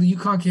went to the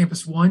Yukon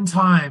campus one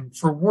time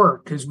for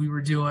work because we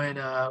were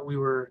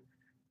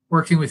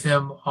working with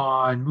them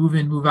on move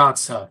in, move out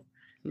stuff.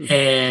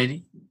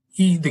 And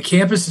the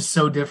campus is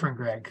so different,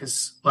 Greg,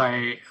 because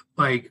like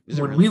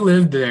when we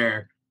lived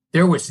there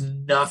was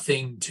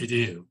nothing to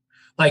do.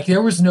 Like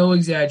there was no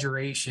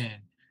exaggeration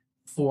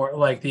for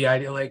like the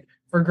idea. Like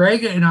for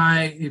Greg and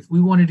I, if we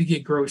wanted to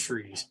get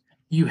groceries,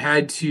 you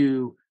had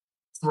to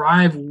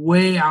drive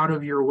way out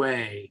of your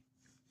way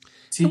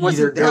to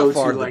either go that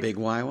far to to like Big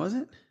Y, was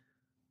it?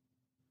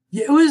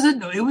 Yeah,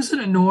 it was an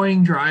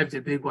annoying drive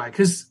to Big Y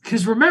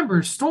because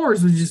remember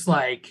stores was just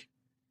like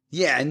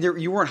and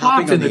you weren't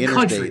hopping on the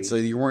interstate, country. so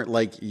you weren't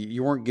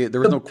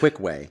there was no quick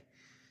way.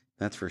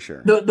 That's for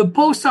sure. The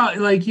post office,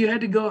 like you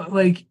had to go,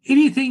 like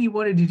anything you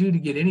wanted to do to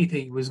get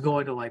anything was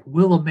going to like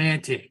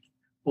Willimantic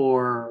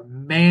or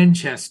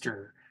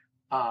Manchester,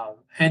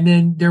 and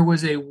then there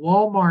was a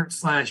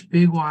Walmart /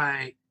 Big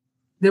Y.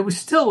 There was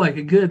still like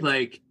a good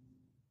like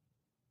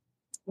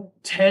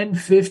 10,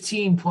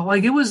 15,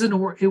 like it wasn't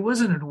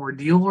an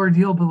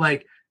ordeal, but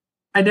like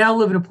I now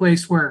live in a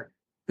place where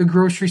the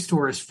grocery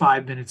store is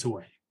 5 minutes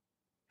away,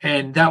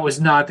 and that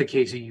was not the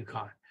case at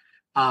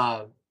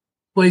UConn.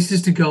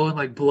 Places to go and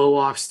like blow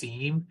off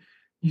steam,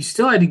 you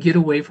still had to get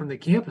away from the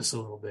campus a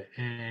little bit,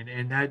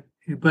 and that.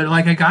 But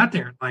like I got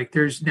there, like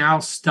there's now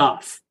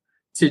stuff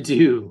to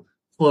do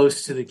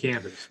close to the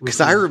campus.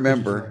 Because I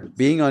remember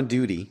being on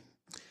duty,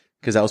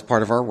 because that was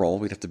part of our role.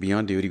 We'd have to be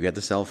on duty. We had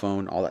the cell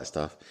phone, all that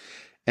stuff,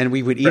 and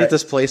we would eat at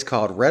this place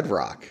called Red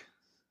Rock.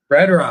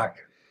 Red Rock.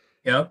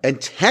 Yep.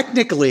 And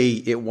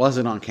technically, it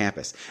wasn't on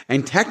campus,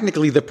 and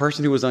technically, the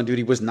person who was on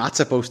duty was not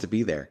supposed to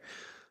be there.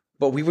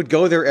 But we would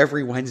go there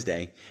every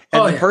Wednesday,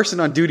 and the person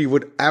on duty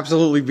would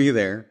absolutely be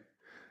there.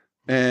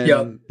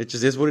 And it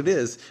just is what it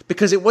is,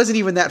 because it wasn't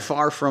even that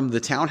far from the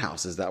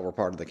townhouses that were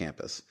part of the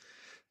campus.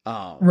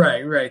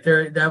 Right.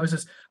 There, that was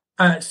just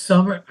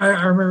summer. I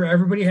remember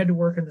everybody had to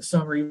work in the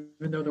summer, even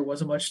though there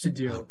wasn't much to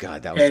do. Oh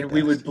God, that was. And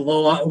we would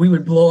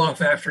blow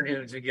off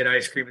afternoons and get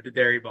ice cream at the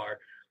dairy bar,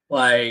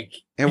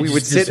 and we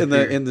would sit in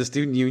the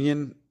student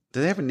union.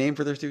 Do they have a name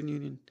for their student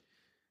union?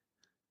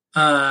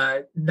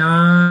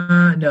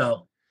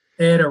 No.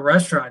 They had a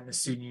restaurant in the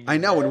student union. I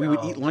know, and we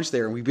would eat lunch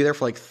there, and we'd be there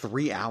for like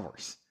 3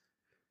 hours.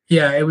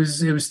 Yeah, it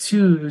was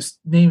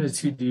named as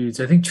two dudes.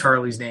 I think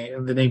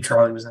the name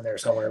Charlie was in there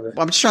somewhere. Well,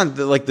 I'm just trying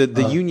to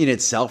the union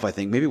itself. I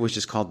think maybe it was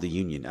just called the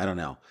union. I don't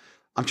know.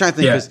 I'm trying to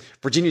think because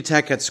Virginia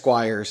Tech had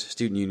Squires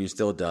student union,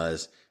 still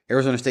does.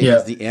 Arizona State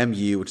has the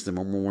MU, which is the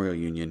Memorial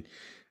Union,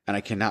 and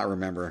I cannot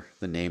remember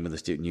the name of the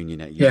student union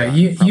at UConn. Yeah,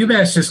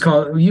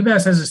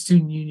 UMass has a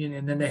student union,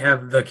 and then they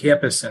have the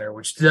campus center,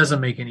 which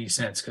doesn't make any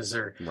sense because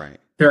they're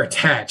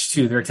attached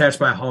too. They're attached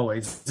by a hallway.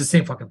 It's the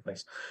same fucking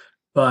place.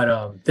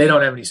 But they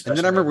don't have any special. And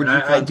then I remember when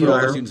UConn put all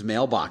their students'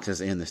 mailboxes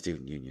in the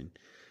student union.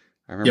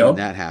 I remember when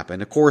that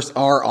happened. Of course,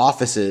 our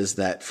offices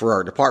that for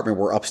our department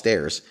were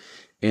upstairs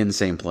in the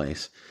same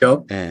place.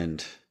 Yep.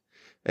 And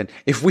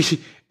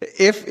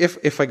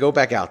if I go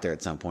back out there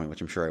at some point, which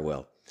I'm sure I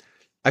will,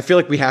 I feel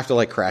like we have to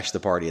like crash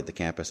the party at the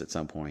campus at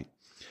some point,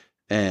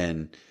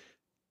 and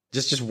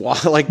just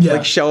walk like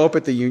show up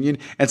at the union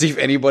and see if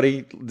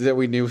anybody that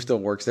we knew still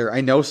works there.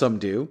 I know some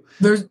do.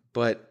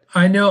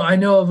 I know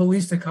of at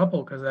least a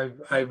couple because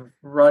I've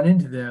run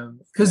into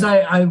them because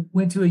I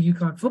went to a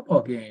UConn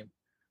football game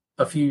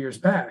a few years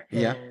back.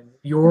 And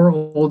your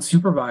old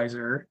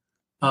supervisor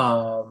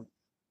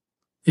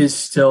is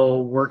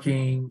still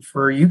working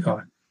for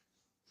UConn.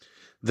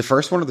 The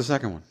first one or the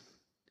second one?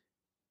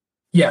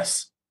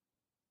 Yes.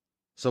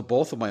 So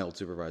both of my old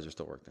supervisors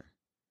still work there.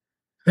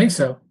 I think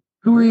so.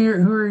 Who are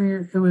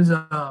your it was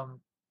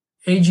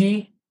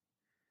AG?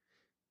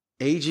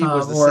 AG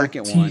was the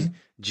second one.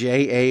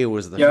 JA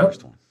was the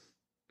first one.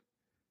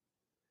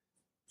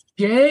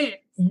 I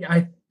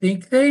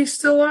think they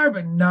still are,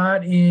 but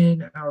not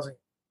in housing.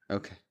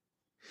 Okay.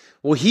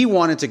 Well, he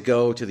wanted to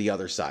go to the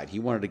other side. He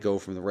wanted to go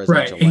from the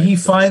residential and he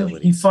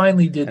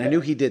finally did that. I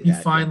knew he did that.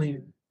 He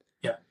finally,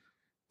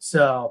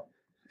 So.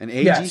 And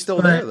AG's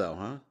still there though,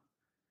 huh?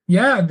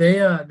 Yeah,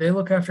 they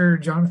look after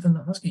Jonathan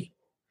the Husky.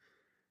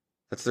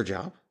 That's their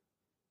job?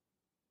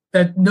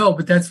 But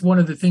that's one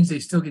of the things they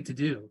still get to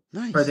do.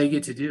 Nice. Or they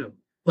get to do.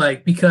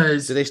 Like,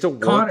 because do they still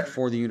work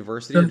for the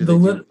university? The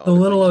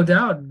little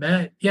O'Dowd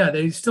met. Yeah,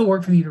 they still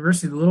work for the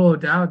university. The little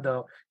O'Dowd,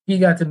 though, he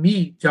got to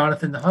meet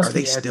Jonathan the Husky. Are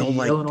they still at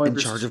the Illinois in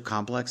charge of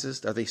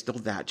complexes? Are they still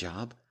that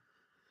job?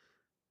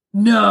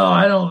 No,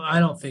 I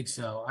don't think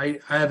so. I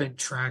haven't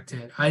tracked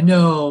it. I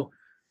know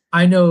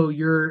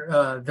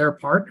your their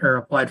partner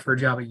applied for a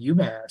job at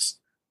UMass.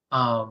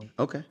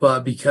 Okay.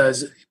 But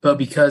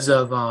because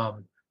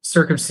of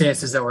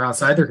circumstances that were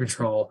outside their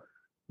control,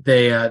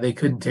 they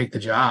couldn't take the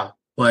job.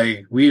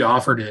 Like, we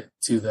offered it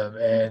to them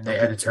and they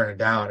had to turn it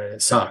down, and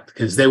it sucked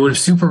because they would have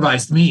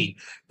supervised me.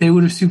 They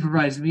would have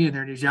supervised me in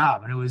their new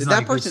job, and it was Did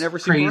like, that person ever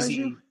supervise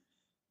you?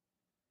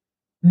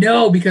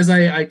 No, because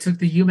I took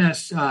the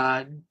UMass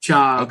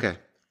job okay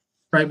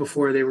right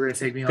before they were going to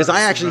take me on. Because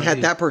I actually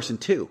had that person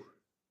too.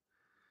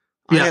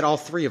 I had all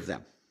three of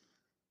them.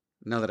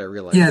 Now that I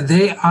realize, I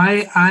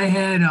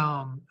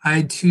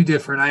had two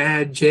different. I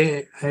had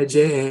JA,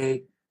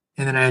 and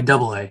then I had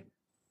AA.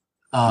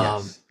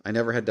 Yes, I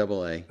never had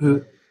AA.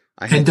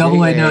 And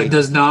double A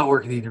does not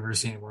work at the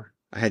university anymore.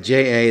 I had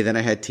JA, then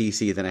I had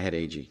TC, then I had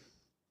AG.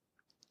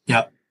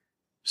 Yep.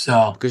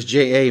 So because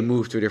JA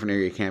moved to a different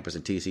area of campus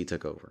and TC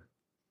took over.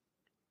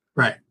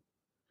 Right.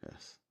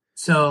 Yes.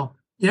 So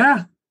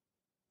yeah,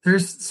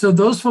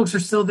 those folks are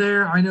still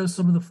there. I know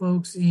some of the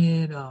folks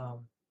that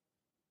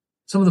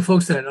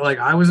like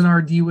I was an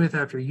RD with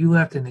after you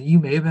left, and that you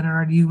may have been an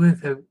RD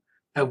with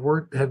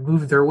have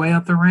moved their way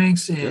up the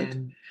ranks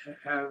and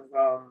have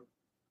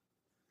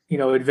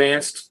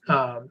advanced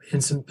in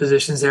some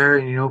positions there.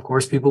 And of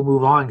course, people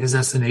move on because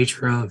that's the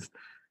nature of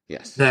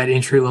that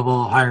entry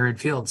level higher ed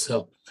field.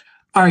 So,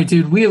 all right,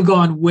 dude, we have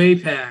gone way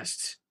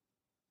past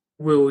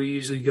where we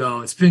usually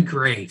go. It's been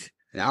great.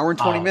 An hour and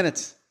 20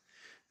 minutes.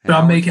 But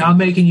I'm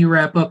making you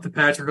wrap up the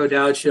Patrick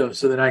O'Dowd show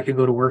so that I can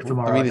go to work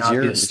tomorrow. I mean,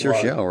 it's your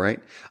show, right?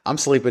 I'm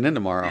sleeping in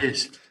tomorrow. It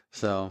is.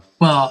 So,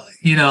 well,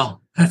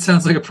 that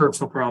sounds like a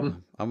personal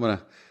problem. I'm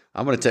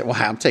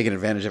taking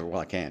advantage of it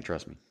while I can.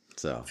 Trust me.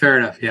 So fair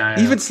enough. Yeah.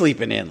 Even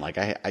sleeping in, like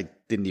I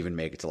didn't even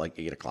make it to like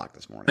 8:00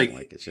 this morning.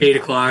 Like it's just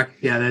 8:00.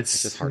 Yeah,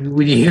 that's just hard.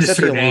 When you hit a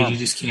certain age, you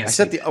just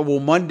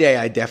can't. Monday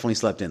I definitely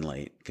slept in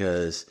late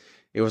because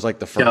it was like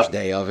the first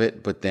day of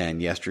it. But then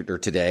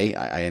today,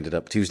 I ended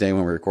up Tuesday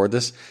when we record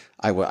this.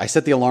 I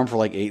set the alarm for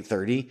like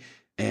 8:30,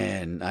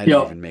 and I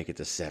didn't even make it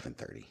to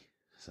 7:30.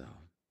 So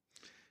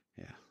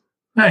yeah,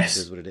 nice.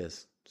 It is what it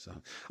is. So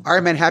all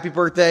right, man. Happy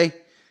birthday.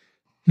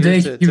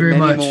 Thank you very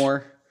much.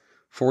 More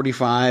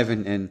 45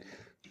 and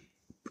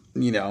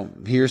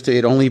here's to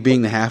it only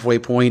being the halfway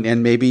point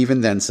and maybe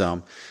even then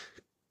some.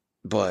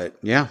 But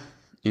yeah,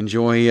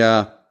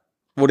 enjoy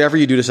whatever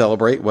you do to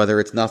celebrate, whether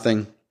it's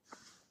nothing,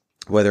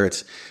 whether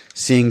it's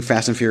seeing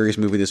Fast and Furious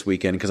movie this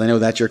weekend, because I know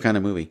that's your kind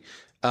of movie.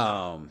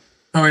 Oh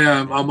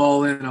yeah, I'm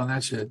all in on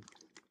that shit.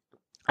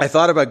 I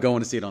thought about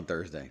going to see it on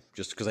Thursday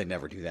just because I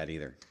never do that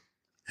either.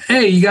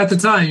 Hey, you got the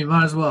time. You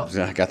might as well.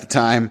 I got the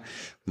time.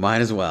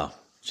 Might as well.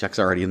 Check's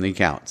already in the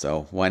account,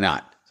 so why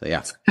not? So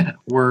yeah.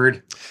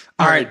 Word.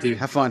 All right, dude.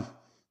 Have fun.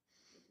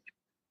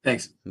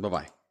 Thanks.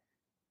 Bye-bye.